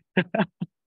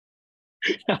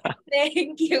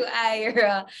 Thank you,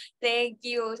 Ira. Thank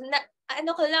you.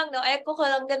 Echo ko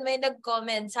lang din may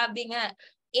nag-comment. Sabi nga,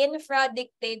 infra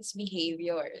dictates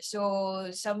behavior.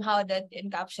 So, somehow that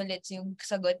encapsulates yung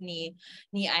sagot ni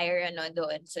Ira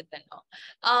doon sa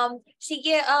tanong.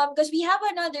 Sige, because we have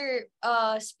another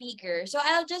speaker. So,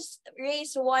 I'll just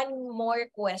raise one more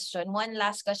question. One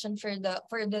last question for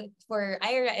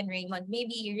Ira and Raymond.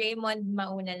 Maybe Raymond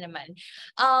mauna naman.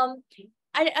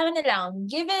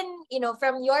 Given,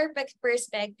 from your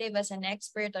perspective as an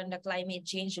expert on the climate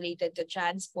change related to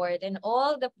transport and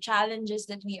all the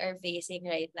challenges that we are facing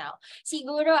right now,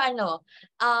 siguro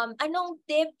anong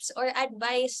tips or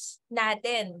advice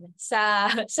natin sa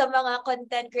mga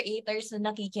content creators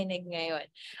na nakikinig ngayon?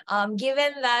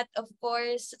 Given that, of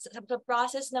course, sa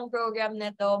process ng program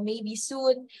na to, maybe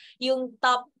soon, yung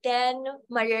top 10,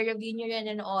 ma-review nyo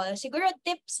rin and all. Siguro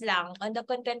tips lang on the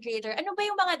content creator. Ano ba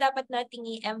yung mga dapat nating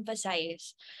nating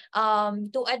i-emphasize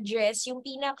to address yung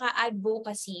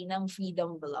pinaka-advocacy ng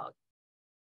Freedom Blog?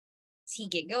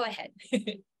 Sige, go ahead.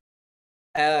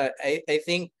 I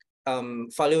think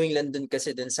following lang dun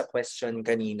kasi dun sa question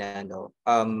kanina, no,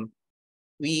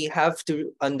 we have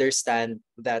to understand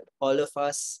that all of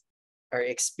us are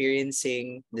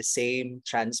experiencing the same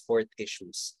transport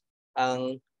issues.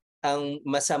 Ang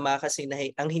masama kasi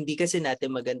ang hindi kasi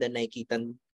natin maganda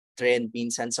nakikitang trend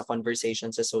minsan sa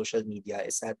conversation sa social media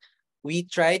is that we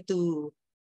try to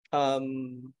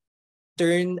um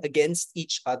turn against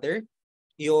each other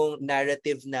yung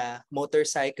narrative na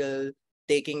motorcycle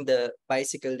taking the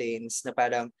bicycle lanes, na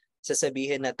parang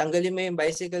sasabihin na tanggalin mo yung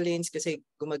bicycle lanes kasi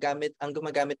gumagamit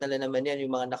nila naman yan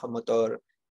yung mga nakamotor.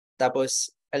 Tapos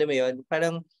alam mo yon,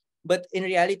 parang but in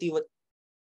reality what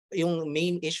yung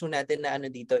main issue natin na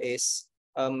ano dito is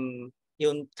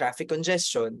yung traffic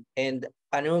congestion, and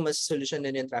paano mo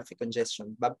masosolusyonan yung traffic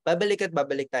congestion. Babalik at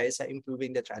babalik tayo sa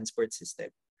improving the transport system.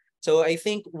 So I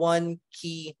think one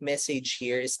key message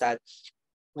here is that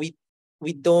we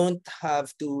don't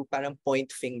have to parang point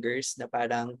fingers na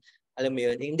parang alam mo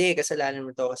yun, hindi, kasalanan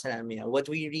mo to, kasalanan mo yan. What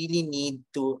we really need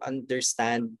to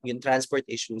understand yung transport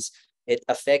issues, it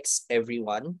affects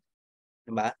everyone,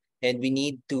 diba? And we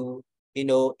need to,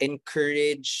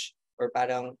 encourage or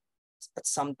parang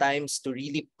sometimes to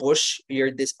really push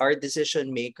our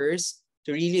decision makers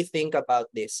to really think about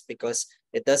this, because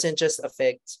it doesn't just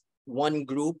affect one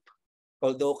group.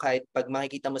 Although kahit pag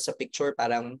makikita mo sa picture,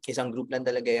 parang isang group lang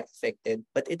talaga yung affected,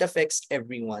 but it affects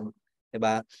everyone,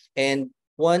 diba? And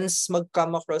once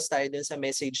mag-come across tayo dun sa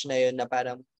message na yun na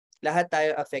parang lahat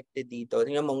tayo affected dito.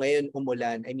 Tingnan mo ngayon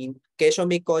umulan. I mean, kesyo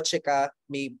may kotse ka,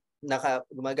 may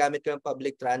gumagamit ka ng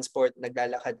public transport,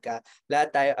 naglalakad ka,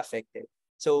 lahat tayo affected.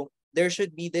 So there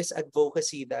should be this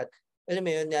advocacy that, alam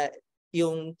mo yun, na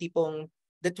yung tipong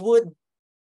that would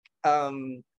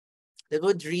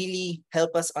really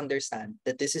help us understand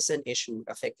that this is an issue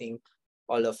affecting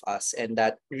all of us and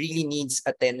that really needs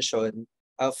attention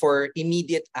for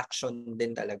immediate action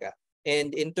din talaga.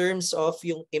 And in terms of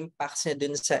yung impacts na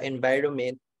dun sa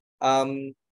environment,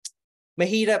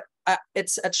 mahirap,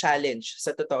 it's a challenge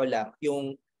sa totoo lang.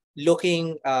 Yung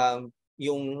looking,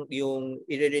 yung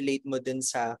i-relate mo dun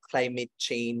sa climate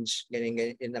change,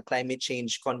 ganyan, in a climate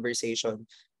change conversation.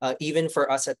 Even for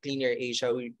us at Cleaner Asia,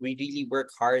 we really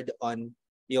work hard on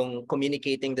yung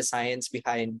communicating the science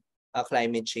behind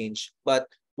climate change. But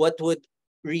what would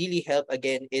really help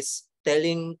again is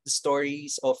telling the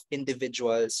stories of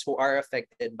individuals who are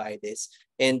affected by this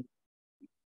and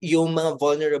yung mga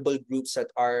vulnerable groups that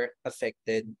are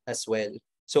affected as well.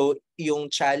 So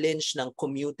yung challenge ng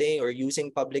commuting or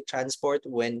using public transport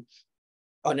when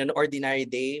on an ordinary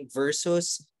day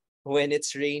versus when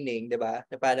it's raining, 'di ba?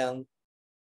 Na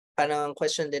parang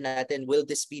question din natin, will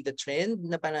this be the trend?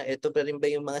 Na parang ito pa rin ba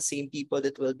yung mga same people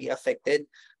that will be affected?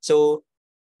 So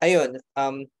ayun,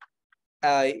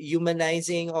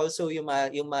 humanizing also yung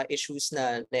mga issues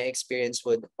na experience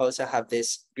would also have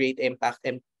this great impact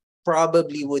and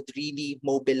probably would really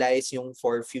mobilize yung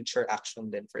for future action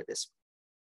then for this.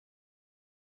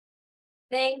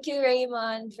 Thank you,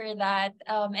 Raymond, for that.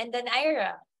 And then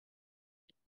Ira.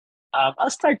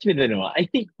 I'll start with I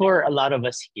think for a lot of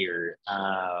us here,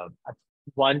 at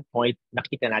one point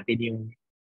nakita natin yung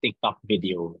TikTok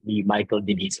video ni Michael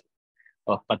Diniz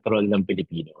of Patrol ng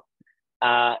Pilipino.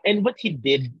 And what he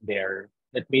did there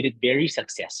that made it very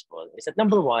successful is that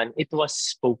number one, it was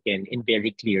spoken in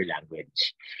very clear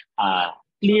language.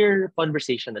 Clear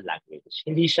conversational language.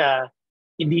 Hindi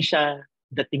siya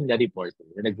dating na reporter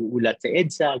na nag-uulat sa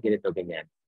EDSA, ganito, ganyan.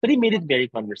 But he made it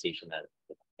very conversational.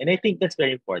 And I think that's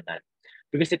very important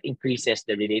because it increases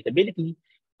the relatability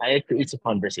and it creates a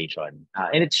conversation.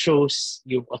 And it shows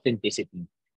yung authenticity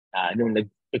nung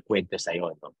nagkikwento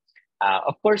sa'yo. No?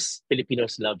 Of course,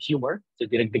 Filipinos love humor. So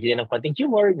dinagbigyan ng konting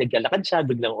humor, naglalakad siya,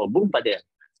 biglang boom pa din.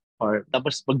 Or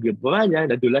tapos pag bumaba niya,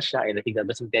 nadulas siya, and I think that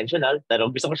was intentional. Pero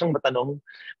gusto ko siyang matanong.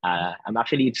 I'm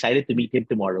actually excited to meet him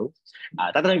tomorrow.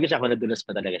 Tatanungin ko siya kung nadulas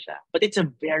pa talaga siya. But it's a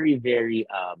very, very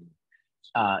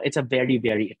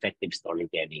effective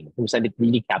storytelling. Kung saan it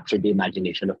really captured the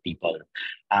imagination of people.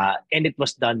 And it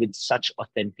was done with such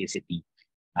authenticity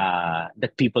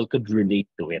that people could relate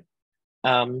to it.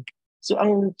 So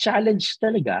ang challenge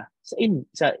talaga sa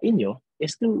inyo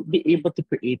is to be able to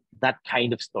create that kind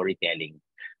of storytelling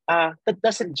that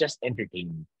doesn't just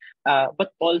entertain,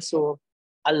 but also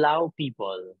allow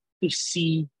people to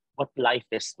see what life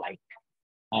is like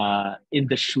in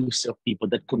the shoes of people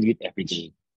that commute every day.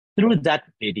 Through that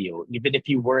video, even if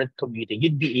you weren't commuting,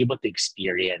 you'd be able to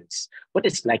experience what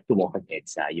it's like to walk on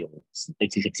EDSA. Yung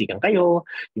nagsisiksikan kayo,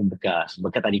 yung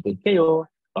magkatalikod kayo,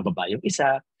 bababa yung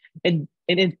isa. And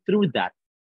then through that,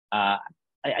 uh,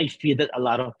 I feel that a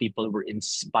lot of people were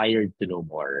inspired to know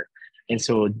more. And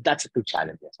so that's two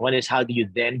challenges. One is how do you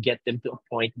then get them to a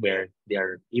point where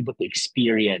they're able to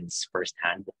experience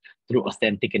firsthand through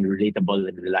authentic and relatable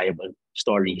and reliable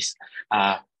stories,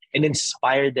 uh, and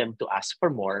inspire them to ask for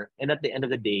more. And at the end of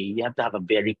the day, you have to have a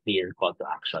very clear call to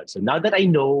action. So now that I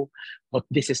know what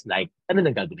this is like, ano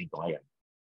nang gagawin ko ngayon?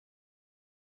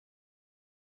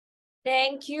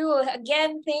 Thank you.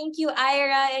 Again, thank you,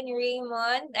 Ira and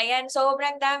Raymond. Ayan,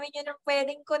 sobrang dami nyo ng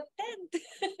pwedeng content.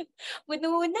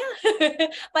 Muna.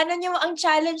 Paano nyo, ang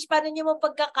challenge, paano nyo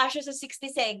mapagkakasya sa 60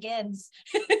 seconds?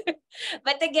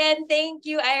 But again, thank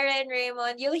you, Ira and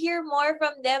Raymond. You'll hear more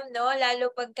from them, no? Lalo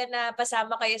pagka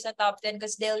napasama kayo sa top 10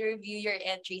 because they'll review your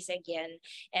entries again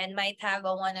and might have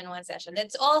a one-on-one session.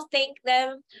 Let's all thank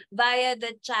them via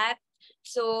the chat.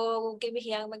 So, huwag kayo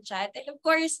mahiyang mag-chat. And of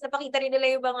course, napakita rin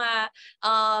nila yung mga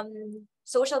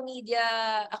social media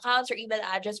accounts or email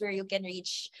address where you can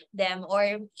reach them,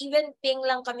 or even ping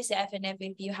lang kami sa FNF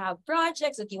if you have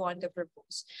projects that you want to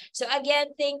propose. So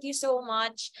again, thank you so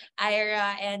much,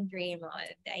 Ira and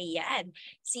Raymond. Ayan.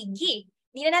 Sige.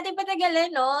 Hindi na natin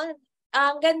patagalan, no?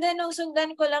 Ang ganda nung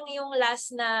sundan ko lang yung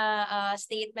last na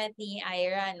statement ni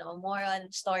Ira, no? More on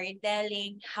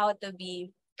storytelling, how to be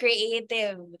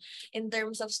creative in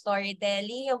terms of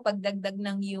storytelling, yung pagdagdag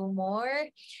ng humor.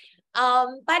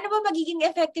 Paano ba magiging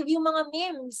effective yung mga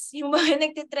memes, yung mga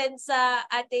nagtitrend sa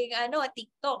ating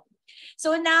TikTok?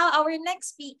 So now, our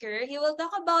next speaker, he will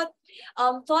talk about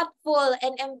thoughtful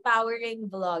and empowering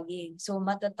vlogging. So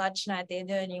matatouch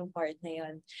natin yun yung part na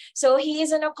yun. So he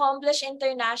is an accomplished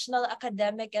international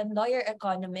academic and lawyer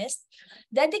economist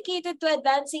dedicated to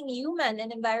advancing human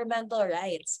and environmental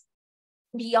rights.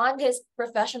 Beyond his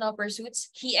professional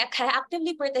pursuits, he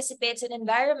actively participates in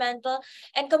environmental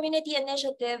and community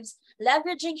initiatives,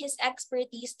 leveraging his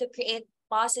expertise to create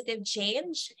positive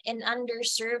change in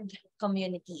underserved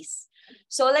communities.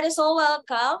 So let us all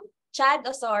welcome Chad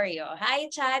Osorio.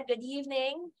 Hi, Chad. Good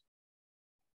evening.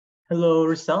 Hello,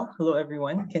 Rosel. Hello,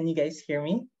 everyone. Can you guys hear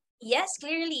me? Yes,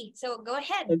 clearly. So go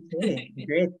ahead. Okay,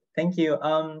 great. Thank you.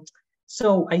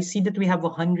 So I see that we have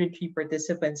 103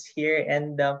 participants here,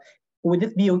 and would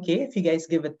it be okay if you guys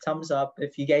give a thumbs up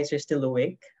if you guys are still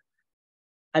awake?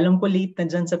 Alam ko late na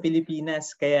dyan sa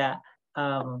Pilipinas, kaya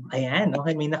ayan,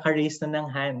 okay, may naka-raise na ng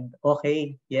hand.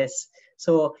 Okay, yes.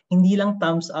 So, hindi lang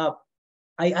thumbs up.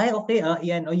 Ay, okay,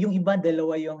 yan. O, yung iba,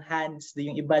 dalawa yung hands.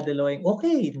 Yung iba, dalawa yung,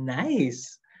 okay,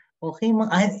 nice. Okay,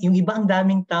 yung iba ang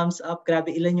daming thumbs up. Grabe,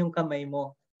 ilan yung kamay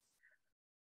mo?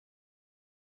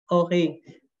 Okay.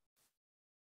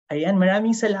 Ayan,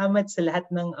 maraming salamat sa lahat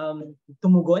ng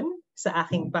tumugon sa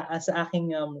aking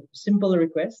simple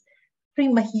request. Pero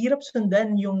mahirap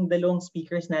sundan yung dalawang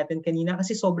speakers natin kanina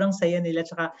kasi sobrang saya nila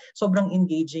tsaka sobrang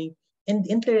engaging. And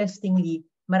interestingly,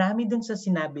 marami dun sa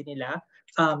sinabi nila,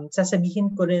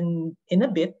 sasabihin ko rin in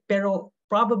a bit, pero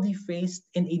probably phrased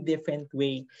in a different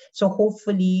way. So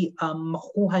hopefully,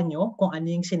 makukuha nyo kung ano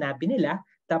yung sinabi nila,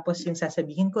 tapos yung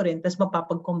sasabihin ko rin, tapos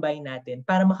mapapag-combine natin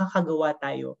para makakagawa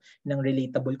tayo ng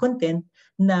relatable content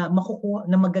na makukuha,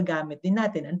 na magagamit din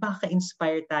natin at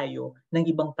makaka-inspire tayo ng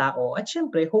ibang tao. At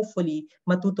syempre, hopefully,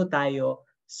 matuto tayo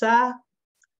sa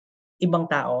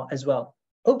ibang tao as well.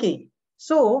 Okay,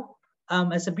 so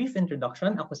as a brief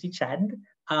introduction, ako si Chad.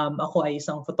 Ako ay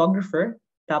isang photographer.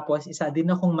 Tapos isa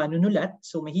din akong manunulat.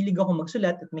 So mahilig akong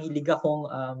magsulat at mahilig akong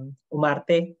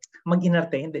umarte.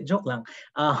 Mag-inarte, hindi, joke lang.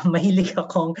 Mahilig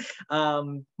akong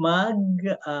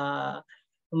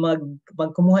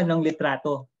magkumuha ng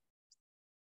litrato.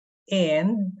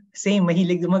 And same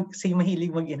mahilig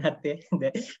mag-inarte.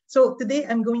 So today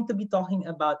I'm going to be talking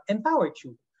about Empower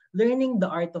You, learning the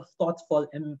art of thoughtful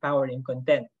and empowering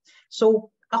content.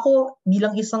 So ako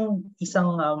bilang isang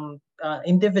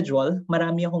individual,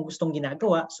 marami akong gustong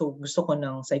ginagawa. So gusto ko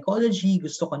ng psychology,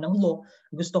 gusto ko ng law,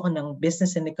 gusto ko ng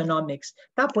business and economics.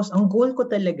 Tapos ang goal ko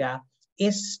talaga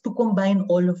is to combine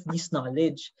all of this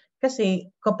knowledge.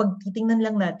 Kasi kapag titingnan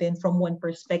lang natin from one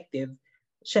perspective,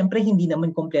 syempre hindi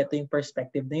naman kompleto yung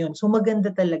perspective na yun. So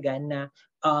maganda talaga na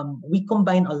we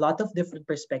combine a lot of different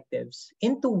perspectives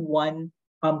into one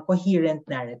coherent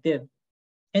narrative.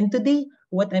 And today,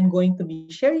 what I'm going to be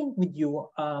sharing with you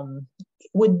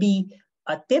would be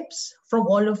tips from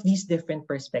all of these different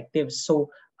perspectives. So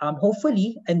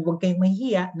hopefully, and huwag kayong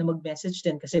mahihiya na mag-message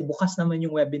din kasi bukas naman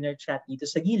yung webinar chat dito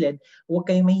sa gilid, huwag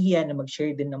kayong mahihiya na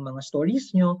mag-share din ng mga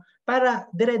stories nyo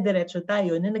para dire-diretso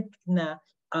tayo na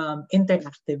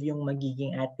interactive yung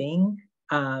magiging ating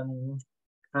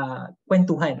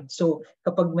kwentuhan. So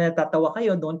kapag natatawa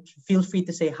kayo, don't feel free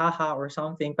to say haha or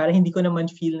something para hindi ko naman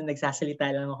feel na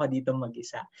nagsasalita lang ako dito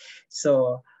mag-isa.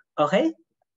 So, okay?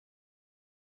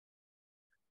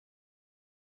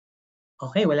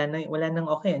 Okay, wala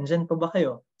nang okay. Andyan pa ba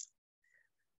kayo?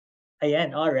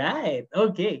 Ayan, all right.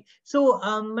 Okay. So,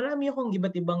 marami akong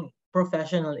iba't ibang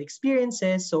professional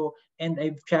experiences. So, and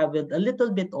I've traveled a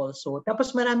little bit also.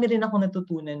 Tapos marami rin ako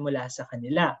natutunan mula sa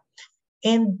kanila.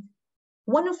 And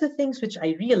one of the things which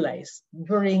I realized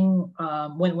during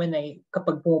when I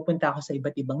kapag pumupunta ako sa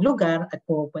iba't ibang lugar at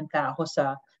pumupunta ako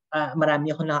sa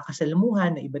marami akong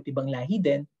nakakasalamuhan na iba't ibang lahi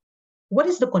din, what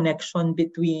is the connection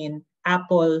between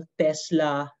Apple,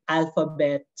 Tesla,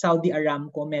 Alphabet, Saudi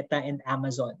Aramco, Meta, and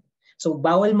Amazon? So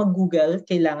bawal mag-Google,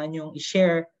 kailangan yung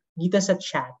i-share dito sa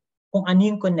chat kung ano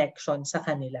yung connection sa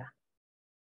kanila.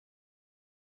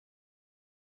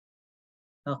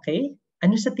 Okay?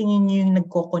 Ano sa tingin niyo yung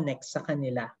nagko-connect sa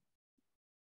kanila?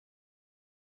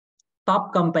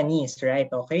 Top companies, right?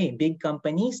 Okay, big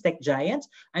companies, tech giants.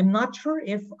 I'm not sure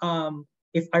if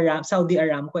Saudi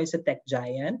Aramco is a tech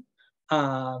giant.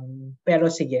 Pero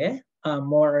sige,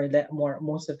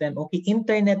 most of them. Okay,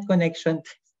 internet connection.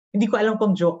 Hindi ko alam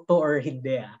kung joke to or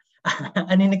hindi.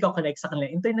 Ano yung nagko-connect sa kanila?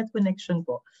 Internet connection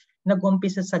po.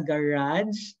 Nag-umpisa sa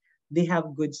garage. They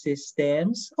have good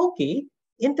systems. Okay,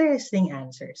 interesting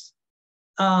answers.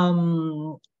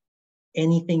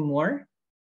 Anything more?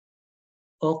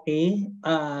 Okay.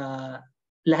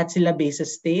 Lahat sila based sa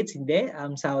states, hindi.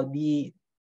 Saudi,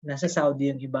 nasa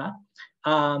Saudi yung iba.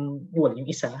 Well,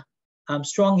 yung isa.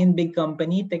 Strong in big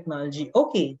company, technology.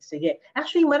 Okay, sige.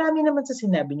 Actually, marami naman sa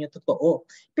sinabi niyo totoo.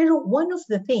 Pero one of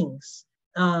the things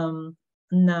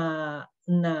na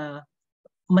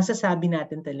masasabi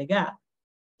natin talaga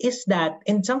is that,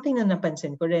 and something na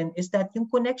napansin ko rin, is that yung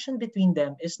connection between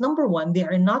them is, number one, they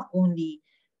are not only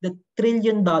the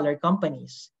trillion-dollar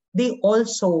companies, they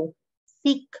also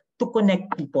seek to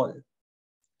connect people.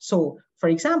 So, for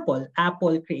example,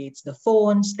 Apple creates the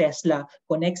phones, Tesla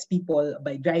connects people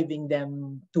by driving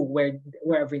them to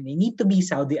wherever they need to be.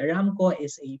 Saudi Aramco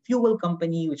is a fuel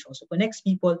company which also connects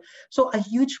people. So a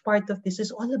huge part of this is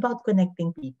all about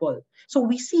connecting people. So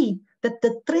we see that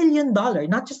the trillion-dollar,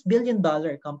 not just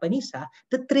billion-dollar companies,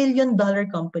 the trillion-dollar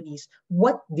companies,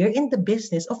 what they're in the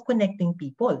business of connecting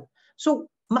people. So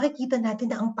makikita natin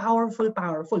na ang powerful.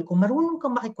 Kung marunong ka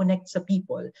makikonnect sa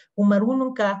people, kung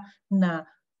marunong ka na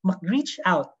mag-reach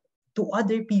out to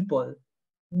other people,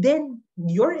 then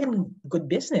you're in good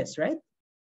business, right?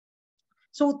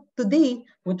 So today,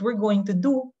 what we're going to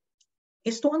do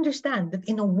is to understand that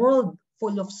in a world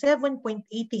full of 7.88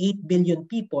 billion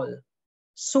people,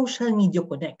 social media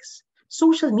connects.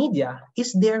 Social media is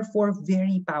therefore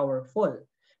very powerful.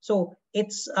 So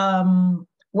it's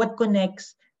what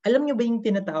connects. Alam niyo ba yung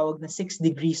tinatawag na 6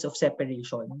 degrees of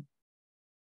separation?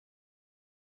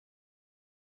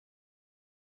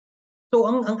 So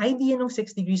ang idea ng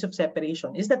 6 degrees of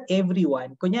separation is that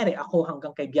everyone, kunyari ako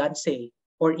hanggang kay Beyonce,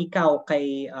 or ikaw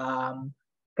kay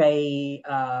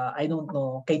I don't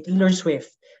know, kay Taylor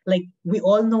Swift, like we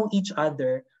all know each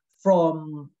other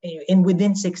from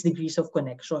within 6 degrees of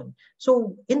connection.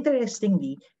 So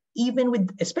interestingly,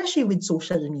 especially with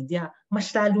social media, mas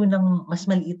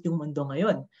maliit yung mundo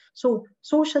ngayon. So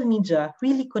social media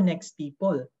really connects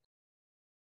people.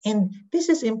 And this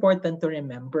is important to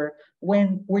remember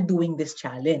when we're doing this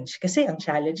challenge. Kasi ang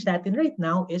challenge natin right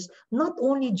now is not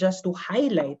only just to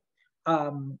highlight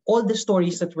all the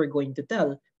stories that we're going to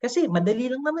tell. Kasi madali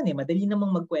lang naman madali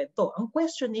namang magkwento. Ang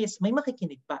question is, may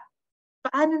makikinig pa.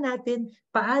 Paano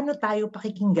tayo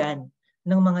pakikinggan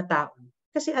ng mga tao?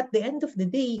 Kasi at the end of the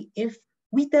day, if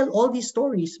we tell all these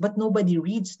stories but nobody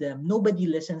reads them, nobody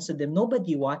listens to them,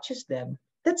 nobody watches them,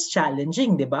 that's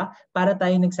challenging, di ba? Para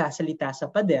tayo nagsasalita sa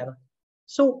pader.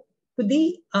 So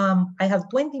today, I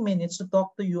have 20 minutes to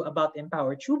talk to you about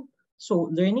EmpowerTube. So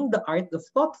learning the art of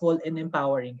thoughtful and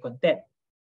empowering content.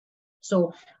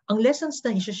 So ang lessons na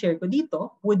i-share ko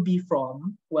dito would be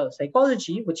from, well,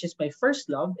 psychology, which is my first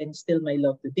love and still my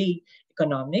love today,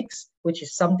 economics, which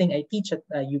is something I teach at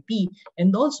UP,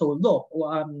 and also law,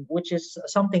 which is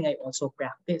something I also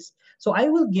practice. So I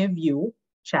will give you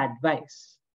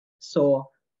Chadvice. So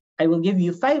I will give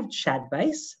you 5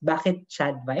 Chadvice. Bakit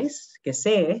Chadvice?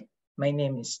 Kasi my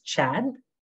name is Chad,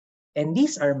 and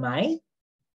these are my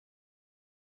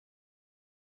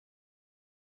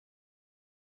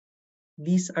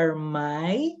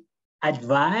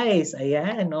advice.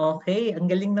 Ayan, okay. Ang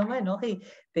galing naman. Okay,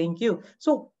 thank you.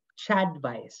 So,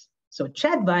 Chadvice. So,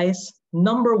 Chadvice,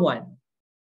 number 1.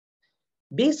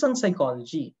 Based on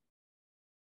psychology,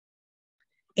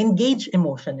 engage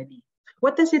emotionally.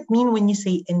 What does it mean when you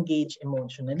say engage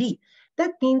emotionally?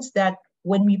 That means that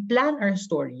when we plan our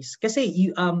stories,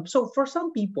 kasi so for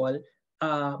some people,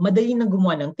 madali na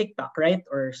gumawa ng TikTok, right?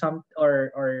 Or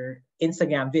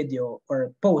Instagram video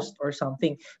or post or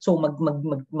something. So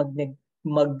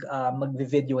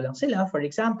mag-video lang sila, for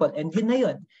example, and yun na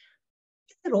yun.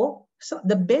 Pero so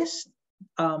the best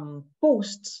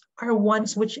posts are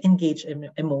ones which engage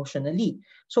emotionally.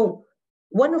 So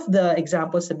one of the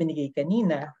examples na binigay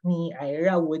kanina ni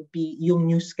Ira would be yung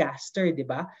newscaster, di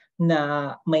ba?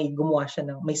 Na may gumawa siya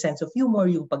ng may sense of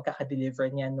humor yung pagkaka-deliver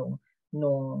niya nung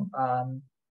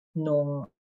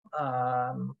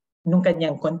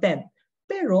kanyang content.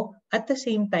 Pero at the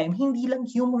same time, hindi lang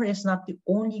humor is not the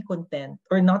only content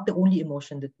or not the only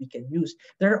emotion that we can use.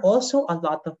 There are also a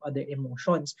lot of other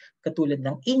emotions katulad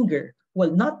ng anger.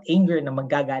 Well, not anger na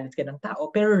magagalit ka ng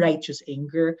tao, pero righteous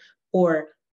anger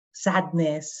or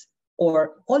sadness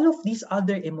or all of these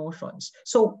other emotions.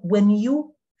 So when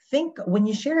you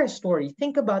share a story,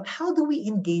 think about how do we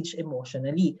engage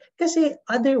emotionally? Kasi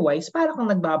otherwise, parang kang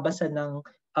nagbabasa ng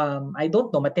I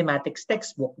don't know, mathematics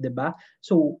textbook, 'di ba?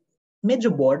 So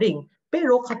medyo boring.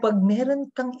 Pero kapag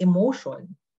meron kang emotion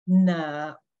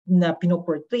na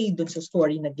pinoportray dun sa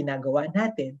story na ginagawa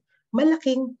natin,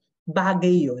 malaking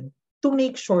bagay yun to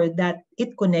make sure that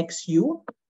it connects you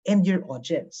and your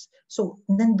audience. So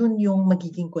nandun yung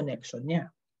magiging connection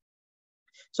niya.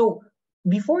 So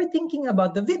before thinking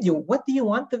about the video, what do you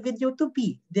want the video to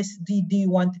be? Do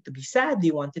you want it to be sad? Do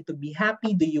you want it to be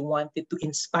happy? Do you want it to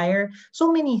inspire?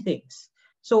 So many things.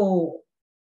 So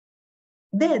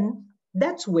then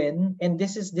that's when, and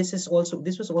this was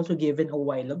also given a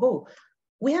while ago,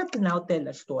 we have to now tell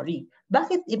a story.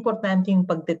 Bakit importante yung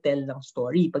pagtetel ng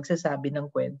story, pagsasabi ng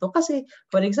kwento? Kasi,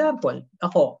 for example,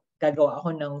 gagawa ako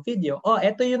ng video.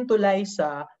 Eto yung tulay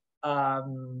sa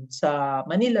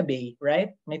Manila Bay,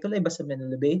 right? May tulay ba sa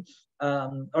Manila Bay?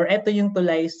 Or eto yung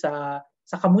tulay sa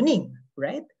Kamuning,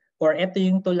 right? Or eto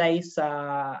yung tulay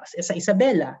sa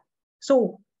Isabela.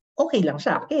 So, okay lang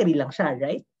siya, carry lang siya,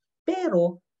 right?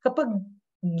 Pero kapag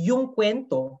yung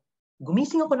kwento,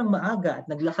 gumising ako ng maaga at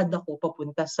naglakad ako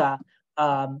papunta sa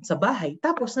bahay,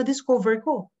 tapos na-discover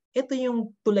ko, ito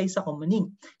yung tulay sa Kamuning.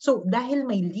 So dahil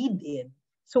may lead-in,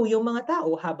 so yung mga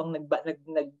tao habang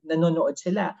nanonood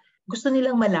sila, gusto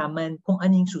nilang malaman kung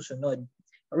ano yung susunod.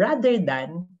 Rather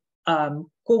than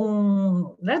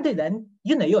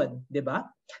yun na yun, di ba?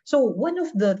 So one of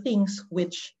the things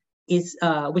which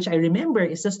I remember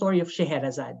is the story of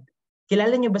Scheherazade.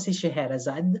 Kilala niyo ba si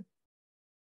Scheherazade?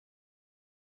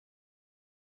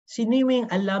 Sino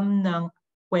yung alam ng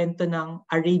kwento ng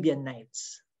Arabian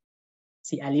Nights?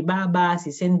 Si Alibaba,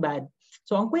 si Sinbad.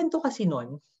 So ang kwento kasi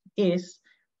nun is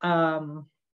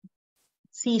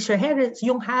si Scheherazade,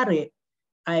 yung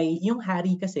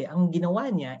hari kasi ang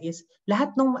ginawa niya is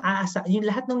lahat ng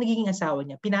nagiging asawa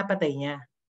niya pinapatay niya.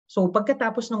 So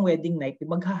pagkatapos ng wedding night,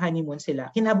 magha-honeymoon sila,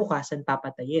 kinabukasan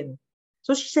papatayin.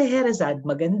 So si Scheherazade,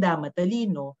 maganda,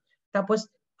 matalino, tapos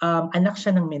anak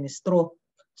siya ng ministro.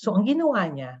 So ang ginawa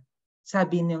niya,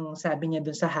 sabi niya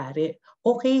dun sa hari,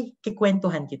 okay,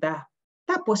 kikwentuhan kita.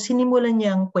 Tapos sinimulan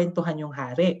niyang kwentuhan yung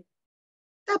hari.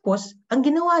 Tapos ang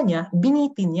ginawa niya,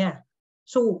 binitin niya.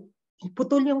 So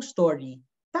putol yung story.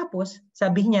 Tapos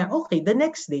sabi niya, okay, the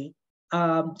next day,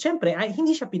 syempre,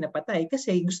 hindi siya pinapatay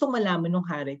kasi gusto malaman ng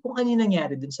hari kung ano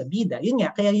nangyari dun sa bida. Yun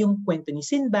nga, kaya yung kwento ni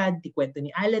Sinbad, kwento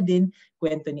ni Aladdin,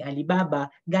 kwento ni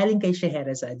Alibaba, galing kay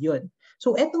Scheherazade yun.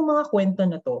 So etong mga kwento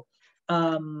na to,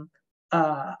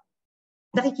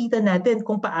 nakikita natin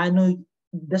kung paano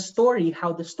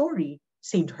how the story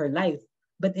saved her life.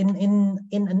 But in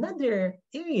another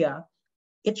area,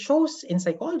 it shows in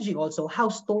psychology also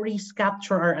how stories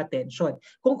capture our attention.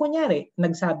 Kung kunyari,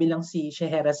 nagsabi lang si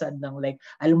Scheherazade ng like,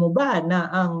 alam mo ba na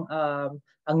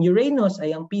ang Uranus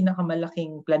ay ang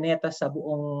pinakamalaking planeta sa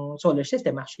buong solar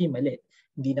system? Actually, mali.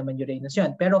 Hindi naman Uranus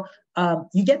yun. Pero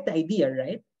you get the idea,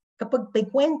 right? Kapag may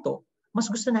kwento, mas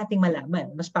gusto nating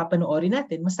malaman, mas papanoorin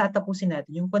natin, mas tatapusin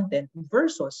natin yung content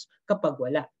versus kapag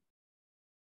wala.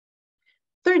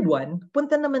 Third one,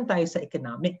 punta naman tayo sa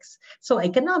economics. So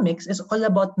economics is all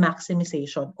about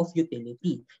maximization of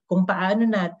utility. Kung paano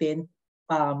natin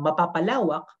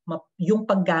mapapalawak yung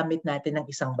paggamit natin ng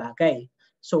isang bagay.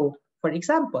 So for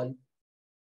example,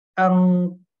 ang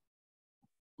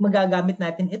magagamit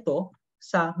natin ito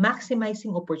sa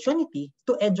maximizing opportunity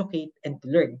to educate and to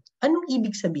learn. Anong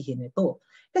ibig sabihin nito?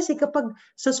 Kasi kapag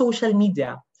sa social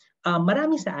media,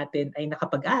 marami sa atin ay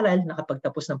nakapag-aral,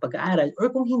 nakapagtapos ng pag-aaral,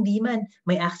 or kung hindi man,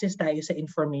 may access tayo sa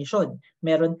information.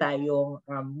 Meron tayong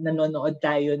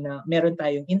meron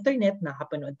tayong internet,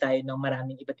 nakapanood tayo ng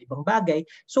maraming iba't ibang bagay.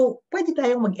 So, pwede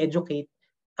tayong mag-educate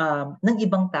ng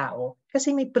ibang tao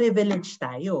kasi may privilege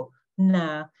tayo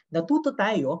na natuto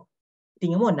tayo.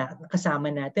 Tingnan mo na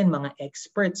kasama natin mga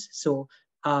experts. So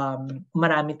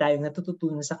marami tayong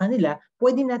natututunan sa kanila.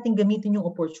 Pwede natin gamitin yung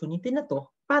opportunity na to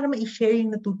para ma-share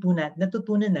yung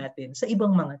natutunan natin sa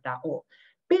ibang mga tao.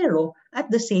 Pero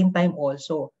at the same time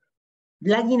also,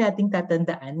 lagi nating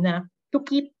tatandaan na to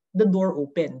keep the door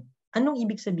open. Anong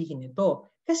ibig sabihin nito?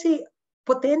 Kasi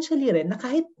potentially rin na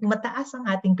kahit mataas ang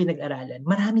ating pinag-aralan,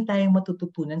 marami tayong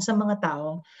matututunan sa mga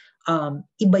taong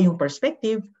iba yung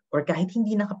perspective or kahit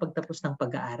hindi nakapagtapos ng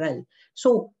pag-aaral.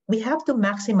 So we have to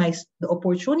maximize the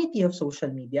opportunity of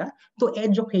social media to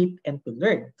educate and to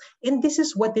learn. And this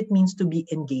is what it means to be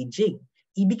engaging.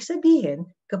 Ibig sabihin,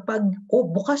 kapag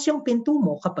bukas yung pinto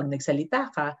mo, kapag nagsalita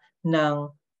ka ng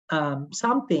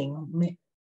something,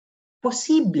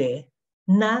 posible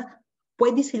na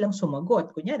pwede silang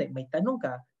sumagot. Kunyari, may tanong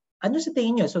ka, ano sa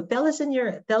tingin nyo? So tell us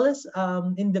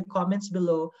in the comments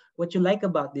below what you like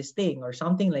about this thing or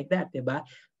something like that, 'di ba?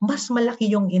 Mas malaki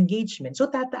yung engagement. So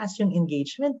tataas yung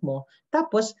engagement mo.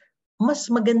 Tapos mas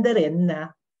maganda rin na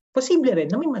posible rin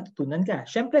na may matutunan ka.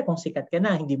 Syempre kung sikat ka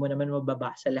na, hindi mo naman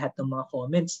mababasa lahat ng mga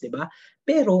comments, 'di ba?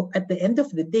 Pero at the end of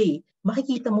the day,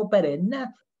 makikita mo pa rin na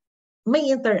may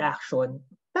interaction.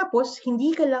 Tapos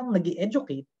hindi ka lang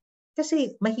nag-educate.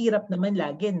 Kasi mahirap naman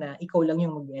lagi na ikaw lang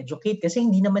yung mag-educate kasi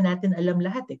hindi naman natin alam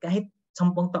lahat eh. Kahit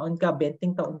 10 taon ka,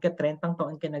 20 taon ka, 30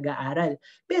 taon ka nag-aaral.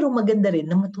 Pero maganda rin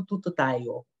na matututo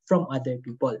tayo from other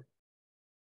people.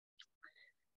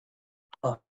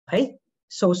 Okay?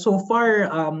 So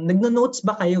far, nagno-notes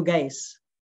ba kayo guys?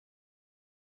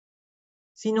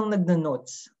 Sinong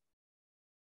nagno-notes?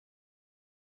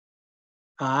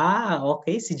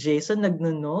 Okay. Si Jason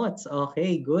nagno-notes.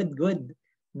 Okay, good.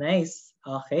 Nice.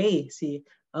 Okay.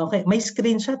 Okay, may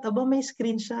screenshot. Aba, may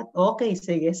screenshot. Okay,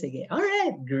 sige.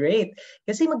 Alright, great.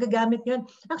 Kasi magagamit yun.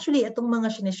 Actually, itong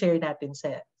mga sinishare natin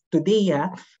sa today,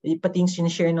 pati yung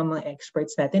sinishare ng mga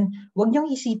experts natin, huwag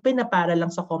niyong isipin na para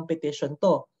lang sa competition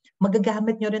to.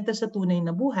 Magagamit niyo rin to sa tunay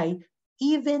na buhay,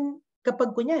 even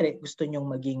kapag kunyari gusto nyong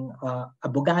maging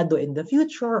abogado in the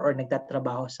future or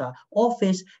nagtatrabaho sa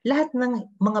office, lahat ng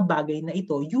mga bagay na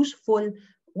ito useful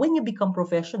when you become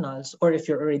professionals or if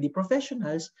you're already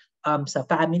professionals sa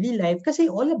family life kasi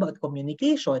all about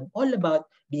communication, all about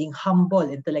being humble,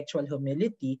 intellectual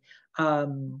humility.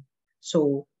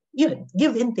 So, yun,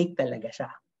 give and take talaga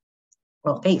siya.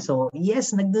 Okay, so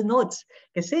yes, nagdo-notes.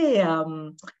 Kasi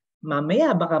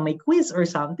mamaya baka may quiz or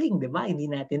something, di ba? Hindi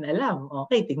natin alam.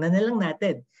 Okay, tingnan na lang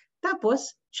natin.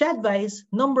 Tapos, advice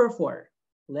number 4.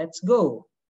 Let's go.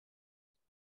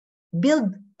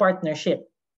 Build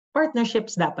partnership.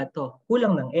 Partnerships dapat to.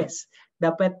 Kulang ng S.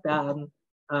 Dapat,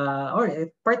 or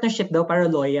partnership daw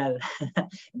para loyal.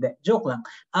 Joke lang.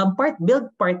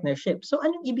 Build partnership. So,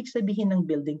 anong ibig sabihin ng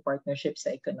building partnership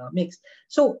sa economics?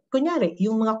 So, kunyari,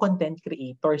 yung mga content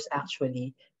creators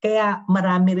actually, kaya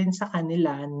marami rin sa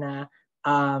kanila na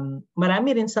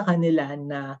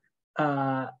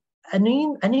ano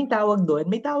yung tawag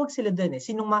doon? May tawag sila doon eh.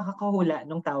 Sinong makakahula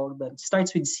nung tawag doon?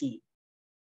 Starts with C.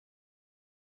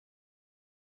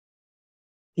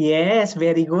 Yes,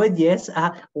 very good. Yes.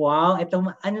 Wow, ito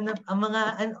ang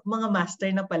mga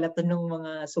master na pala to ng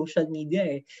mga social media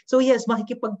eh. So yes,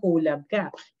 makikipag-collab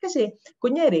ka. Kasi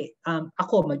kunyari,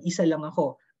 ako mag-isa lang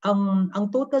ako. Ang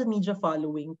total media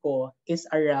following ko is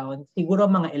around siguro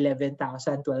mga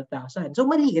 11,000, 12,000. So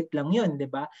maliit lang 'yun,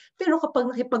 'di ba? Pero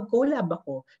kapag nakipag-collab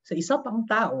ako sa isa pang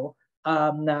tao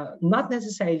na not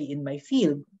necessarily in my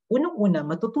field, unang-una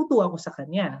matututo ako sa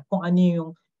kanya kung ano yung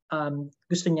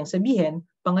gusto niyang sabihin.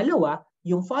 Pangalawa,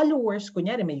 yung followers,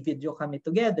 kunyari may video kami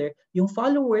together, yung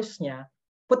followers niya,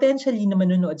 potentially na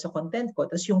manonood sa content ko,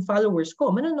 tapos yung followers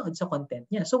ko, manonood sa content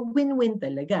niya. So, win-win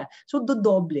talaga. So,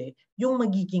 dodoble yung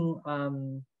magiging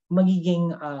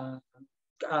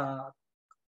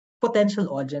potential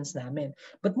audience namin.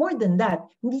 But more than that,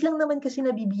 hindi lang naman kasi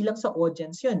nabibilang sa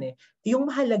audience yun eh. Yung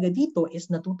mahalaga dito is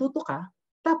natututo ka,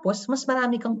 tapos mas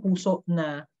marami kang puso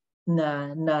na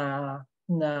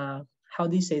how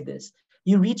do you say this?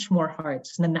 You reach more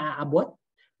hearts na naaabot.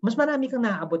 Mas marami kang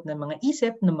naaabot ng mga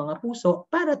isip, ng mga puso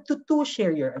para to share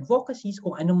your advocacies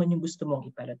kung ano man yung gusto mong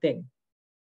iparating.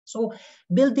 So,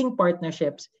 building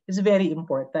partnerships is very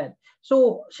important.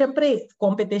 So, syempre,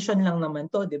 competition lang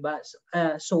naman to, di ba?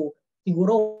 So,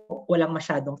 siguro walang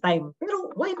masyadong time.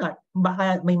 Pero why not?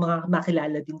 Baka may mga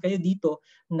makilala din kayo dito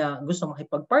na gusto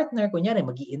makipag-partner. Kunyari,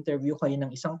 mag-i-interview kayo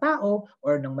ng isang tao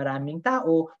or ng maraming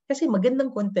tao kasi magandang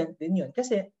content din yun.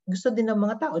 Kasi gusto din ng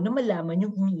mga tao na malaman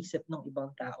yung iniisip ng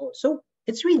ibang tao. So,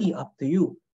 it's really up to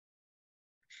you.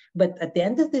 But at the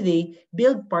end of the day,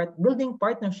 building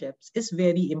partnerships is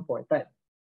very important.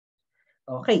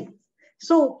 Okay.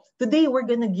 So today we're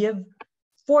gonna give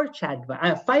 5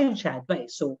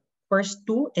 chadvice. So first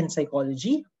 2 in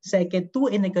psychology, second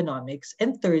 2 in economics,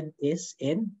 and third is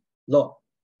in law.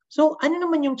 So ano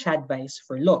naman yung chadvice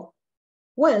for law?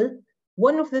 Well,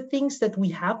 one of the things that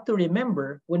we have to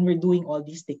remember when we're doing all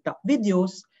these TikTok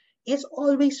videos is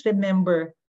always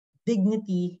remember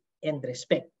dignity and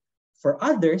respect for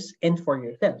others and for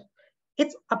yourself.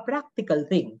 It's a practical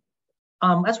thing,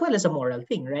 as well as a moral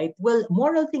thing, right? Well,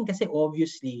 moral thing kasi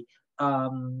obviously,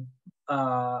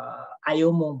 ayaw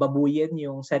mong babuyin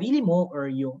yung sarili mo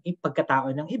or yung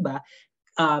pagkatao ng iba.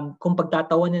 Kung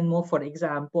pagtatawanan mo, for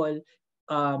example,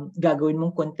 gagawin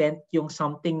mong content yung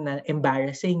something na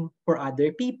embarrassing for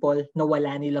other people na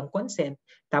wala nilang consent,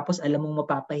 tapos alam mong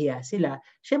mapapahiya sila,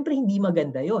 syempre hindi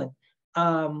maganda yon.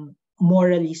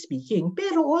 Morally speaking.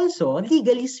 Pero also,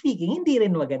 legally speaking, hindi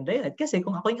rin maganda yun. Kasi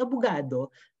kung ako yung abogado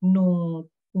nung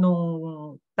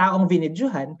taong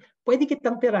vinidyohan, pwede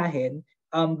kitang tirahin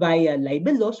via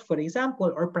libel laws, for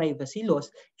example, or privacy laws,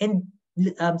 and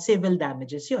civil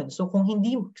damages yun. So kung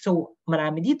hindi, so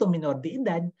marami dito minor de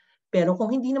edad, pero kung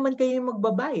hindi naman kayo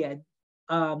magbabayad,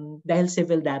 dahil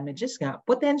civil damages nga,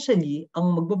 potentially,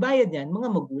 ang magbabayad yan, mga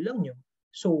magulang nyo.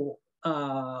 So,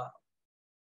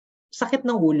 sakit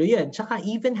ng ulo yan. Tsaka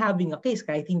even having a case,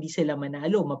 kahit hindi sila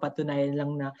manalo, mapatunayan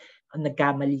lang na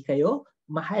nagkamali kayo,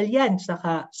 mahal yan.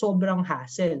 Tsaka sobrang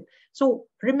hassle. So,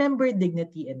 remember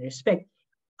dignity and respect.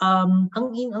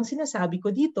 Ang sinasabi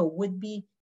ko dito would be,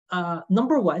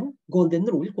 number 1, golden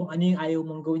rule, kung ano yung ayaw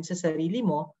mong gawin sa sarili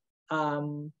mo,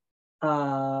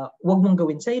 wag mong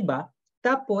gawin sa iba.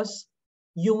 Tapos,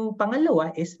 yung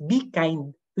pangalawa is be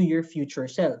kind to your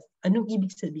future self. Anong ibig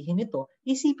sabihin nito?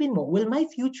 Isipin mo, will my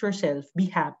future self be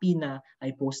happy na I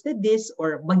posted this,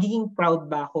 or magiging proud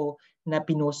ba ako na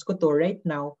pinost ko to right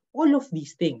now? All of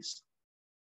these things.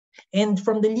 And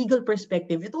from the legal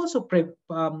perspective, it also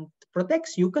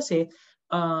protects you kasi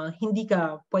hindi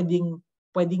ka pwedeng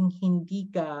hindi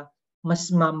ka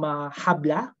mas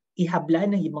ihabla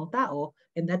ng ibang tao,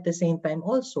 and at the same time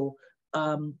also,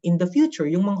 in the future,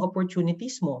 yung mga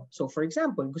opportunities mo. So for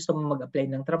example, gusto mong mag-apply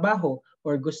ng trabaho,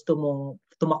 or gusto mong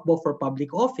tumakbo for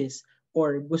public office,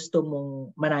 or gusto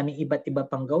mong maraming iba't iba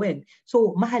pang gawin.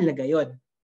 So mahalaga yon.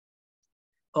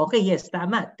 Okay, yes,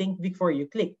 tama. Think before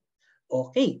you click.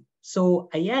 Okay,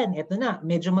 so ayan, eto na.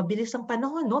 Medyo mabilis ang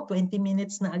panahon, no? 20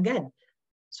 minutes na agad.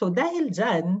 So dahil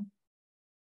dyan,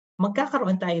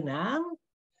 magkakaroon tayo ng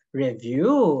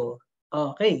review.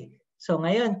 Okay. So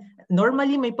ngayon,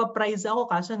 normally may pa-prize ako,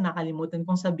 kaso nakalimutan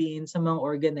kong sabihin sa mga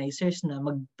organizers na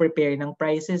mag-prepare ng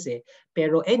prizes eh.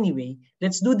 Pero anyway,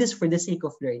 let's do this for the sake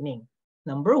of learning.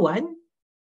 Number 1,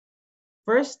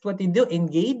 first, what you do,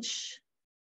 engagement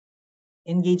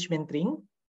ring.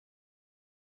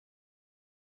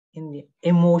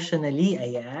 Emotionally,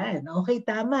 ayan. Okay,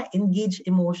 tama. Engage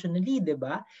emotionally, di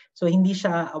ba? So hindi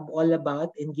siya all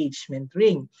about engagement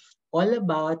ring. All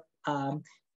about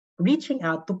reaching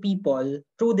out to people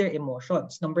through their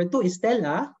emotions. Number 2 is tell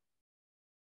a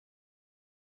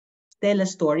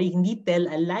story. Hindi tell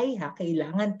a lie, ha?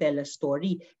 Kailangan tell a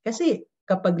story. Kasi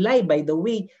kapag lie, by the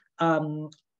way,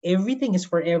 everything is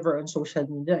forever on social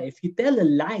media. If you tell a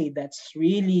lie, that's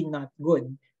really not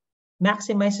good.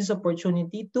 Maximizes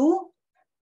opportunity to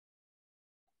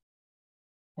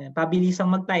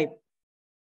pabilisang mag-type.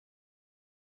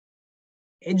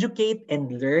 Educate and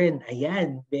learn.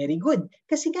 Ayan, very good.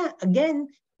 Kasi nga, again,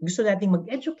 gusto nating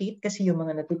mag-educate kasi yung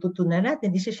mga natututunan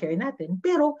natin, isi-share natin,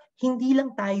 pero hindi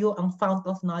lang tayo ang fount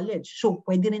of knowledge. So,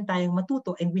 pwede rin tayong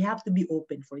matuto, and we have to be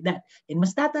open for that. And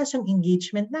mas tataas yung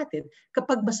engagement natin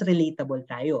kapag mas relatable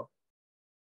tayo.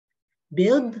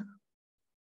 Build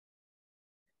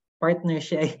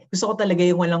partnership. Gusto ko talaga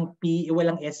yung walang P,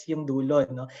 walang S yung dulo,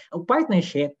 no?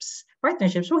 Partnerships, wag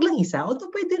lang isa. Although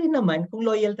pwede rin naman kung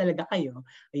loyal talaga kayo.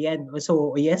 Ayan.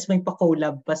 So, yes, may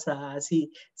pa-collab pa sa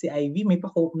si Ivy, may pa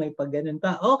ganun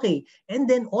pa. Okay. And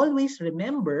then always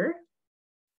remember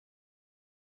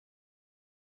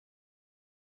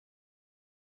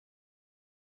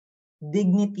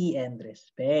dignity and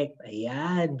respect.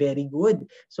 Ayan, very good.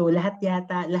 So lahat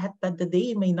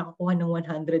today may nakakuha ng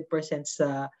 100%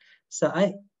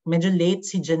 ay, medyo late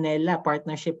si Janela,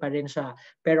 partnership pa rin siya.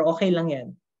 Pero okay lang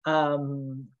yan.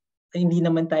 Hindi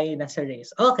naman tayo nasa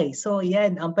race. Okay, so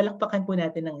yan, palakpakan po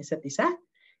natin ng isa't isa.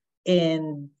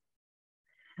 And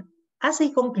as a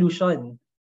conclusion,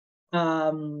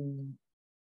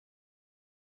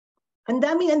 ang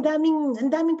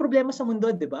daming problema sa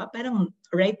mundo, 'di ba? Parang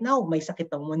right now may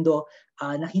sakit ang mundo.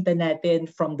 Nakita natin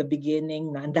from the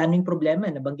beginning na ang daming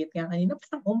problema, nabanggit nga kanina,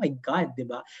 parang oh my God, 'di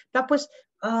ba? Tapos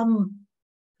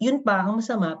yun pa, ang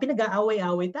masama,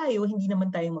 pinag-aaway-away tayo, hindi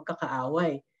naman tayo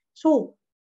magkakaaway. So,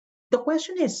 the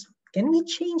question is, can we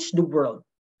change the world?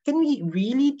 Can we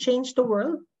really change the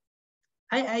world?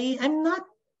 I'm not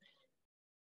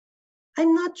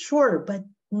sure, but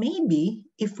maybe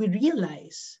if we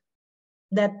realize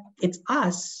that it's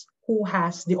us who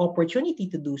has the opportunity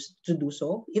to do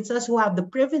so, it's us who have the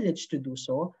privilege to do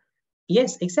so.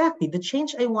 Yes, exactly. The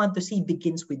change I want to see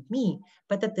begins with me.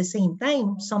 But at the same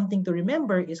time, something to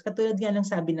remember is katulad nga ng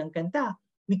sabi ng kanta,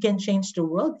 we can change the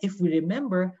world if we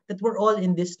remember that we're all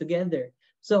in this together.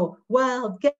 So,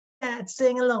 Wildcats,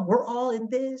 sing along. We're all in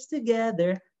this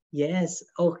together. Yes,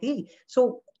 okay.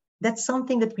 So, that's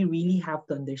something that we really have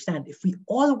to understand. If we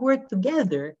all work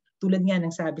together, tulad nga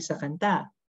ng sabi sa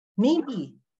kanta,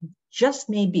 maybe,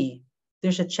 just maybe,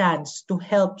 there's a chance to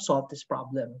help solve this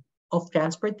problem of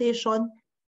transportation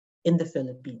in the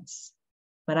Philippines.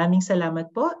 Maraming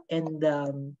salamat po, and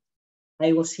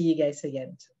I will see you guys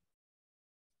again.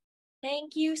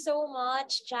 Thank you so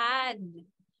much, Chad.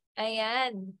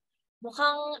 Ayan.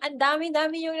 Mukhang ang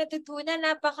dami-dami yung natutunan.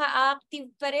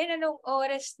 Napaka-active pa rin. Anong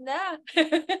oras na?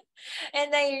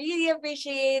 And I really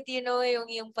appreciate,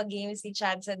 yung pag-games ni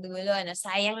Chad sa dulo.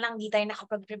 Sayang lang di tayo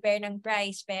nakapag-prepare ng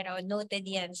prize, pero noted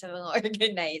yan sa mga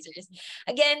organizers.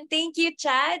 Again, thank you,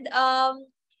 Chad.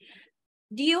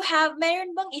 Do you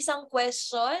meron bang isang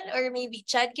question? Or maybe,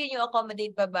 Chad, can you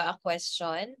accommodate pa ba a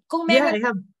question? Kung meron,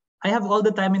 Yeah, I have all the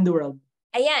time in the world.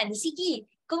 Ayan, sige.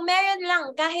 Kung meron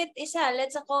lang, kahit isa,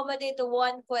 let's accommodate to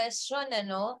one question,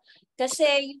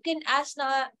 Kasi you can ask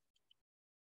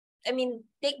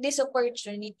take this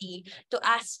opportunity to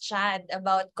ask Chad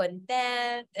about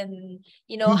content and,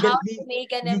 how to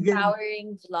make an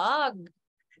empowering vlog.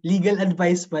 Legal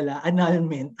advice pala,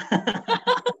 annulment.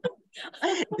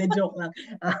 The joke lang.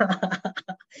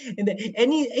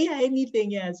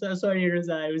 Anything, yeah. So sorry,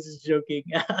 Rosa, I was just joking.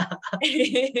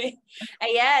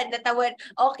 Ayan, natawan.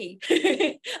 Okay.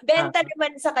 Benta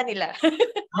naman sa kanila.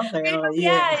 Okay, Pero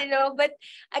yeah. but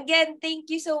again, thank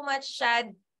you so much,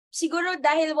 Chad. Siguro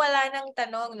dahil wala nang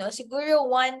tanong, siguro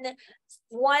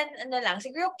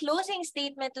siguro closing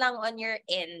statement lang on your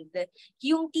end.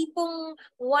 Yung tipong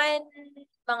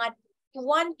mga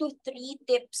 1 to 3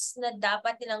 tips na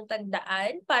dapat nilang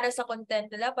tandaan para sa content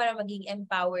nila para maging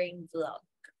empowering vlog.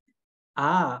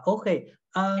 Okay.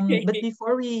 But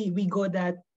before we go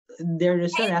that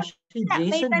actually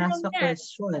Jason has a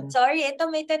question. Sorry,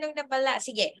 may tanong na pala.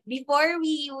 Sige, before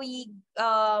we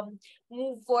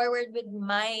move forward with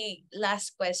my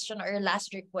last question or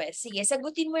last request, sige,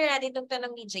 sagutin muna natin itong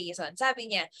tanong ni Jason. Sabi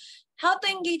niya, how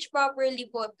to engage properly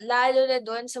po, lalo na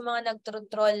doon sa mga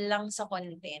nagtroll lang sa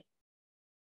content?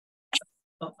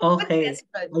 Okay.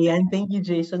 Ayan, thank you,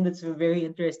 Jason. That's a very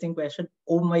interesting question.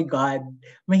 Oh my God.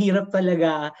 Mahirap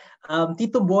talaga.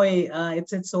 Tito Boy,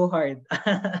 it's so hard.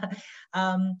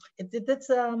 That's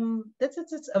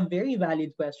a very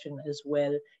valid question as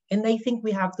well. And I think we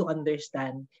have to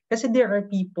understand. Kasi there are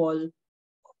people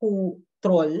who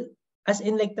troll, as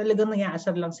in like talagang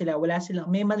nangyasar lang sila,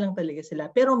 may man lang talaga sila.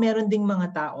 Pero meron ding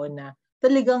mga tao na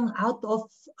talagang out of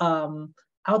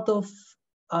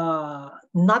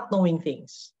not knowing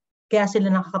things. Kaya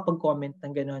sila nakakapag-comment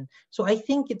ng ganun. So I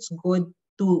think it's good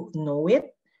to know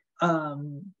it.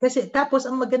 Kasi tapos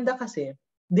ang maganda kasi,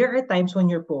 there are times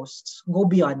when your posts go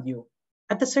beyond you.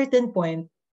 At a certain point,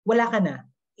 wala ka na.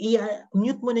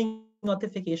 I-mute mo na yung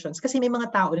notifications kasi may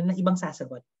mga tao na ibang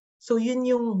sasagot. So yun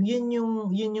yung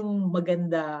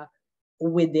maganda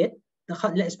with it.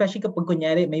 Especially kapag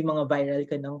kunyari may mga viral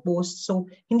ka ng post.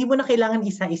 So hindi mo na kailangan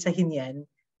isa-isahin yan.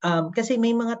 Kasi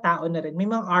may mga tao na rin, may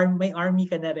army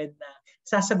ka na rin na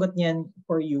sasagot niyan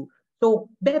for you. So,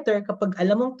 better kapag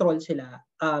alam mong troll sila,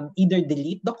 either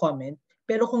delete the comment,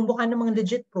 pero kung buka ng mga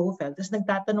legit profile, tapos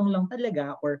nagtatanong lang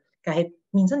talaga, or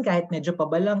minsan kahit medyo pa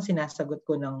ba lang sinasagot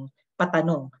ko ng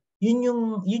patanong, yun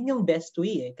yung best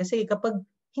way eh. Kasi kapag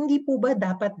hindi po ba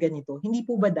dapat ganito, hindi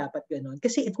po ba dapat ganon,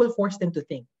 kasi it will force them to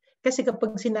think. Kasi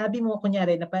kapag sinabi mo,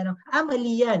 kunyari na parang,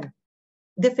 mali yan,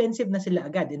 defensive na sila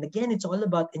agad. And again, it's all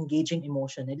about engaging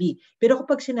emotionally. Pero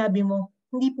kapag sinabi mo,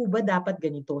 hindi po ba dapat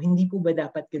ganito? Hindi po ba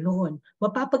dapat ganoon?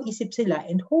 Mapapag-isip sila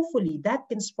and hopefully that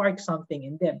can spark something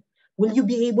in them. Will you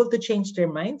be able to change their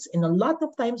minds? And a lot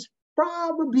of times,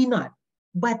 probably not.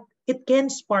 But it can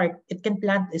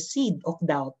plant a seed of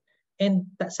doubt.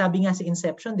 And sabi nga sa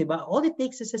Inception, di ba? All it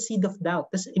takes is a seed of doubt.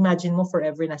 Tapos imagine mo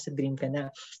forever nasa dream ka na.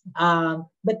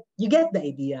 But you get the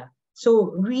idea.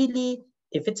 So really,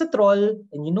 if it's a troll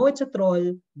and you know it's a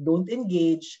troll, don't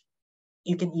engage.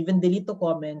 You can even delete the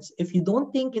comments. If you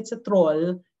don't think it's a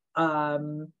troll,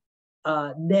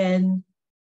 then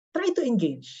try to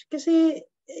engage. Kasi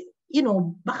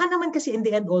baka naman kasi in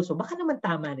the end also, baka naman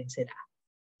tama rin sila.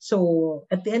 So,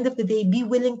 at the end of the day, be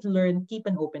willing to learn, keep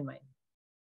an open mind.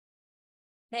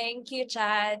 Thank you,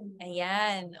 Chad.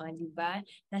 Ayan, o, di ba?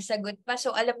 Nasagot pa.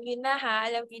 So, alam niyo na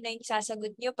ha, alam niyo na yung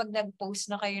sasagot niyo pag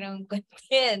nag-post na kayo ng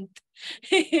content.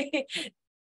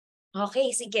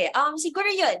 Okay, sige. Siguro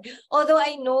yun. Although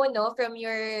I know, no, from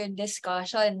your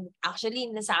discussion, actually,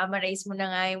 na-summarize mo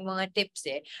na nga yung mga tips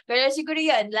eh. Pero siguro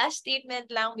yun, last statement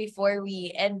lang before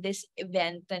we end this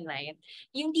event tonight.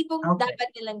 Yung tipong Okay. dapat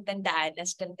nilang tandaan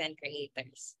as content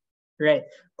creators. Right.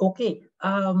 Okay.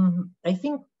 I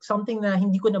think something na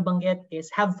hindi ko nabanggit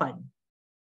is have fun.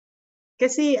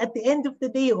 Kasi at the end of the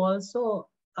day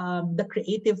also, the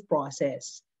creative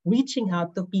process, reaching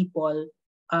out to people,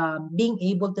 being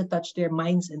able to touch their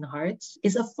minds and hearts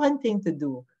is a fun thing to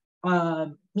do.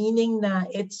 Meaning na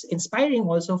it's inspiring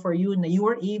also for you na you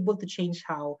are able to change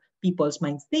how people's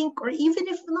minds think, or even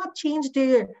if not change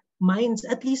their minds,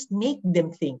 at least make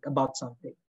them think about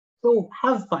something. So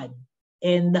have fun.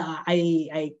 And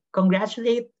I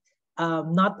congratulate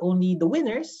not only the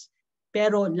winners,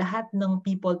 pero lahat ng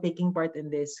people taking part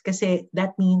in this, kasi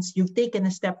that means you've taken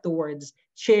a step towards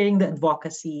sharing the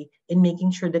advocacy and making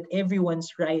sure that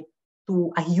everyone's right to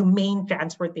a humane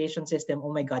transportation system. Oh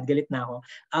my God, galit na ako.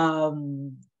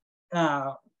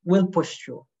 Will push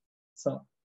through. So,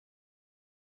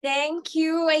 Thank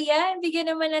you. Ayan, bigyan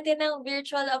naman natin ng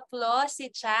virtual applause si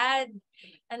Chad.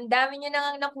 Ang dami niyo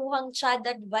nang nakuhang Chad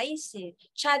advice eh.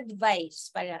 Chad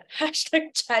advice pala. Hashtag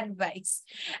Chad advice.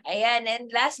 Ayan, and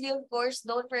lastly, of course,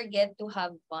 don't forget to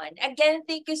have fun. Again,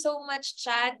 thank you so much,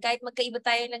 Chad. Kahit magkaiba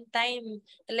tayo ng time,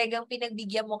 talagang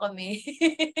pinagbigyan mo kami.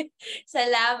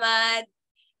 Salamat.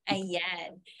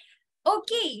 Ayan.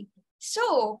 Okay,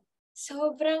 so,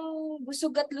 sobrang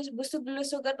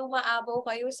busog-lusog at umaapaw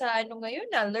kayo sa ngayon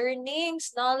na learnings,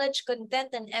 knowledge,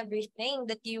 content, and everything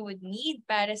that you would need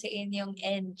para sa inyong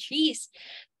entries.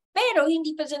 Pero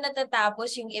hindi pa siya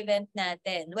natatapos yung event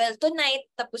natin. Well, tonight,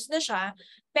 tapos na siya.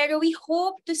 Pero we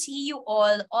hope to see you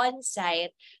all on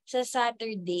site sa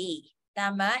Saturday.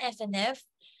 Tama, FNF?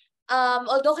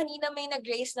 Although kanina may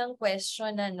nag-raise ng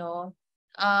question,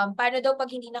 paano daw pag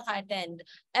hindi naka-attend?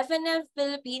 FNF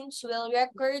Philippines will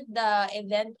record the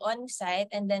event on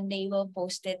site and then they will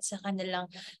post it sa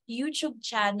kanilang YouTube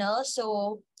channel.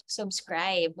 So,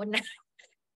 subscribe.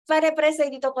 Pare-pare sa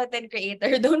dito content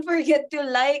creator. Don't forget to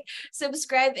like,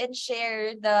 subscribe, and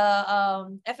share the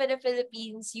FNF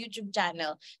Philippines YouTube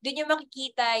channel. Doon yung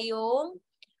makikita yung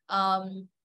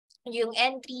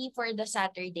entry for the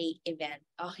Saturday event.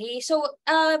 Okay? So,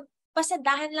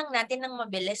 pasadahan lang natin ng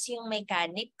mabilis yung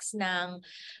mechanics ng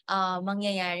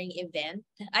mangyayaring event.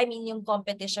 I mean, yung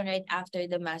competition right after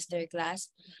the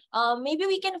masterclass. Maybe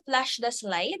we can flash the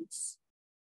slides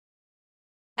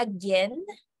again.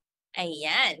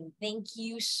 Ayan. Thank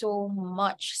you so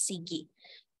much, Sige.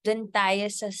 Doon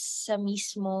tayo sa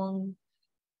mismong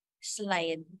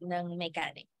slide ng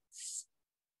mechanics.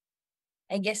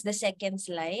 I guess the second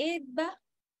slide ba?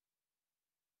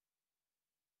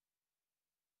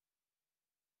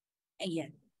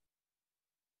 Ayan.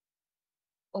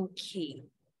 Okay.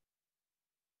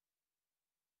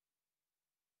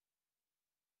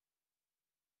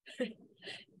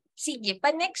 Sige,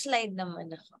 pa-next slide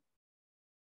naman ako.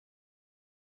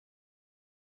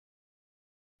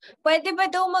 Pwede ba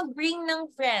daw mag-bring ng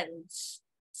friends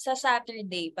sa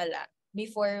Saturday pala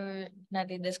before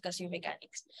natin discuss yung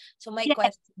mechanics? So may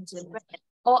questions yun.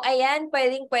 Ayan,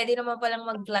 pwede naman palang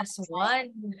mag-plus 1.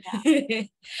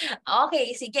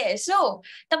 Okay, sige. So,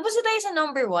 tapos na tayo sa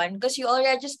number 1 because you all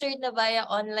registered na via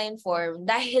online form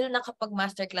dahil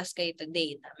nakapag-masterclass kayo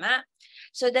today, tama?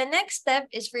 So, the next step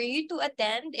is for you to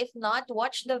attend. If not,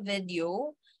 watch the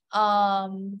video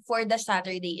for the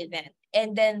Saturday event.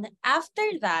 And then,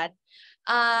 after that,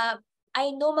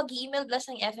 I know mag-email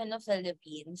blast ng FNO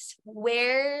Philippines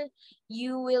where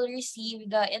you will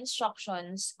receive the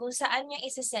instructions kung saan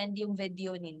niya isa-send yung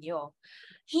video ninyo.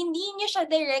 Hindi niyo siya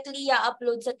directly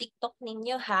i-upload sa TikTok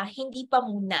ninyo ha, hindi pa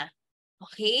muna.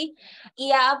 Okay?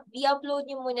 I-upload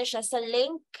niyo muna siya sa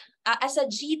link, as a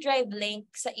G Drive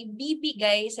link sa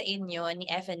ibibigay sa inyo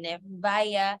ni FNF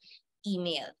via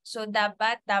email. So,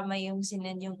 dapat tama yung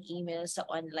sinend yung email sa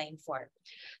online form.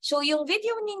 So, yung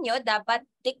video ninyo, dapat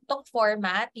TikTok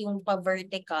format, yung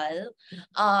pa-vertical.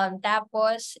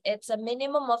 Tapos, it's a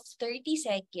minimum of 30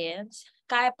 seconds.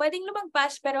 Kaya pwedeng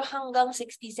lumagpas, pero hanggang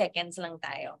 60 seconds lang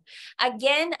tayo.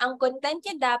 Again, ang content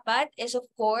niya dapat is of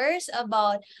course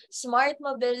about smart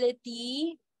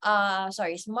mobility,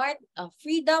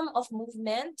 freedom of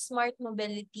movement, smart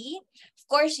mobility, of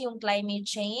course, yung climate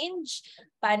change,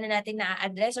 paano natin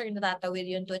na-address or natatawid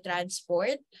yun to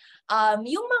transport.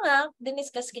 Yung mga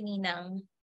diniscuss kanina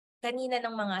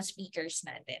ng mga speakers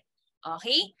natin.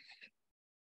 Okay?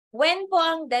 When po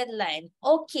ang deadline?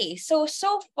 Okay, so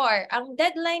far, ang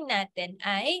deadline natin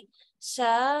ay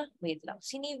wait lang,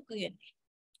 sinave ko yun.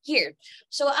 Here.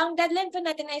 So, ang deadline po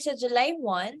natin ay sa July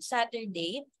 1,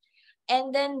 Saturday.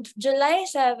 And then July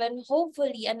 7,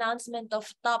 hopefully, announcement of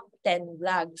top 10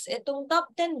 vlogs. Itong top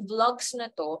 10 vlogs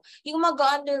na to, yung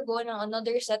mag-undergo ng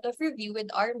another set of review with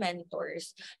our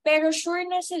mentors. Pero sure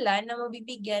na sila na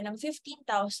mabibigyan ng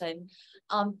 15,000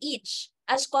 each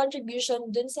as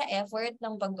contribution dun sa effort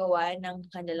ng paggawa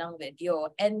ng kanilang video.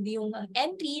 And yung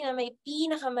entry na may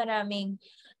pinakamaraming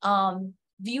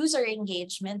views or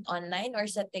engagement online or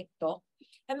sa TikTok,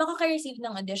 ay makaka-receive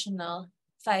ng additional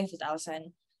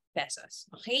 5,000 pesos.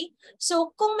 Okay?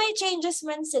 So, kung may changes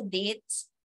man sa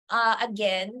dates,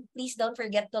 again, please don't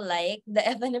forget to like the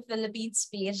FNF Philippines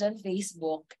page on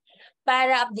Facebook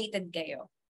para updated kayo.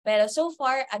 Pero so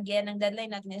far, again, ang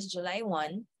deadline natin is July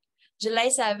 1. July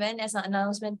 7 as an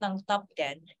announcement ng top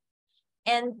 10.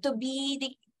 And to be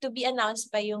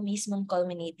announced pa yung mismong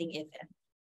culminating event.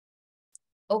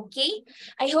 Okay?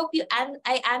 I hope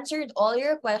I answered all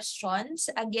your questions.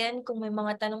 Again, kung may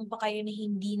mga tanong pa kayo na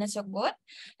hindi nasagot,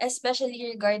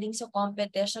 especially regarding sa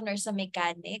competition or sa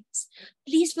mechanics,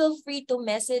 please feel free to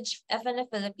message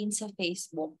FNF Philippines sa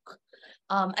Facebook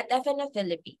at FNF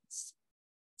Philippines.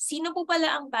 Sino po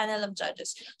pala ang panel of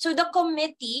judges? So the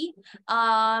committee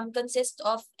consists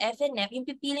of FNF, yung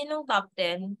pipili ng top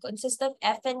 10, consists of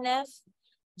FNF,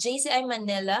 JCI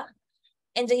Manila,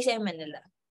 and JCI Manila.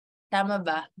 Tama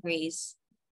ba, Grace?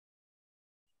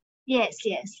 Yes.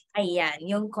 Ayan,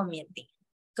 yung committee.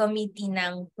 Committee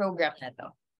ng program na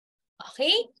to.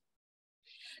 Okay?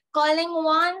 Calling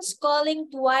once,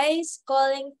 calling twice,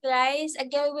 calling thrice.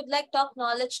 Again, we would like to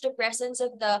acknowledge the presence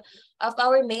of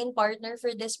our main partner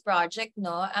for this project,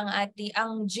 no?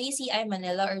 Ang JCI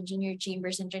Manila or Junior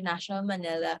Chambers International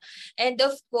Manila. And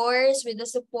of course, with the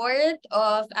support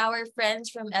of our friends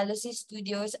from LOC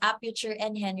Studios, Aperture,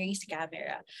 and Henry's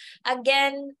Camera.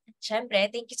 Again,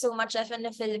 syempre, thank you so much,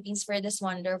 FNF Philippines, for this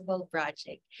wonderful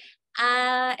project.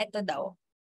 Ito daw.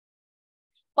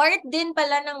 Part din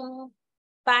pala ng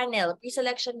panel,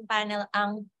 pre-selection panel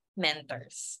ang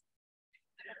mentors.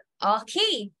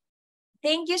 Okay.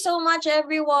 Thank you so much,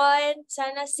 everyone.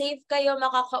 Sana safe kayo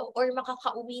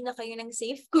makakauwi na kayo ng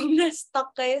safe kung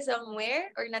na-stuck kayo somewhere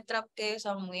or na-trap kayo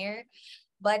somewhere.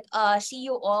 But see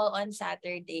you all on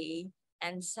Saturday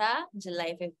and sa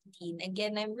July 15.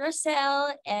 Again, I'm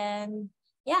Roselle and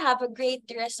yeah, have a great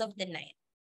rest of the night.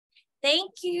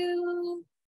 Thank you.